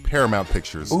Z. It was Paramount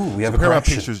Pictures. Ooh, we have a Paramount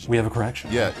correction. Pictures. We have a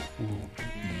correction. Yeah.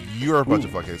 You're a bunch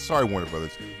of fuckheads. Sorry, Warner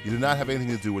Brothers. You did not have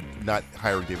anything to do with not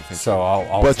hiring David Fincher. So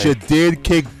I'll But take... you did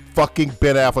kick fucking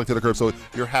Ben Affleck to the curb, so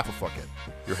you're half a fuckhead.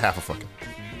 You're half a fuckhead.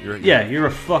 You're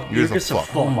a fuck. You're just a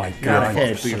fuck. Oh my You're not a god, head,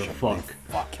 you're but you're a such fuck.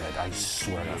 Fuckhead, I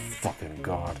swear to fucking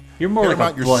god. You're more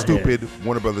Paramount, like a you're butthead. stupid.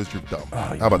 Warner Brothers, you're dumb.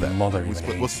 How about that? Mother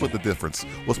We'll split the difference.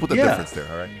 We'll split the difference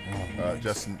there, all right?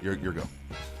 Justin, your go.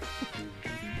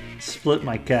 Split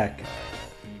my cack.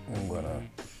 I'm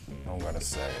gonna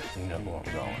say it. You know who I'm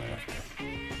going after.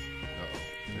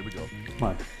 Here we go. Come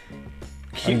on.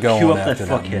 I'm going cue up after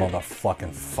that that fuckhead.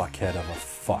 motherfucking fuckhead of a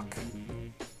fuck.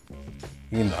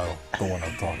 You know the one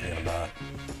I'm talking about.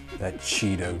 That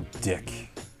Cheeto dick.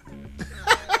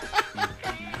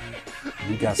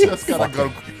 You got some We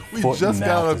just got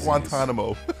out of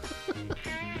Guantanamo.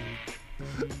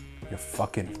 You're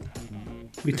fucking...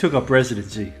 We took up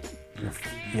residency.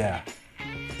 Yeah.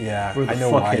 We're the I know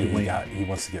why fuckhead wing. he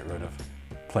wants to get rid of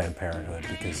Planned Parenthood,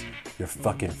 because your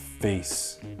fucking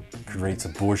face creates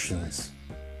abortions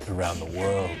around the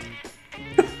world.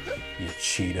 You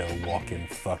Cheeto walking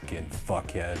fucking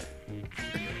fuckhead.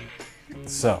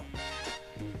 So,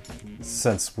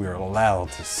 since we're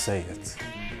allowed to say it,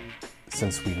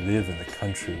 since we live in the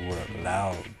country we're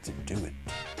allowed to do it,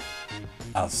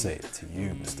 I'll say it to you,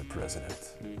 Mr.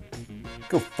 President.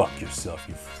 Go fuck yourself,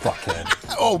 you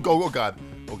fuckhead. Oh God.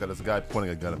 Oh God, there's a guy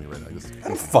pointing a gun at me right now. I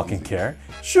don't fucking care.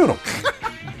 Shoot him.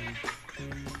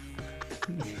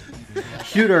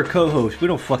 Shoot our co-host. We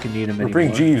don't fucking need him anymore.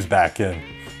 Bring Jeeves back in.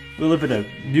 We live in a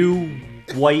new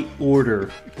white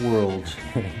order world.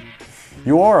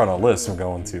 You are on a list from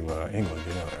going to England,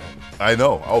 you know that, right? I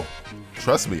know. Oh,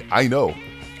 trust me, I know.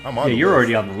 I'm on. Yeah, the you're list.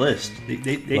 already on the list.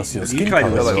 Unless your You skin tried to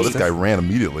color is Oh, this escape. guy ran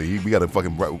immediately. We got to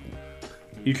fucking.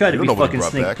 You tried to We be don't know what he fucking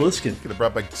brought Snake back. Plissken. Could have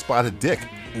brought back Spotted Dick.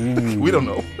 We don't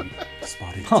know.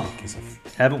 Spotted Huh. dick is a...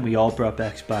 Haven't we all brought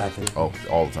back Spotted Dick? Oh,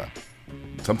 all the time.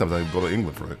 Sometimes I go to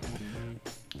England for it.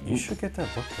 You should get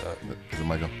that book, though. Is it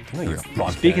my go? No, Here you we go.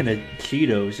 fuckhead. Speaking of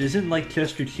Cheetos, isn't like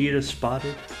Chester Cheetah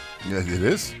spotted? Yeah, it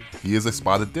is. He is a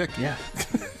spotted dick. Yeah.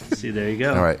 See, there you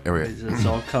go. All right, here we go.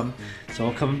 It's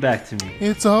all coming back to me.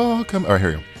 It's all coming. All right, here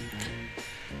we go.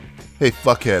 Hey,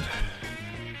 fuckhead.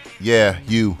 Yeah,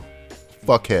 you.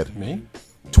 Fuckhead. Me?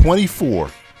 24.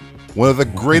 One of the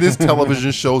greatest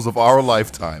television shows of our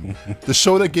lifetime. The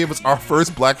show that gave us our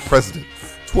first black president.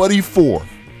 24.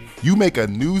 You make a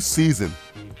new season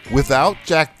without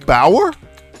Jack Bauer?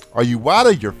 Are you out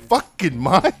of your fucking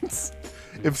minds?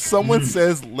 If someone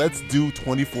says, let's do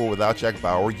 24 without Jack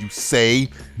Bauer, you say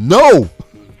no.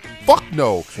 Fuck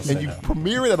no. And you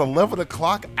premiere it at 11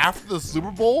 o'clock after the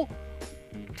Super Bowl?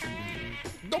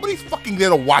 Nobody's fucking there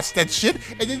to watch that shit.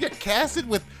 And then you're casted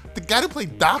with the guy who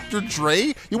played Dr.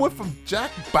 Dre. You went from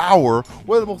Jack Bauer,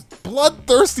 one of the most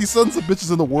bloodthirsty sons of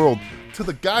bitches in the world, to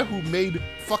the guy who made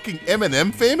fucking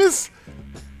Eminem famous?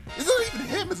 Is that even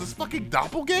him? Is this fucking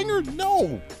doppelganger?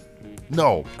 No.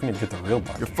 No. Couldn't even get the real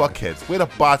Dr. You're fuckheads. Way to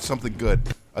botch something good.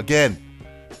 Again.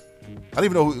 I don't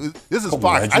even know who. This is Couple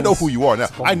Fox. I know legends. who you are now.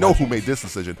 It's a couple I know who legends. made this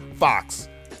decision. Fox.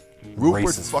 Rupert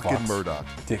Racist fucking Fox. Murdoch.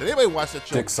 Dick- Did anybody watch that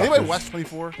show? dick Did anybody suckers. watch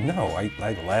 24? No, I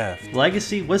laughed.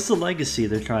 Legacy? What's the legacy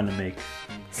they're trying to make?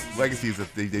 Legacy is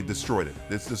that they destroyed it.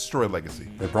 It's destroyed Legacy.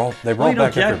 They brought Well,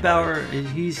 back Jack everybody. Bauer,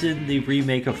 he's in the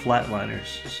remake of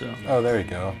Flatliners, so. Oh, there you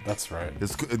go. That's right.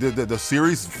 The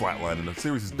series is flatlined and the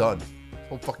series is done. The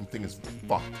whole fucking thing is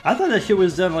fucked. I thought that shit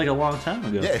was done like a long time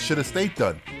ago. Yeah, it should have stayed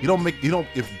done.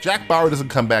 If Jack Bauer doesn't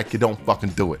come back, you don't fucking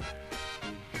do it.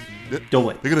 Do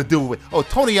it. They're gonna do it. Oh,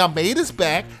 Tony Almeida's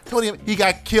back. He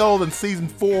got killed in season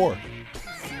 4.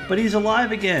 But he's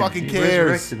alive again. Fucking He cares.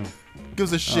 resurrected him.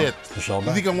 Gives a shit. Michelle You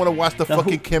back? think I want to watch the Now who-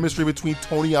 fucking chemistry between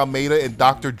Tony Almeida and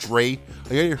Dr. Dre?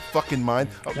 Are you out of your fucking mind?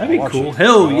 Oh, That'd be Watch cool. it.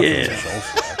 Hell Watch it. yeah.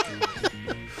 Michelle's back.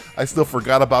 I still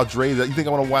forgot about Dre. You think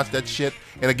I want to watch that shit?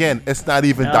 And again, it's not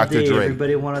even Dr. Nowadays, Dre.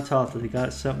 everybody want to talk. They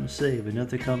got something to say, but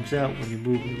nothing comes out when you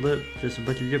move your lip. Just a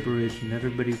bunch of gibberish, and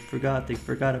everybody forgot. They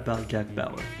forgot about Jack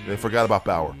Bauer. They forgot about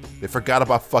Bauer. They forgot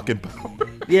about fucking Bauer.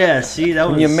 Yeah, see, that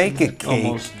was When you make a cake,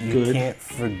 almost you good. can't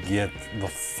forget the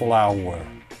flour.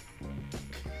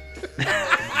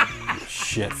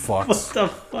 Shit What fucks. the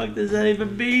fuck does that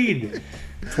even mean?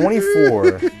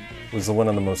 24 was one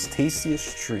of the most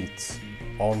tastiest treats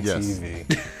on Yes.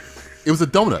 TV. It was a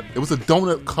donut. It was a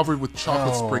donut covered with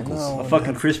chocolate sprinkles. A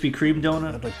fucking Krispy Kreme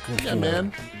donut? Yeah,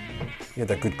 man. Yeah,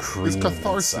 that good cream. It was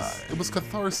catharsis. inside. It was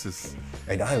catharsis.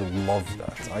 And I loved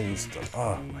that. I used to.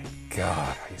 Oh my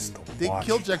god, I used to They watch.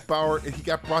 killed Jack Bauer, and he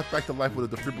got brought back to life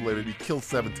with a defibrillator. And he killed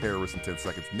 7 terrorists in 10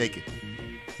 seconds, naked.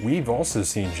 We've also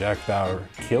seen Jack Bauer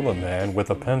kill a man with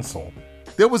a pencil.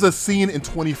 There was a scene in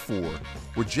 24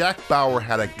 where Jack Bauer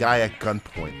had a guy at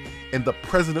gunpoint, and the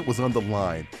president was on the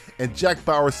line. And Jack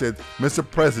Bauer said, "Mr.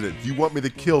 President, do you want me to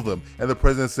kill them?" And the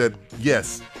president said,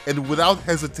 "Yes." And without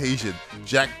hesitation,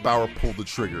 Jack Bauer pulled the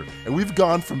trigger. And we've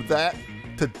gone from that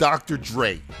to Dr.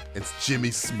 Dre. It's Jimmy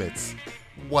Smits.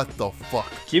 What the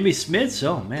fuck? Jimmy Smits?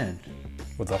 Oh, man.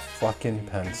 With a fucking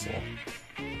pencil.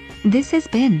 This has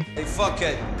been Hey,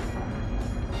 fuckhead.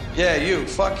 Yeah, you,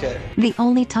 fuckhead. the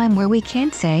only time where we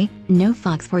can't say no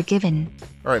fucks were given.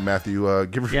 All right, Matthew,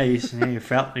 give Yeah, you're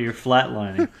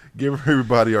flatlining. give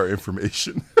everybody our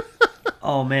information.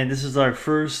 Oh, man, this is our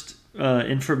first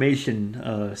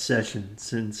information session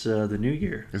since the new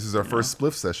year. This is our first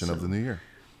spliff session of the new year.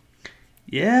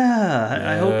 Yeah,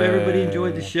 I hope everybody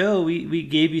enjoyed the show. We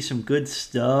gave you some good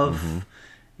stuff,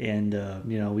 and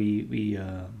you know we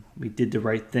did the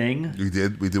right thing. We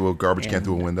did. We do a garbage can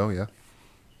through a window. Yeah.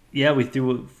 Yeah, we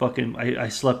threw a fucking. I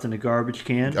slept in a garbage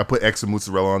can. I put extra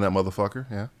mozzarella on that motherfucker.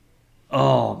 Yeah.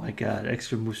 Oh my god,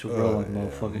 extra mozzarella on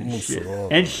motherfucking shit mozzarella.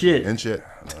 and shit. And shit.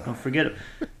 Don't forget it.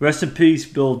 Rest in peace,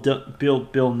 Bill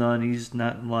Nunn. He's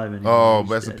not alive anymore. Oh,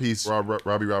 He's rest in dead. peace,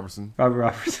 Robbie Robertson. Robbie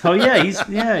Roberts. Oh yeah,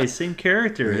 he's same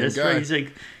character. Same That's guy. right. He's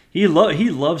like he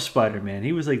loves Spider-Man.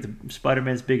 He was like the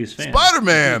Spider-Man's biggest fan.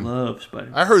 Spider-Man! He loves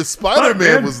Spider-Man. I heard Spider-Man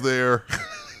Spider-Man! was there.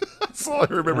 That's all I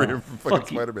remember him from fucking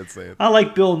fuck you. Spider-Man saying. I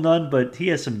like Bill Nunn, but he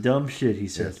has some dumb shit he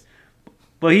says. Yes.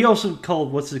 But he also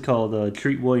called what's it called?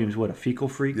 Treat Williams what, a fecal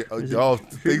freak? Yeah, Is it oh,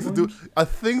 Treat Williams?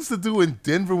 things to do in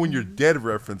Denver when you're dead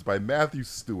reference by Matthew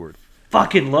Stewart.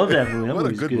 Fucking love that movie. That What a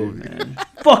movie's good good, movie. man.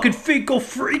 Fucking fecal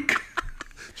freak.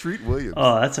 Treat Williams.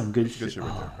 Oh, that's some good Good shit. shit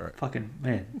right there. Oh, All right. fucking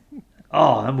man.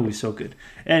 Oh, that movie's so good.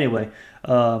 Anyway,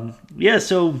 yeah,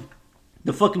 so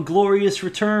the fucking glorious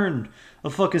return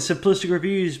of fucking Simplistic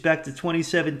Reviews back to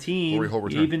 2017. Glory hole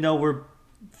return. Even though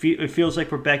it feels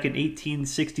like we're back in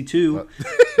 1862,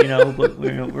 you know, but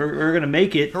we're gonna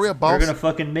make it. Hurry up, boss. We're gonna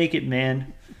fucking make it,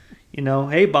 man. You know,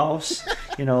 hey boss,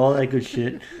 you know, all that good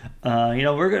shit. You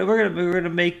know, we're gonna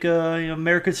make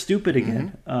America stupid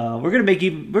again. Mm-hmm. We're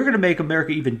gonna make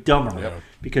America even dumber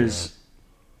because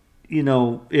you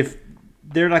know, if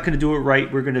they're not gonna do it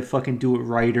right, we're gonna fucking do it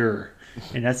righter,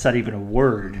 and that's not even a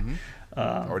word.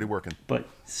 Already working. But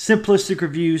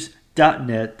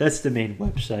simplisticreviews.net, that's the main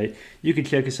website. You can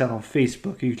check us out on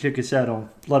Facebook. You can check us out on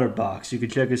Letterboxd. You can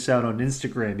check us out on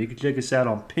Instagram. You can check us out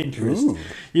on Pinterest. Ooh.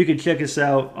 You can check us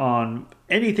out on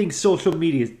anything social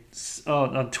media,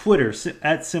 on Twitter,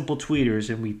 at Simple Tweeters,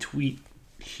 and we tweet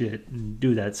shit and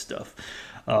do that stuff.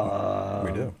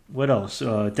 We do. What else?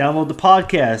 Download the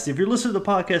podcast. If you're listening to the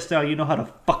podcast now, you know how to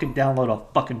fucking download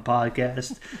a fucking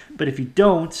podcast. But if you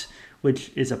don't,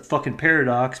 which is a fucking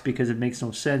paradox because it makes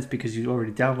no sense because you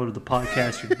already downloaded the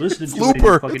podcast, you're listening to it in your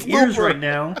Looper. fucking It's ears Looper. right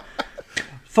now.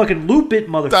 Fucking loop it,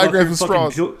 motherfucker. Diagrams and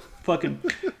fucking, straws.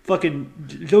 fucking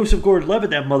Joseph Gordon-Levitt,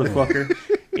 that motherfucker.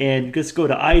 And just go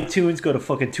to iTunes, go to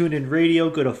fucking TuneIn Radio,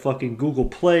 go to fucking Google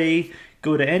Play,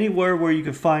 go to anywhere where you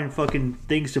can find fucking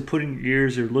things to put in your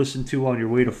ears or listen to on your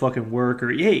way to fucking work,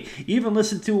 or hey, even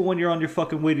listen to it when you're on your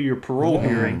fucking way to your parole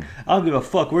hearing. I don't give a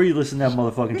fuck where you listen to that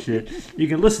motherfucking shit. You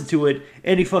can listen to it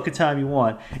any fucking time you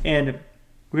want. And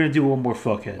we're gonna do one more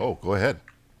fuckhead. Oh, go ahead.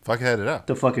 Fuckhead it up.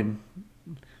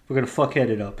 We're gonna fuckhead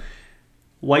it up.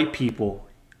 White people,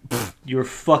 you're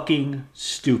fucking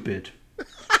stupid.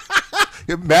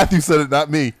 Matthew said it, not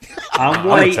me. I'm I'm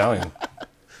white. Italian.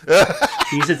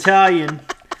 She's Italian.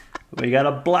 We got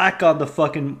a black on the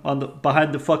fucking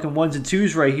behind the fucking ones and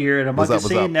twos right here, and I'm not What's just up,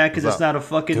 saying what's that up, because what's it's not a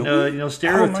fucking Do we?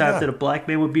 stereotype God. that a black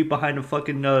man would be behind a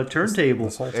fucking turntable.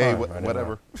 This whole Hey, time. I didn't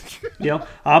whatever. know. You know,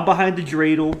 I'm behind the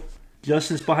dreidel.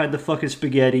 Justin's behind the fucking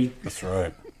spaghetti. That's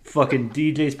right. Fucking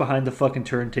DJ's behind the fucking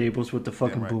turntables with the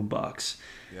fucking right. boombox.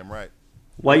 Yeah, I'm right.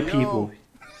 White people,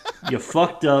 you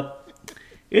fucked up.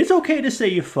 It's okay to say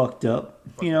you fucked up.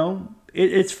 You know,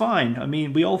 it's fine. I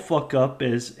mean, we all fuck up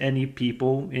as any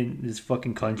people in this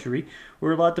fucking country.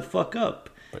 We're allowed to fuck up.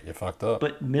 But you fucked up.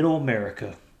 But middle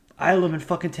America. I live in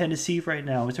fucking Tennessee right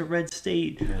now. It's a red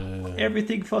state.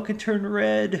 Everything fucking turned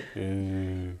red.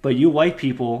 But you white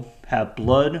people have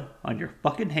blood on your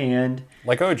fucking hand.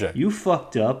 Like OJ. You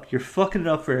fucked up. You're fucking it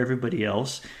up for everybody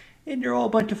else. And you're all a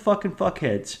bunch of fucking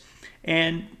fuckheads.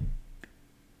 And,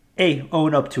 hey,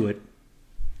 own up to it.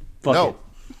 Fuck No.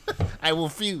 it. I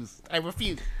refuse.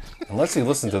 Unless you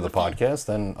listen to the podcast,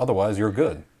 then otherwise you're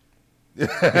good.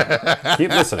 Keep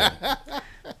listening.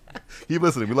 Keep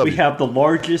listening. We love We you. have the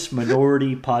largest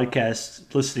minority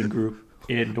podcast listening group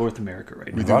in North America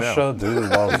right now. Russia do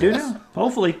love Do us. now?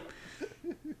 Hopefully.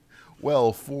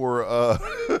 Well, for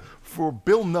for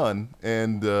Bill Nunn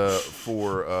and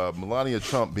for Melania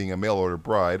Trump being a mail order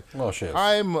bride, Oh, shit.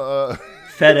 I'm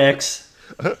FedEx.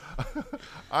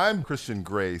 I'm Christian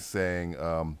Grey saying,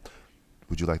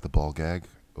 would you like the ball gag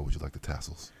or would you like the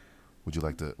tassels? Would you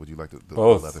like the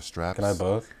Both. leather straps? Can I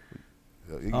both?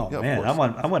 Oh Yeah, of man,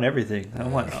 course. I want everything. I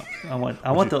want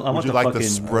Would the you fucking like the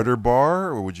spreader bar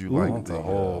or would you I like want the the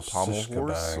whole pommel shish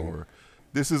horse? kebang. Or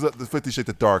this is the 50 Shades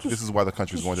of Dark. This is why the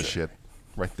country's going to shit.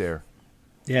 Right there.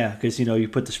 Yeah, because you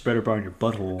put the spreader bar in your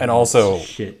butthole. And also,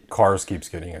 shit. Cars keeps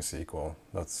getting a sequel.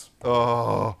 That's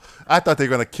Oh, I thought they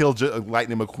were gonna kill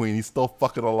Lightning McQueen. He's still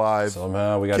fucking alive.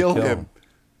 somehow we got to kill kill him.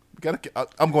 We gotta.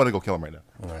 I'm going to go kill him right now.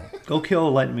 All right. Go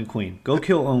kill Lightning McQueen. Go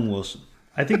kill Owen Wilson.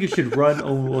 I think you should run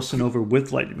Owen Wilson over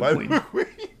with Lightning McQueen.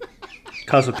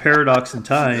 Cause a paradox in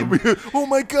time. Oh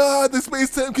my God, the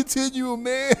space-time continuum,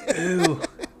 man. Ew.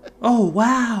 Oh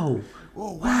wow.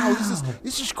 Oh wow,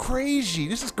 this is crazy.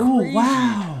 This is crazy. Oh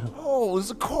wow. Oh,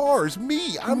 it's a car. It's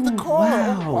me. I'm the Ooh, car.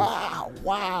 wow.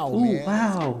 Wow, Oh man.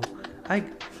 wow.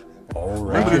 All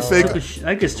I right. just fake- took a shit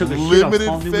off Limited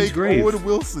Paul Newman's fake grave. Owen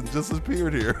Wilson just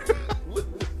appeared here.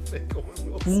 Fake Owen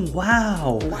Wilson. Oh,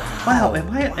 wow. Wow. Am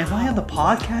I on the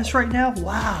podcast right now?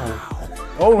 Wow.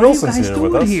 Oh, What Wilson's are you guys here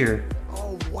doing with us. here?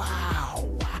 Oh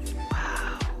wow.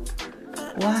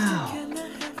 Wow.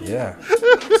 Yeah.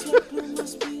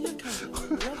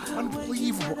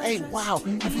 Unbelievable. Hey, wow.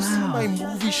 Have you seen my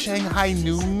movie Shanghai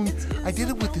Noon? I did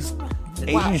it with this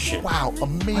Asian. Wow,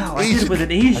 amazing. Wow, I did it with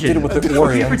an Asian. I did it with the Have you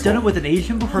ever Oriental. done it with an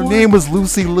Asian before? Her name was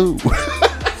Lucy Liu.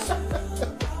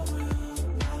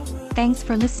 Thanks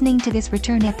for listening to this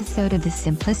return episode of the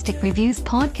Simplistic Reviews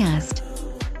podcast.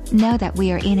 Now that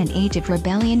we are in an age of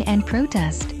rebellion and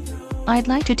protest, I'd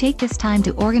like to take this time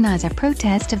to organize a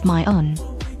protest of my own.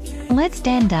 Let's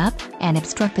stand up and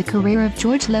obstruct the career of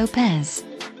George Lopez.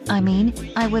 I mean,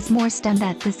 I was more stunned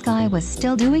that this guy was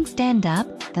still doing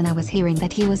stand-up than I was hearing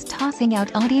that he was tossing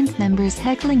out audience members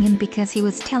heckling him because he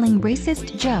was telling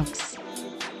racist jokes.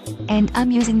 And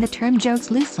I'm using the term jokes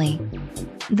loosely.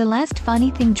 The last funny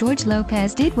thing George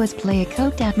Lopez did was play a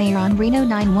coked-out mayor on Reno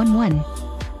 911.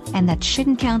 And that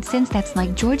shouldn't count since that's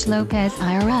like George Lopez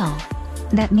IRL.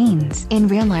 That means in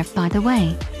real life, by the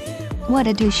way. What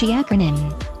a douchey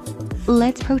acronym.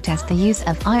 Let's protest the use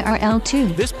of IRL too.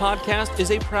 This podcast is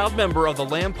a proud member of the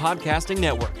Lamb Podcasting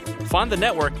Network. Find the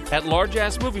network at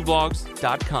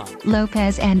largeassmovieblogs.com.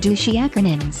 Lopez and douchey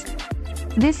acronyms.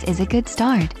 This is a good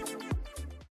start.